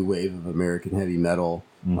called the new wave of American heavy metal.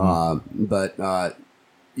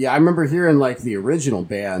 Yeah, I remember hearing like the original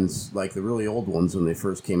bands, like the really old ones when they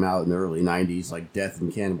first came out in the early 90s, like Death and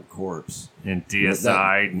Cannibal Corpse. And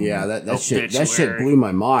Deicide. That shit blew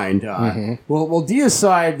my mind. Well,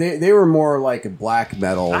 Deicide, they were more like a black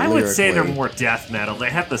metal. I would say they're lyrically. more death metal. They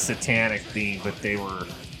had the satanic theme, but they were.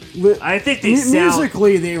 I think they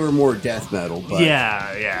musically they were more death metal. But,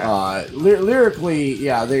 yeah. Lyrically,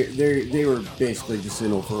 yeah, they were basically just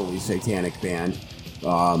an overly satanic band.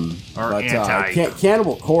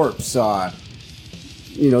 Cannibal Corpse, they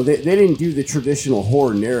didn't do the traditional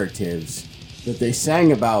horror narratives, but they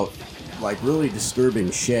sang about like really disturbing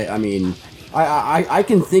shit. I mean, I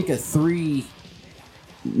can think of three.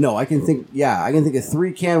 No, I can think of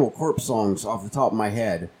 3 Cannibal Corpse songs off the top of my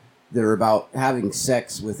head. They're about having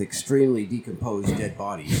sex with extremely decomposed dead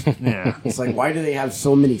bodies. Yeah. It's like, why do they have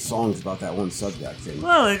so many songs about that one subject? And,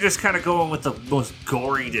 Well, they're just kind of going with the most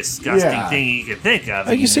gory, disgusting thing you can think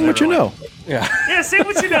of. You sing what you know. Yeah, sing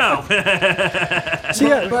what you know.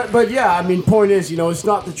 But yeah, I mean, point is, it's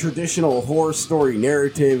not the traditional horror story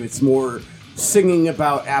narrative. It's more singing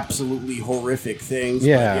about absolutely horrific things.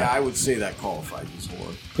 Yeah. But yeah, I would say that qualifies as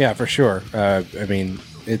horror. Yeah, for sure. I mean,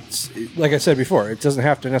 it's like I said before, it doesn't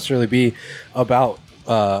have to necessarily be about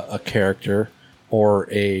a character or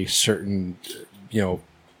a certain,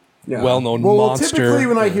 well-known monster. Typically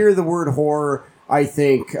when I hear the word horror, I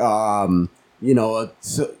think, a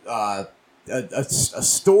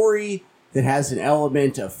story that has an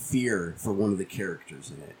element of fear for one of the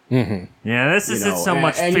characters in it. Mm-hmm. Yeah, this isn't so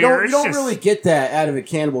much and fear. you don't really get that out of a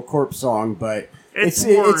Cannibal Corpse song, but It's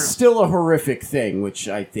it's still a horrific thing, which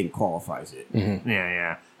I think qualifies it. Mm-hmm.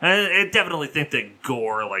 Yeah. I definitely think that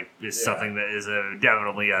gore is something that is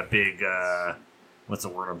definitely a big what's the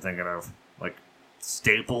word I'm thinking of? Like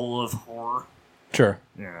staple of horror. Sure.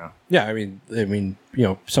 Yeah. Yeah, I mean,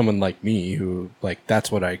 someone like me who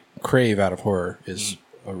that's what I crave out of horror is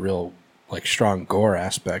a real strong gore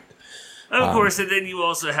aspect. Of course, and then you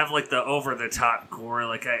also have the over the top gore.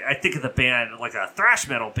 I think of the band, a thrash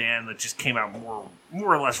metal band that just came out more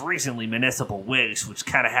or less recently, Municipal Waste, which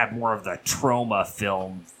kind of had more of the trauma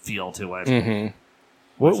film feel to it. Mm-hmm.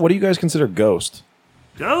 What do you guys consider Ghost?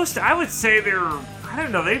 Ghost, I would say I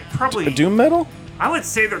don't know, they probably Doom metal? I would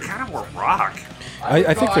say they're kind of more rock.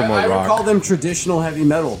 I think they're more I rock. would call them traditional heavy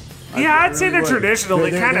metal. Yeah, I'd say they're traditional.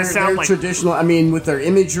 They kind of sound like traditional. I mean, with their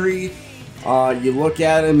imagery, you look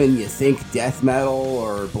at them and you think death metal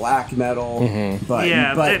or black metal.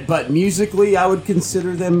 Mm-hmm. But musically, I would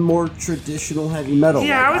consider them more traditional heavy metal.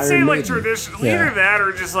 Yeah, I would say Iron Maiden. traditional. Yeah. Either that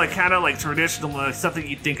or just kind of traditional, something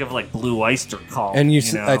you'd think of Blue Oyster Cult. And you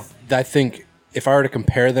know? I think if I were to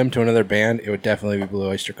compare them to another band, it would definitely be Blue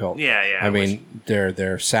Oyster Cult. Yeah. I mean,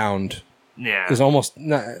 their sound yeah, is almost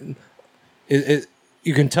not.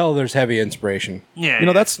 You can tell there's heavy inspiration. yeah.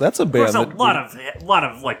 That's a Of course, band. a lot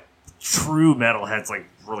of true metalheads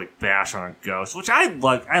really bash on Ghost, which I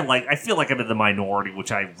like. I feel like I'm in the minority,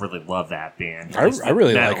 which I really love that band. I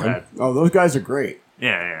really like them. Oh, those guys are great.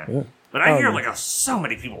 Yeah. But I hear so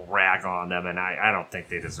many people rag on them, and I don't think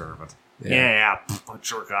they deserve it. Yeah,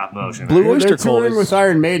 jerk off motion. Blue Oyster They're Cult touring is with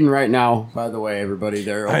Iron Maiden right now. By the way, everybody,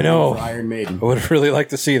 they're I know. opening for Iron Maiden. I would have really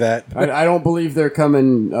liked to see that. I don't believe they're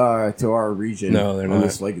coming to our region. No, they're on not.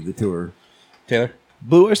 this leg of the tour. Taylor?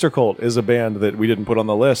 Blue Oyster Cult is a band that we didn't put on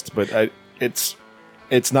the list, but it's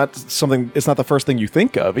not something. It's not the first thing you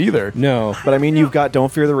think of either. No. But I mean, you've got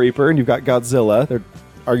Don't Fear the Reaper and you've got Godzilla. They're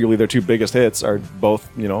arguably their two biggest hits are both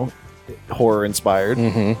horror inspired.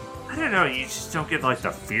 Mm-hmm. I don't know. You just don't get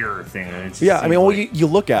the fear thing. It just Yeah, I seems mean, well, you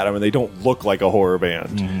look at them and they don't look like a horror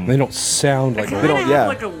band. They don't sound like they a don't- have yeah.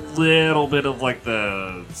 a little bit of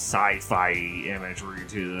the sci-fi imagery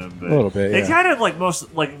to them. But A little bit, They yeah. kind of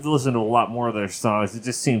listen to a lot more of their songs. It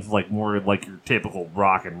just seems more like your typical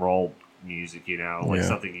rock and roll music, Yeah.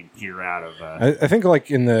 something you hear out of. I think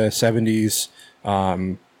in the 70s,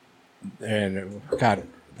 and God,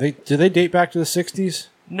 did they date back to the 60s?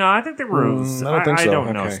 No, I think they were. I don't think I so.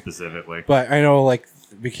 don't know Okay. specifically. But I know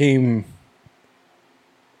became.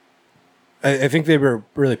 I think they were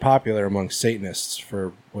really popular among Satanists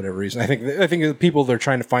for whatever reason. I think the people they're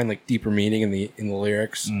trying to find deeper meaning in the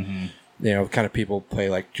lyrics. Mm-hmm. Kind of people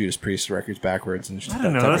play Judas Priest records backwards and I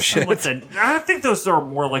don't know. that type of That's shit. I think those are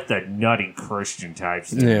more the nutty Christian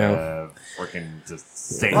types than freaking just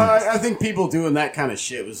Satan. I think people doing that kind of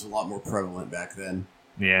shit was a lot more prevalent back then.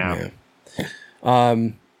 Yeah.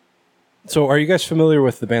 So, are you guys familiar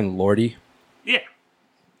with the band Lordy? Yeah.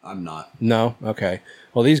 I'm not. No? Okay.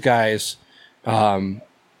 Well, these guys, to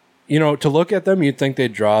look at them, you'd think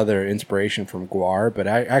they'd draw their inspiration from Gwar, but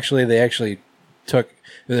they actually took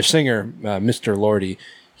their singer, Mr. Lordy,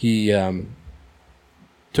 he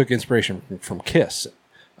took inspiration from Kiss.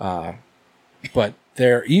 But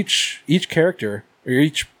they're each character, or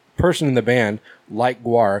each person in the band, like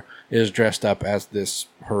Gwar, is dressed up as this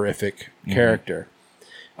horrific character.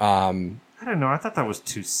 I don't know. I thought that was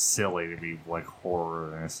too silly to be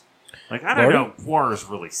horror. I don't Lordy? know. War is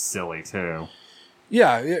really silly too.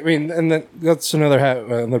 Yeah, I mean, and that's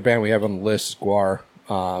another band we have on the list, Gwar.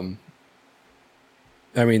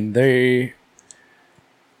 They're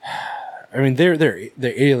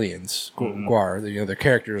aliens. Gwar, their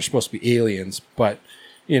characters are supposed to be aliens, but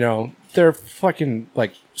they're fucking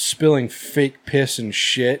spilling fake piss and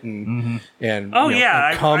shit and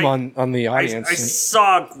cum on the audience. I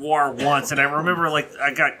saw Gwar once, and I remember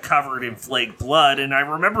I got covered in flake blood, and I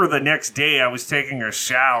remember the next day I was taking a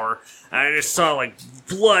shower, and I just saw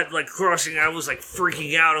blood crushing. I was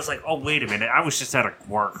freaking out. I was like, oh wait a minute, I was just at a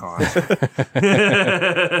Gwar con.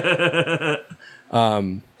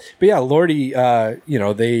 But yeah, Lordy,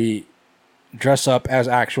 they dress up as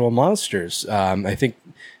actual monsters. I think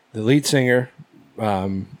the lead singer,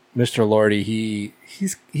 Mr. Lordy,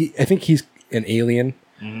 I think he's an alien.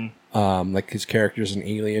 Mm-hmm. His character's an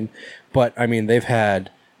alien. But I mean, they've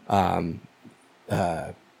had a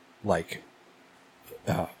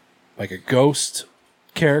ghost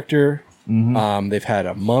character. Mm-hmm. They've had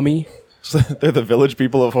a mummy. So they're the Village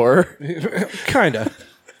People of horror. Kinda.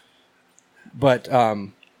 But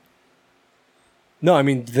No, I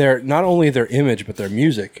mean not only their image but their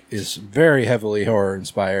music is very heavily horror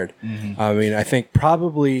inspired. I mean, I think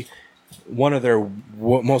probably one of their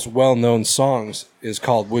most well-known songs is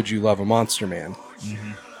called "Would You Love a Monster Man."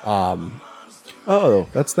 Oh,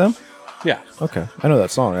 that's them? Yeah, Okay. I know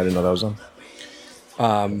that song. I didn't know that was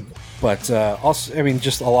them. but also, I mean,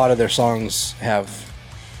 just a lot of their songs have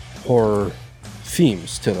horror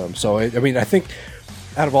themes to them. So, I mean, I think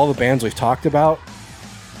out of all the bands we've talked about,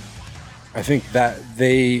 I think that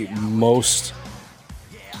they most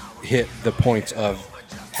hit the points of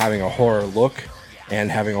having a horror look and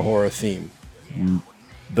having a horror theme.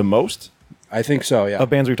 The most? I think so, yeah. Of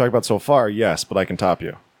bands we've talked about so far, yes, but I can top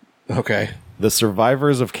you. Okay. The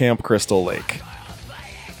Survivors of Camp Crystal Lake.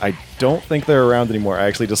 I don't think they're around anymore. I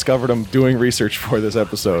actually discovered them doing research for this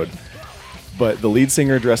episode. But the lead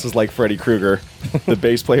singer dresses like Freddy Krueger. The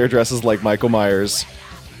bass player dresses like Michael Myers.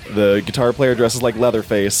 The guitar player dresses like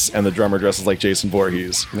Leatherface. And the drummer dresses like Jason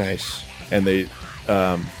Voorhees. Nice. And they...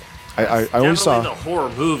 I only saw... the horror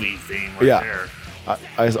movie theme right Yeah. there.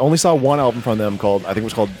 I only saw one album from them called... I think it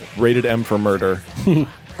was called Rated M for Murder.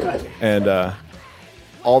 And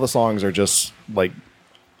all the songs are just like...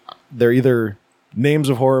 They're either names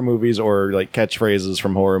of horror movies or like catchphrases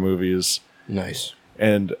from horror movies. Nice.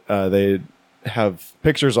 And they have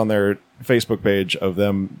pictures on their Facebook page of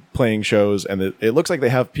them playing shows, and it looks like they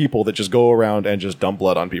have people that just go around and just dump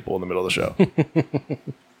blood on people in the middle of the show.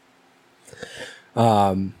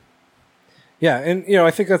 Yeah, and you know,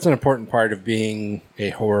 I think that's an important part of being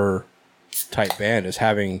a horror type band is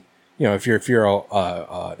having, you know, if you're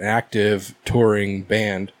an active touring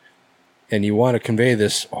band and you want to convey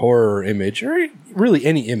this horror image or really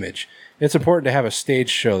any image, it's important to have a stage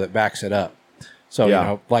show that backs it up. So, Yeah. you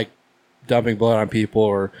know, like dumping blood on people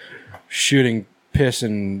or shooting piss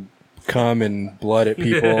and cum and blood at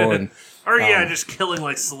people and Or just killing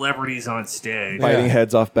like celebrities on stage. Biting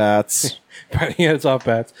heads off bats. biting heads off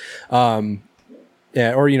bats.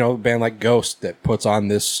 Yeah, or you know, a band like Ghost that puts on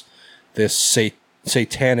this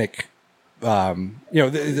satanic,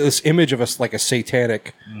 this image of us like a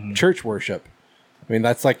satanic church worship. I mean,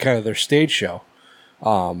 that's like kind of their stage show.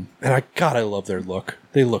 And I love their look.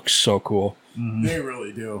 They look so cool. They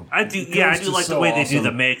really do. I do. Ghost Yeah, I do is like so the way they do awesome.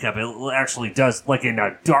 the makeup. It actually does, like in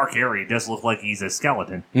a dark area, it does look like he's a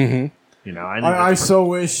skeleton. Mm-hmm. You know, I so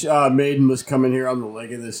wish Maiden was coming here on the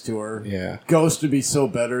leg of this tour. Yeah. Ghost would be so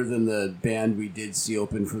better than the band we did see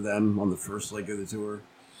open for them on the first leg of the tour.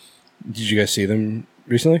 Did you guys see them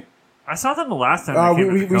recently? I saw them the last time. They came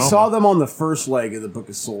to We Tacoma. saw them on the first leg of the Book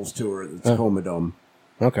of Souls tour at the Tacoma Dome.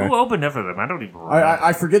 Okay. Who opened up for them? I don't even remember.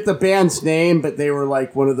 I forget the band's name, but they were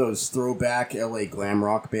like one of those throwback LA glam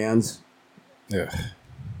rock bands. Yeah.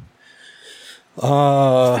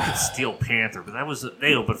 Steel Panther, but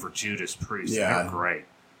they opened for Judas Priest. Yeah. They're great.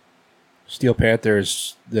 Steel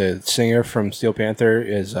Panther's the singer from Steel Panther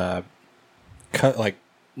is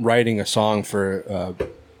writing a song for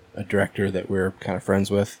a director that we're kind of friends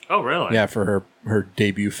with. Oh, really? Yeah, for her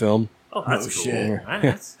debut film. Oh, that's Oh, cool. shit.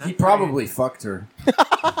 That's He probably fucked her.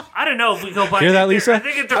 I don't know if we go by. Hear that, Lisa? I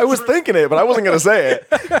think if they're I was true- thinking it, but I wasn't going to say it.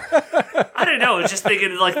 I don't know. It's just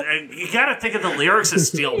thinking like you got to think of the lyrics of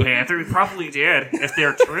Steel Panther. He probably did if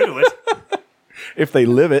they're true to it. If they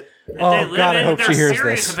live it. If Oh, they live God, I it, hope they're she hears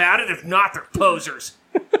serious this. about it. If not, they're posers.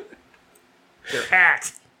 They're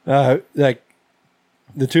hacks. Like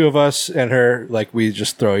the two of us and her, like we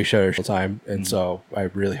just throw each other all the time, and so I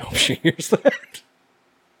really hope she hears that.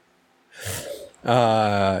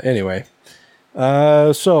 Anyway,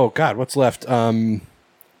 so God, what's left? I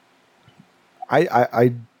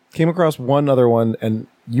came across one other one, and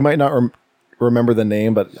you might not remember the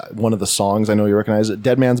name, but one of the songs I know you recognize it.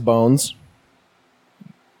 Dead Man's Bones.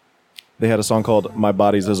 They had a song called "My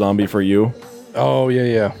Body's a Zombie for You." Oh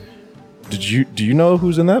yeah. Do you know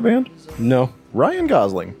who's in that band? No, Ryan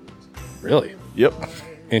Gosling. really Yep.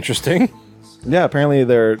 interesting. Yeah, apparently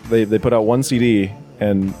they put out one CD,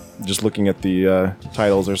 and just looking at the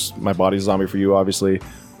titles, there's "My Body's a Zombie for You," obviously.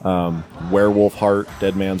 Werewolf Heart,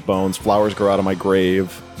 Dead Man's Bones, Flowers Grow Out of My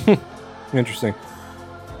Grave. Interesting.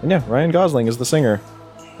 And yeah, Ryan Gosling is the singer,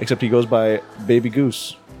 except he goes by Baby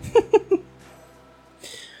Goose.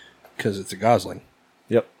 Because it's a Gosling.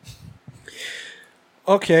 Yep.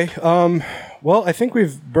 Okay. Well, I think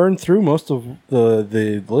we've burned through most of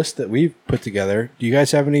the list that we've put together. Do you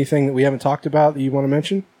guys have anything that we haven't talked about that you want to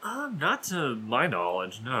mention? Not to my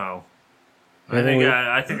knowledge, no. I Anything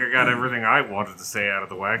think I got everything I wanted to say out of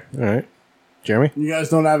the way. All right, Jeremy. You guys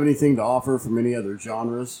don't have anything to offer from any other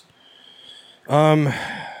genres? I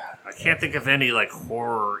can't think of any like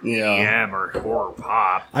horror Yeah. EDM or horror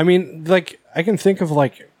pop. I mean, like I can think of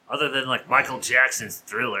like Other than like Michael Jackson's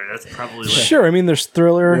Thriller, that's probably like, Sure, I mean, there's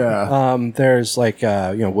Thriller. Yeah. There's like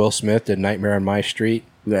Will Smith did Nightmare on My Street.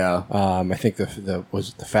 Yeah. I think the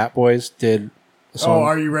Fat Boys did a Oh, song.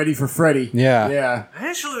 Are You Ready for Freddy? Yeah. Yeah.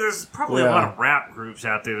 Actually, there's probably a Yeah. lot of rap groups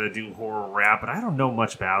out there that do horror rap, but I don't know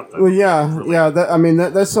much about them. Well, yeah, really. yeah.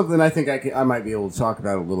 That's something I think I might be able to talk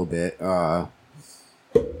about a little bit.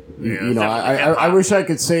 You know, definitely I hip-hop. wish I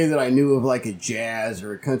could say that I knew of like a jazz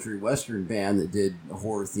or a country western band that did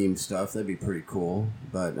horror themed stuff. That'd be pretty cool.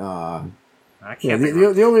 But I yeah, can't think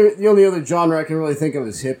the only other genre I can really think of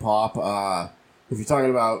is hip hop. If you're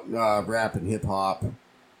talking about rap and hip hop,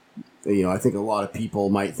 you know, I think a lot of people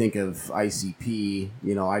might think of ICP.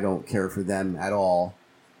 You know, I don't care for them at all.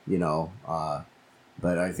 You know,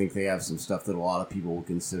 but I think they have some stuff that a lot of people would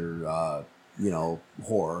consider, you know,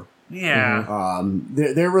 horror. Yeah.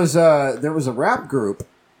 There was a rap group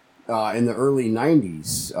in the early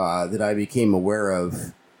 '90s that I became aware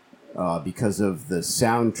of because of the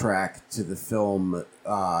soundtrack to the film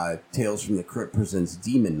Tales from the Crypt Presents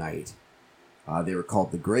Demon Knight. They were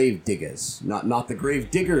called the Grave Diggers, not the Grave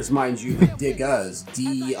Diggers, mind you, but Diggaz,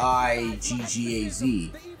 Diggaz.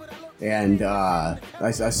 And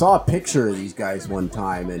I saw a picture of these guys one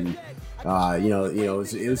time, and it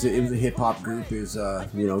was a hip hop group. It was a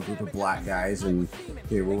group of black guys, and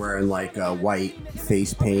they were wearing like white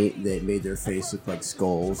face paint that made their face look like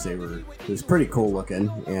skulls. It was pretty cool looking,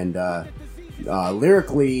 and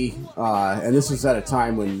lyrically, and this was at a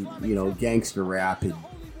time when gangster rap had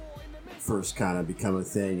first kind of become a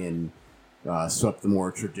thing, and swept the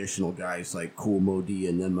more traditional guys like Kool Moe Dee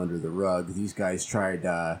and them under the rug. These guys tried.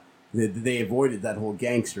 They avoided that whole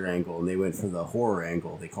gangster angle, and they went for the horror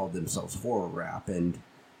angle. They called themselves horror rap, and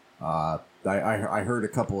I heard a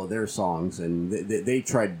couple of their songs, and they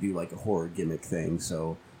tried to do like a horror gimmick thing.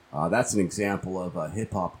 So that's an example of a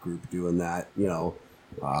hip hop group doing that.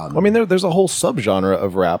 I mean, there's a whole subgenre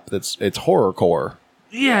of rap it's horrorcore,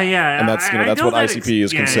 yeah. and that's that's what ICP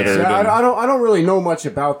is considered. So I don't really know much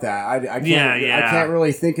about that. I can't, Yeah. I can't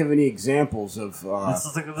really think of any examples of This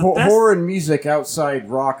is like the best- horror and music outside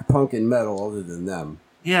rock, punk, and metal other than them.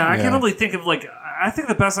 Yeah, I Yeah. can only think of like I think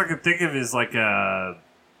the best I could think of is like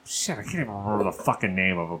shit. I can't even remember the fucking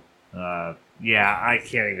name of them. Yeah, I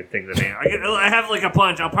can't even think of the name. I have like a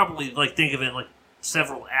bunch. I'll probably like think of it like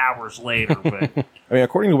several hours later. But I mean,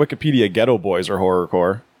 according to Wikipedia, Ghetto Boys are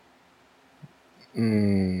horrorcore.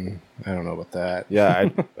 I don't know about that. Yeah,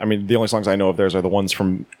 I mean, the only songs I know of theirs are the ones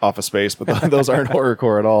from Office Space, but those aren't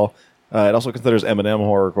horrorcore at all. It also considers Eminem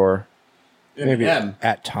horrorcore. Maybe Eminem.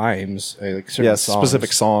 at times, like certain Yes, songs.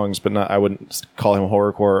 specific songs, but I wouldn't call him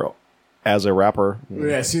horrorcore as a rapper.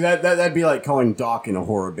 Yeah, see that'd be like calling Dokken a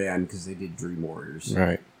horror band because they did Dream Warriors.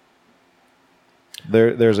 Right.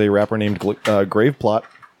 There's a rapper named Grave Plot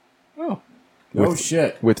Oh. Oh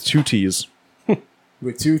shit, with 2 T's.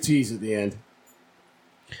 with 2 T's at the end.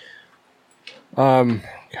 God,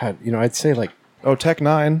 I'd say like Oh, Tech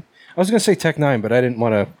 9. I was gonna say Tech Nine, but I didn't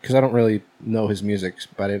want to because I don't really know his music,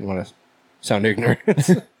 but I didn't want to sound ignorant.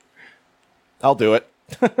 I'll do it.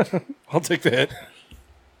 I'll take the hit.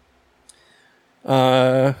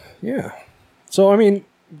 Yeah. So I mean,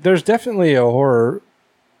 there's definitely a horror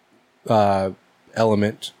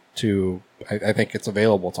element to. I think it's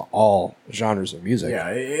available to all genres of music. Yeah,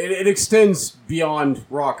 it extends beyond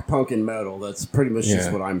rock, punk, and metal. That's pretty much just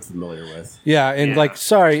Yeah. what I'm familiar with. Yeah, and Yeah. like,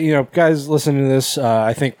 sorry, guys listening to this,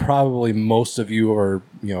 I think probably most of you are,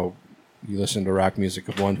 you listen to rock music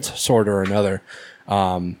of one sort or another.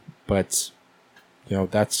 But,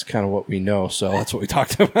 that's kind of what we know. So that's what we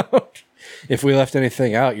talked about. If we left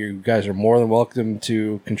anything out, you guys are more than welcome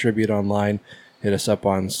to contribute online. Hit us up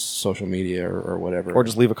on social media or whatever. Or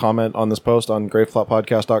just leave a comment on this post on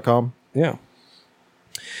graveflopodcast.com. Yeah.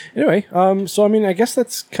 Anyway, so I mean, I guess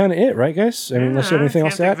that's kind of it, right, guys? I mean, unless you have anything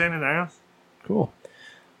else to can't add? think of anything else. Cool.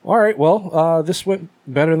 All right. Well, this went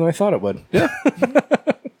better than I thought it would. Yeah.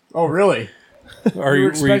 Oh, really? Are You were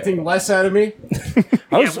expecting less out of me?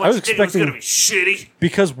 I was It was expecting gonna be shitty.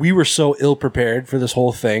 because we were so ill prepared for this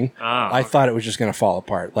whole thing. Oh, I thought it was just going to fall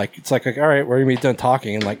apart. Like it's like all right, we're going to be done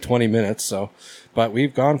talking in like 20 minutes. So, but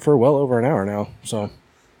we've gone for well over an hour now. So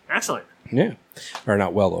Excellent. yeah, or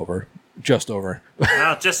not well over, just over.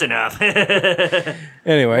 Well, just enough.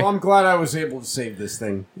 Anyway, Well, I'm glad I was able to save this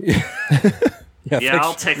thing. yeah, Yeah,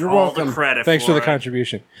 I'll thanks, take You're all welcome. the credit. thanks for the it.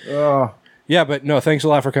 contribution. Yeah, but no, thanks a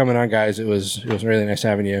lot for coming on, guys. It was really nice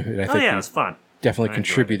having you. And I Oh think yeah, it you was fun. definitely I enjoyed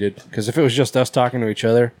contributed because if it was just us talking to each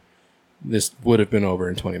other, this would have been over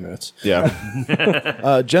in 20 minutes.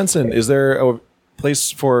 Yeah. Jensen, is there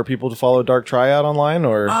place for people to follow Dark Triad online,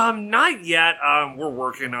 or Not yet. We're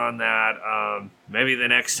working on that. Maybe the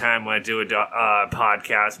next time I do a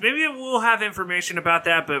podcast, maybe we'll have information about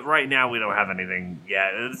that. But right now, we don't have anything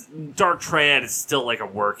yet. Dark Triad is still like a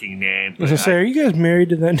working name. I was gonna say, are you guys married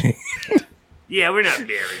to that name? Yeah, we're not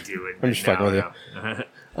married to it. I'm just fucking with you.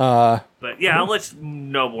 But yeah, I'll let you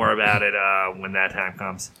know more about it when that time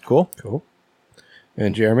comes. cool.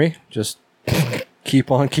 And Jeremy, just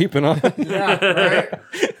keep on keeping on. Yeah, right.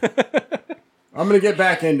 I'm gonna get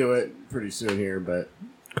back into it pretty soon here, but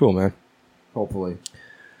Cool, man. hopefully.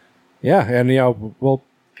 Yeah, and we'll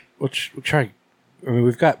try. I mean,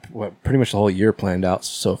 we've got pretty much the whole year planned out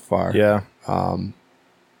so far. Yeah.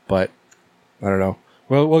 But I don't know.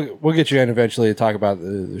 We'll get you in eventually to talk about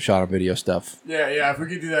the shot on video stuff. Yeah. If we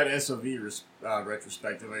could do that SOV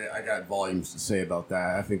retrospective, I got volumes to say about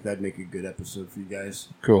that. I think that'd make a good episode for you guys.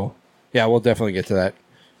 Cool. Yeah, we'll definitely get to that.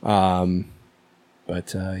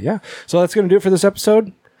 Yeah. So that's going to do it for this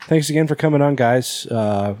episode. Thanks again for coming on, guys. It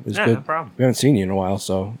was good. No problem. We haven't seen you in a while,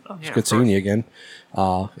 so it's good seeing you again.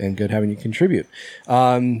 And good having you contribute. We're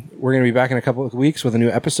going to be back in a couple of weeks with a new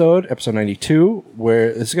episode 92,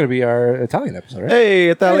 where this is going to be our Italian episode, right? Hey,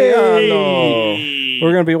 Italiano.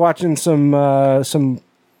 We're going to be watching some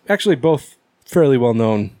actually both fairly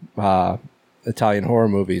well-known Italian horror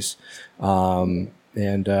movies. And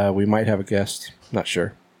we might have a guest. Not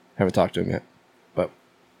sure. Haven't talked to him yet. But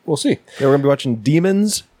we'll see. Yeah, we're going to be watching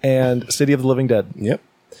Demons and City of the Living Dead. Yep.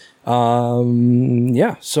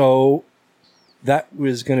 Yeah, so that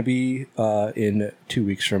was going to be in 2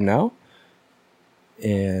 weeks from now.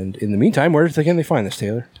 And in the meantime, where can they find this,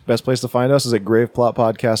 Taylor? Best place to find us is at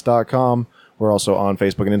graveplotpodcast.com. We're also on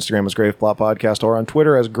Facebook and Instagram as Grave Plot Podcast, or on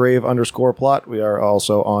Twitter as Grave_plot. We are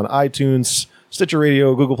also on iTunes, Stitcher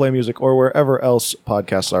Radio, Google Play Music, or wherever else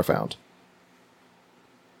podcasts are found.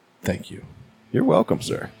 Thank you. You're welcome,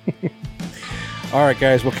 sir. All right,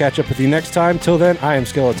 guys, we'll catch up with you next time. Till then, I am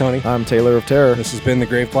Skeletoni. I'm Taylor of Terror. This has been the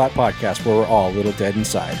Grave Plot Podcast, where we're all a little dead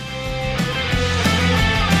inside.